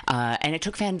them. And it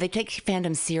took they take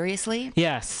fandom seriously.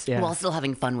 While still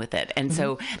having fun with it. And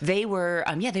so they were,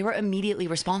 they were immediately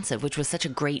responsive, which was such a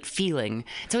great feeling.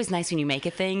 It's always nice when you make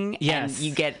a thing and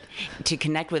you get to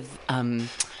connect with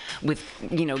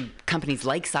companies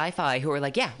like Sci-Fi who are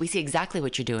like, we see exactly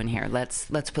what you're doing here. Let's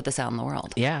put this out in the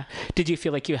world. Did you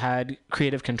feel like you had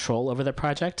creative control over the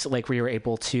project? Like, were you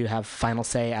able to have final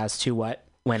say as to what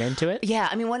went into it? Yeah,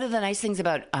 I mean, one of the nice things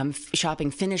about shopping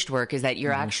finished work is that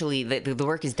you're actually the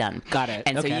work is done. Got it.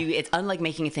 And Okay. so it's unlike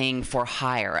making a thing for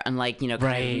hire, unlike kind of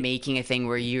making a thing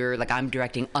where you're like I'm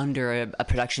directing under a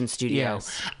production studio.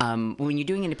 Yes. When you're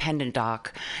doing independent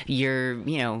doc, you're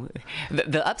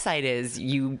the upside is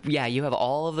you have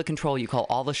all of the control. You call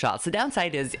all the shots. The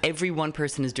downside is every one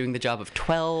person is doing the job of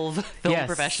 12 film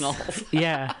professionals.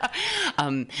 Yeah.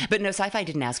 But no, Sci-Fi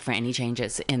didn't ask for any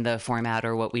changes in the format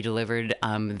or what we delivered.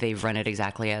 They've run it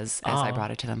exactly as I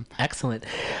brought it to them. Excellent.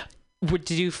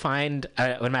 Did you find,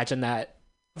 I would imagine that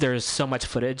there's so much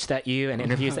footage that and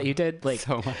interviews that you did, like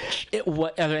so much.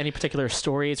 Are there any particular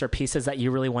stories or pieces that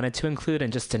you really wanted to include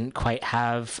and just didn't quite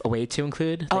have a way to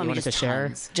include that you wanted to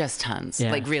share? Just tons.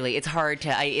 Yeah. Like really, it's hard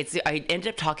to. I ended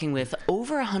up talking with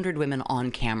over 100 women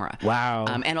on camera. Wow.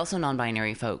 And also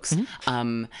non-binary folks.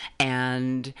 Mm-hmm.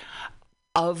 And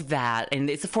of that, and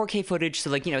it's a 4K footage,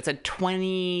 so it's a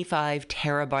 25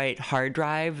 terabyte hard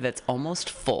drive that's almost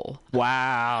full.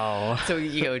 Wow. So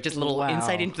just a little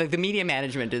insight into the media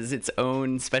management is its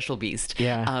own special beast.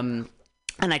 Yeah.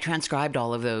 And I transcribed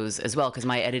all of those as well because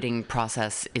my editing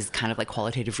process is kind of like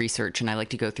qualitative research, and I like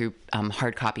to go through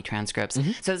hard copy transcripts.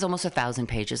 So it's almost 1,000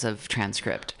 pages of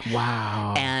transcript.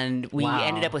 Wow. And we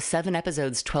ended up with 7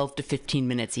 episodes, 12 to 15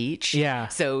 minutes each. Yeah.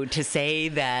 So to say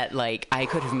that I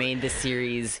could have made this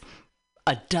series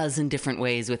a dozen different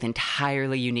ways with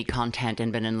entirely unique content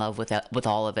and been in love with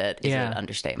all of it is an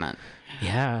understatement.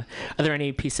 Yeah. Are there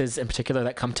any pieces in particular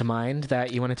that come to mind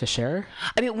that you wanted to share?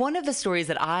 I mean, one of the stories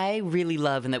that I really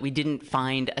love and that we didn't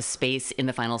find a space in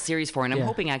the final series for, and I'm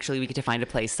hoping actually we get to find a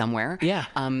place somewhere. Yeah.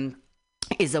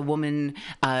 Is a woman,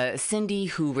 Cindy,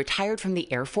 who retired from the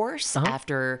Air Force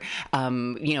after,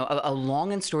 a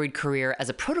long and storied career as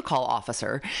a protocol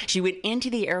officer. She went into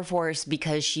the Air Force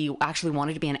because she actually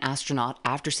wanted to be an astronaut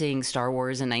after seeing Star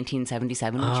Wars in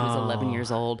 1977 when she was 11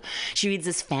 years old. She reads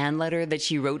this fan letter that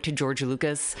she wrote to George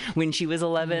Lucas when she was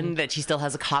 11 that she still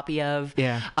has a copy of.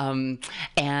 Yeah.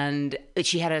 And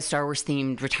she had a Star Wars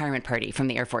themed retirement party from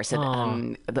the Air Force at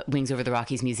the Wings Over the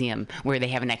Rockies Museum, where they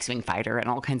have an X-Wing fighter and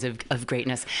all kinds of greatness.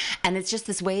 And it's just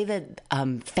this way that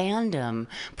fandom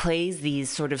plays these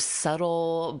sort of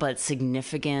subtle but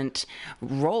significant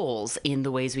roles in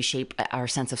the ways we shape our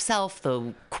sense of self,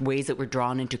 the ways that we're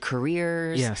drawn into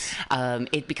careers. Yes.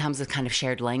 It becomes a kind of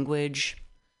shared language.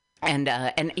 And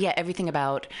everything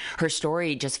about her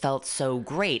story just felt so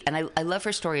great. And I love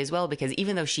her story as well because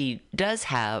even though she does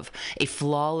have a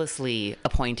flawlessly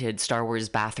appointed Star Wars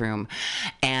bathroom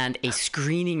and a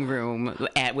screening room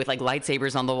with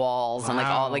lightsabers on the walls and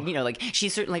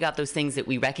she's certainly got those things that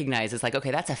we recognize as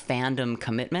okay, that's a fandom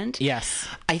commitment. Yes.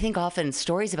 I think often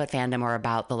stories about fandom are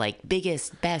about the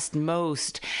biggest, best,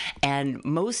 most, and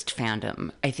most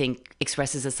fandom, I think,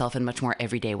 expresses itself in much more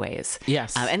everyday ways.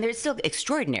 Yes. And they're still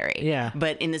extraordinary. Yeah.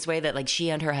 But in this way that she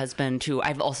and her husband, who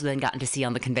I've also then gotten to see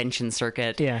on the convention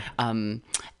circuit. Yeah. And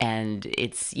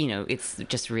it's, it's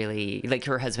just really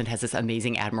her husband has this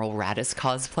amazing Admiral Raddus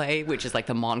cosplay, which is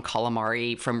the Mon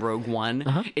Calamari from Rogue One.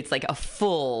 It's a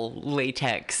full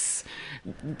latex,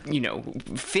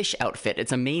 fish outfit.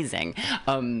 It's amazing.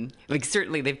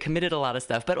 Certainly they've committed a lot of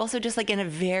stuff, but also just in a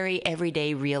very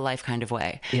everyday real life kind of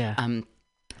way. Yeah.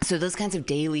 So those kinds of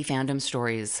daily fandom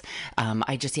stories, I'm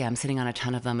sitting on a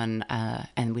ton of them,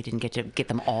 and we didn't get to get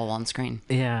them all on screen.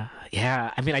 Yeah.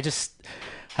 I mean, I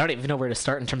don't even know where to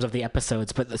start in terms of the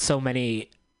episodes, but so many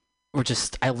were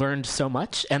I learned so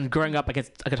much. And growing up, I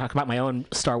could talk about my own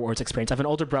Star Wars experience. I have an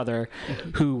older brother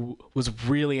who was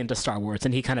really into Star Wars,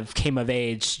 and he kind of came of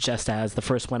age just as the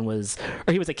first one was,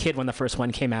 or he was a kid when the first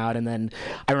one came out. And then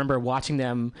I remember watching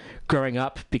them growing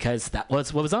up because that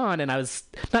was what was on, and I was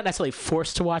not necessarily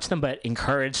forced to watch them, but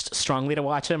encouraged strongly to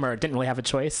watch them, or didn't really have a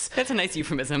choice. That's a nice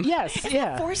euphemism. Yes, it's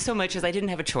not forced so much as I didn't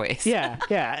have a choice. Yeah,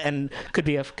 and could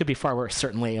be far worse,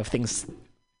 certainly, of things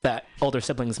that older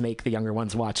siblings make the younger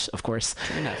ones watch, of course.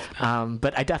 True enough.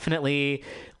 But I definitely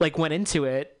went into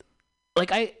it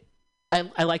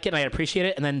I like it and I appreciate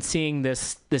it, and then seeing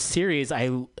this series,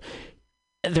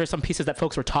 there's some pieces that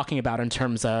folks were talking about in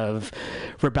terms of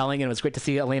rebelling, and it was great to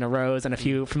see Elena Rose and a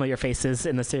few familiar faces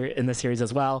in the series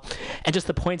as well, and just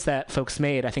the points that folks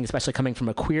made, I think especially coming from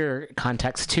a queer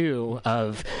context too,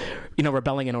 of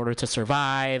rebelling in order to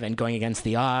survive and going against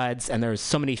the odds. And there's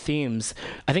so many themes,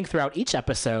 I think, throughout each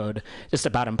episode just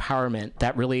about empowerment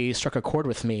that really struck a chord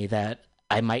with me that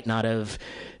I might not have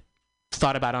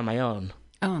thought about on my own.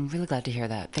 Oh, I'm really glad to hear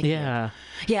that. Thank you.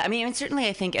 Yeah, I mean, certainly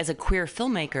I think as a queer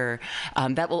filmmaker,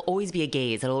 that will always be a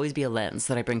gaze, that'll always be a lens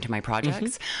that I bring to my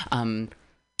projects.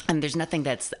 And there's nothing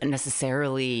that's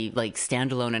necessarily like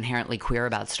standalone inherently queer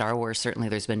about Star Wars. Certainly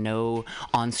there's been no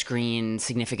on-screen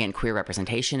significant queer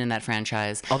representation in that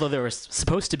franchise. Although there was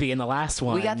supposed to be in the last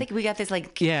one. We got this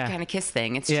like kind of kiss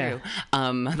thing. It's true.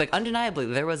 Like undeniably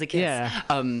there was a kiss. Yeah.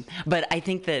 But I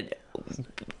think that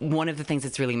one of the things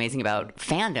that's really amazing about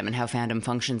fandom and how fandom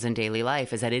functions in daily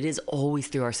life is that it is always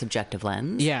through our subjective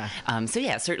lens. Yeah. So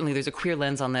yeah, certainly there's a queer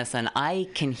lens on this, and I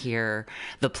can hear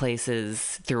the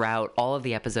places throughout all of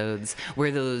the episodes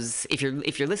where those, if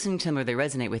you're listening to them or they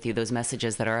resonate with you, those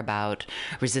messages that are about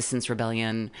resistance,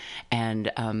 rebellion, and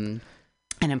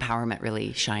empowerment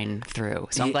really shine through.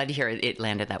 So I'm glad to hear it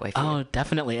landed that way for you. Oh,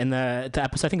 definitely. And the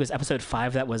episode, I think it was episode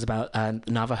 5 that was about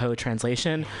Navajo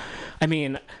translation. I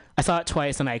mean, I saw it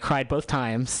twice and I cried both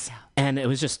times, and it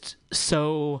was just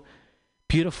so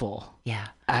beautiful. Yeah.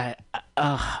 There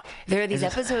are these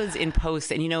episodes in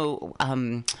post, and you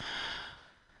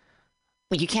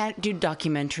can't do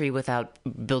documentary without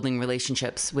building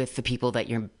relationships with the people that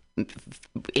you're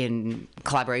in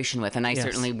collaboration with, and I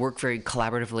certainly work very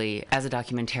collaboratively as a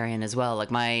documentarian as well. Like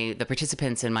the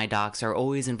participants in my docs are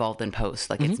always involved in post.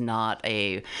 Like it's not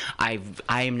I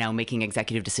am now making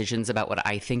executive decisions about what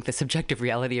I think the subjective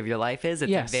reality of your life is.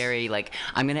 It's very like,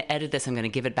 I'm going to edit this, I'm going to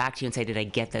give it back to you and say, did I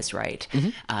get this right?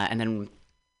 And then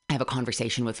I have a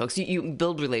conversation with folks. You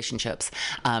build relationships,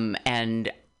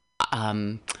 and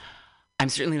I'm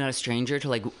certainly not a stranger to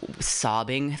like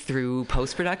sobbing through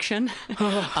post-production,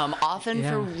 often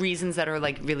for reasons that are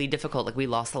like really difficult. Like we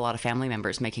lost a lot of family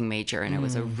members making Major, and it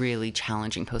was a really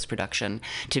challenging post-production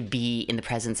to be in the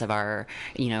presence of our,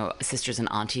 sisters and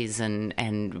aunties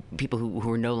and people who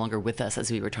were no longer with us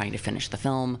as we were trying to finish the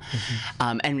film.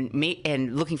 And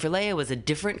Looking for Leia was a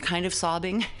different kind of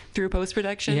sobbing through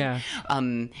post-production.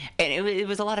 And it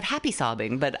was a lot of happy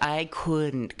sobbing, but I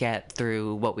couldn't get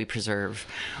through What We Preserve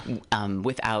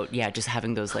without just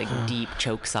having those like deep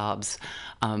choke sobs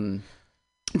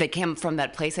that came from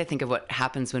that place, I think, of what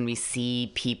happens when we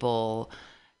see people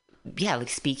like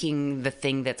speaking the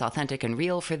thing that's authentic and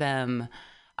real for them,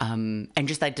 and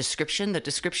just the description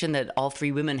that all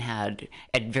 3 women had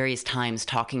at various times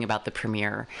talking about the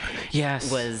premiere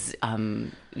was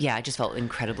I just felt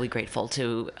incredibly grateful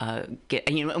to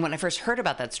get, when I first heard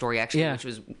about that story, actually, which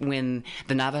was when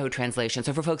the Navajo translation.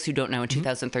 So for folks who don't know, in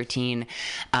 2013,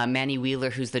 Manny Wheeler,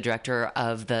 who's the director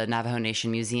of the Navajo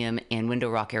Nation Museum in Window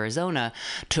Rock, Arizona,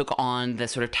 took on the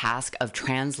sort of task of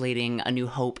translating A New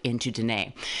Hope into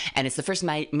Dene. And it's the first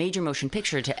major motion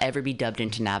picture to ever be dubbed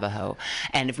into Navajo.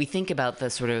 And if we think about the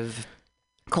sort of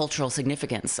cultural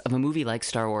significance of a movie like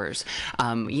Star Wars,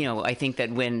 I think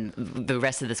that when the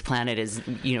rest of this planet is,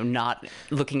 not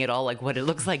looking at all like what it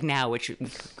looks like now, which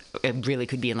it really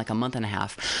could be in like a month and a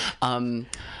half,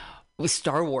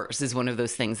 Star Wars is one of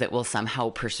those things that will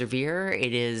somehow persevere.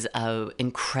 It is an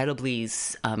incredibly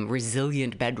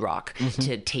resilient bedrock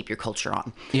to tape your culture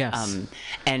on.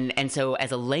 And so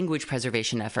as a language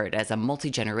preservation effort, as a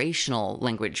multi-generational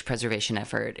language preservation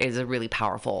effort, is a really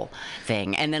powerful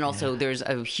thing. And then also there's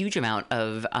a huge amount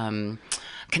of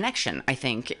connection, I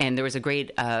think. And there was a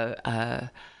great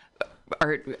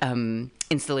art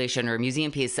installation or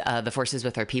museum piece, The Forces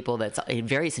with Our People, that's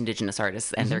various Indigenous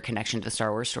artists and their connection to the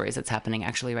Star Wars stories that's happening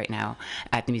actually right now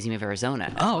at the Museum of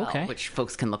Arizona which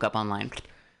folks can look up online.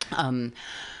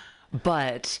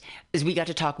 But as we got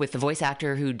to talk with the voice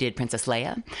actor who did Princess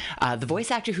Leia, the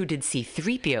voice actor who did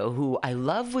C-3PO, who I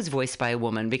love was voiced by a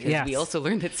woman, because we also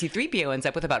learned that C-3PO ends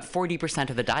up with about 40%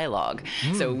 of the dialogue.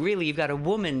 So really, you've got a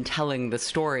woman telling the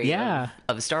story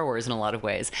of Star Wars in a lot of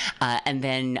ways. And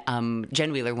then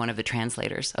Jen Wheeler, one of the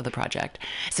translators of the project.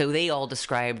 So they all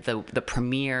described the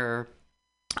premiere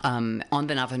on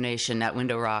the Navajo Nation at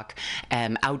Window Rock,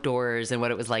 outdoors, and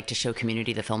what it was like to show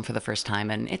community the film for the first time.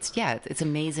 And it's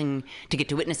amazing to get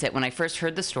to witness it. When I first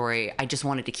heard the story, I just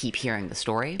wanted to keep hearing the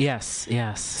story.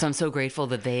 So I'm so grateful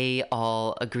that they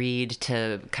all agreed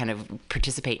to kind of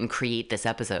participate and create this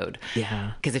episode.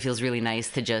 Because it feels really nice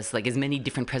to just like as many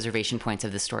different preservation points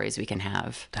of the story as we can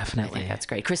have. Definitely. I think that's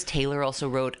great. Chris Taylor also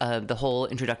wrote the whole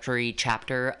introductory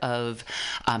chapter of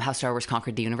How Star Wars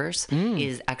Conquered the Universe,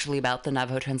 is actually about the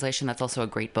Navajo translation. That's also a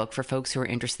great book for folks who are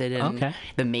interested in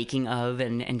the making of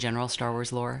and general Star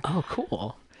Wars lore. Oh,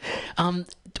 cool.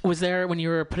 Was there, when you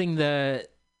were putting the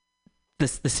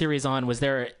series on, was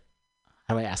there,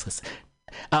 how do I ask this?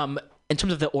 In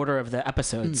terms of the order of the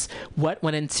episodes, what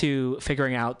went into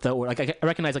figuring out the order? Like, I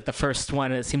recognize like the first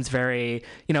one, it seems very,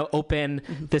 open.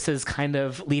 This is kind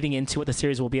of leading into what the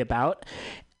series will be about.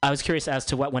 I was curious as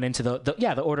to what went into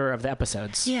the order of the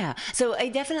episodes. So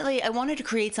I wanted to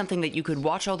create something that you could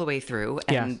watch all the way through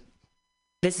and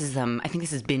This is, I think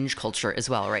this is binge culture as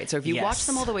well, right? So if you watch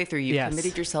them all the way through, you've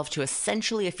committed yourself to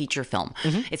essentially a feature film.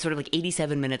 It's sort of like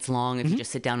 87 minutes long if you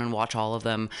just sit down and watch all of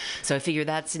them. So I figure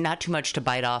that's not too much to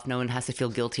bite off. No one has to feel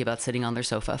guilty about sitting on their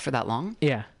sofa for that long.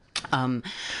 Yeah.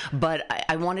 But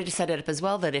I wanted to set it up as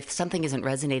well that if something isn't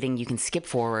resonating, you can skip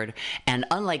forward. And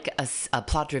unlike a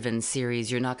plot-driven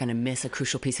series, you're not going to miss a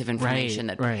crucial piece of information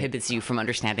that prohibits you from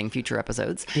understanding future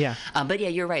episodes. Yeah. But yeah,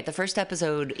 you're right. The first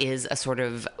episode is a sort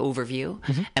of overview,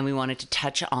 and we wanted to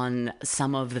touch on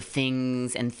some of the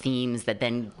things and themes that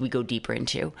then we go deeper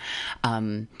into.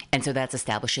 And so that's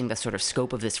establishing the sort of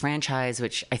scope of this franchise,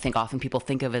 which I think often people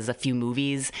think of as a few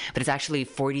movies, but it's actually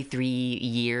 43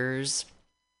 years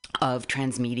of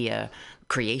transmedia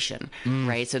creation,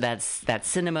 right? So that's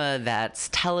cinema, that's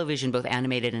television, both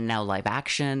animated and now live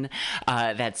action,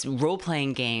 that's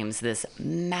role-playing games, this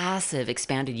massive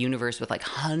expanded universe with like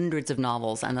hundreds of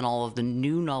novels, and then all of the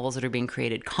new novels that are being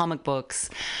created, comic books,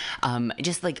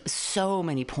 just like so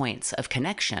many points of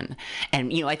connection.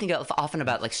 And, you know, I think often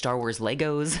about like Star Wars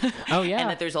Legos. Oh, yeah. And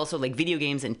that there's also like video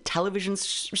games and television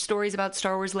stories about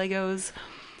Star Wars Legos.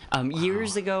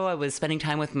 Years ago, I was spending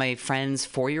time with my friend's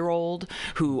 4-year-old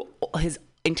who his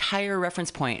entire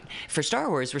reference point for Star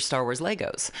Wars were Star Wars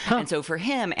Legos. And so for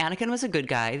him, Anakin was a good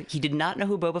guy. He did not know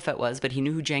who Boba Fett was, but he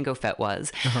knew who Jango Fett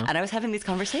was. And I was having these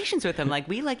conversations with him, like,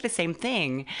 we like the same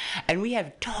thing, and we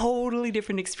have totally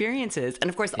different experiences. And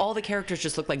of course, all the characters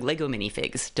just look like Lego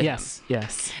minifigs to him.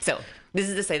 Yes. So this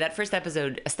is to say that first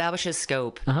episode establishes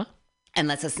scope. And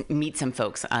lets us meet some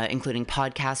folks, including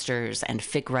podcasters and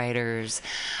fic writers,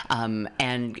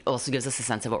 and also gives us a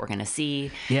sense of what we're going to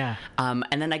see. Yeah. And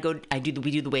then we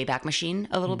do the Wayback Machine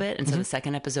a little bit, and so the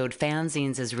second episode,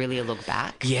 Fanzines, is really a look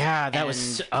back. Yeah, that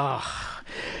was.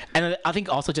 And I think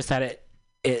also just that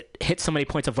it hits so many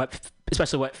points of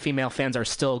especially what female fans are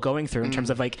still going through in terms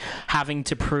of like having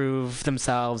to prove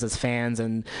themselves as fans,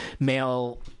 and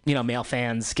male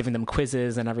fans giving them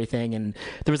quizzes and everything. And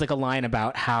there was like a line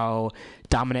about how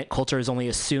dominant culture is only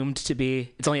assumed that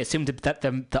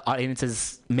the audience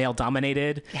is male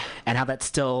dominated, and how that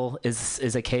still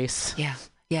is a case.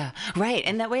 Yeah, right.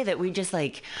 And that way that we just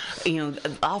like,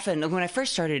 often when I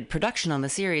first started production on the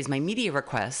series, my media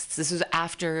requests, this was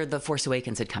after The Force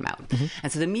Awakens had come out.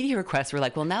 And so the media requests were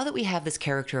like, well, now that we have this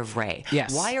character of Rey,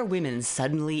 why are women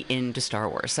suddenly into Star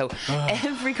Wars? So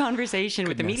every conversation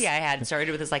with the media I had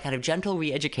started with this like kind of gentle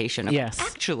re-education of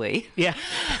actually,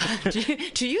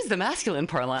 to use the masculine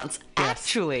parlance,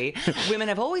 actually, women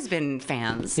have always been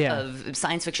fans of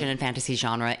science fiction and fantasy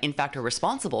genre, in fact, are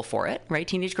responsible for it, right?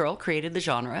 Teenage Girl created the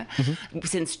genre.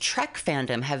 Since Trek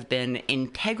fandom have been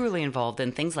integrally involved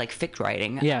in things like fic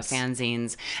writing,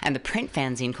 fanzines, and the print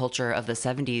fanzine culture of the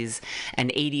 70s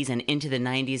and 80s and into the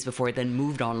 90s before it then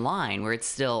moved online, where it's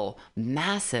still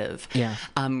massive,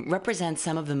 represents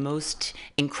some of the most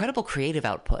incredible creative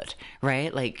output,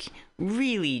 right? Like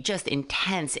really just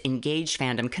intense, engaged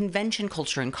fandom, convention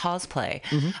culture and cosplay,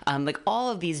 like all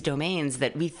of these domains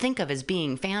that we think of as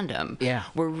being fandom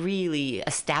were really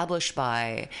established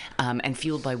by and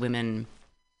fueled by women's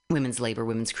labor,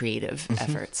 women's creative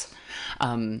efforts.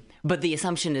 But the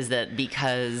assumption is that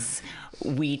because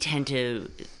we tend to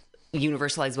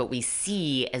universalize what we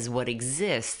see as what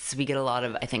exists, we get a lot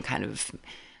of, I think, kind of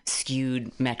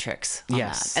skewed metrics on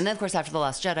that. And then, of course, after The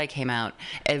Last Jedi came out,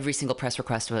 every single press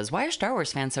request was, why are Star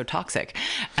Wars fans so toxic?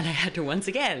 And I had to once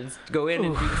again go in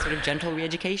and do this sort of gentle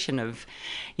re-education of,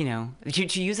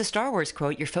 to use a Star Wars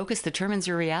quote, your focus determines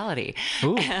your reality.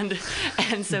 And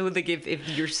so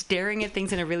if you're staring at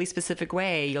things in a really specific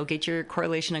way, you'll get your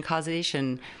correlation and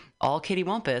causation all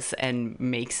kittywampus and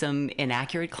make some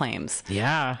inaccurate claims.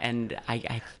 Yeah. And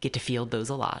I get to field those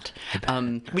a lot.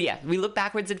 But yeah, we look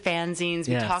backwards at fanzines.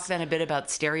 We talk then a bit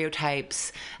about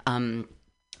stereotypes, and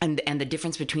the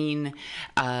difference between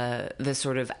the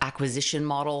sort of acquisition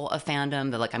model of fandom,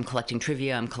 that like I'm collecting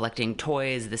trivia, I'm collecting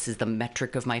toys, this is the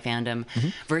metric of my fandom,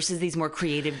 versus these more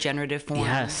creative, generative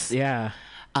forms.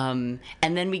 And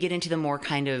then we get into the more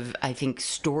kind of, I think,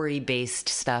 story-based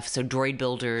stuff. So droid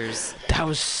builders. That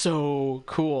was so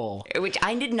cool. Which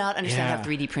I did not understand how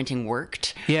 3D printing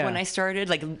worked when I started.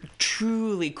 Like,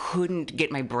 truly couldn't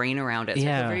get my brain around it. So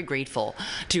I feel very grateful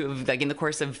to have, like, in the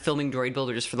course of filming droid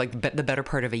builders for, like, the better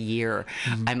part of a year,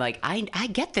 I'm like, I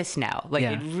get this now. Like,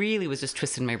 it really was just twisting my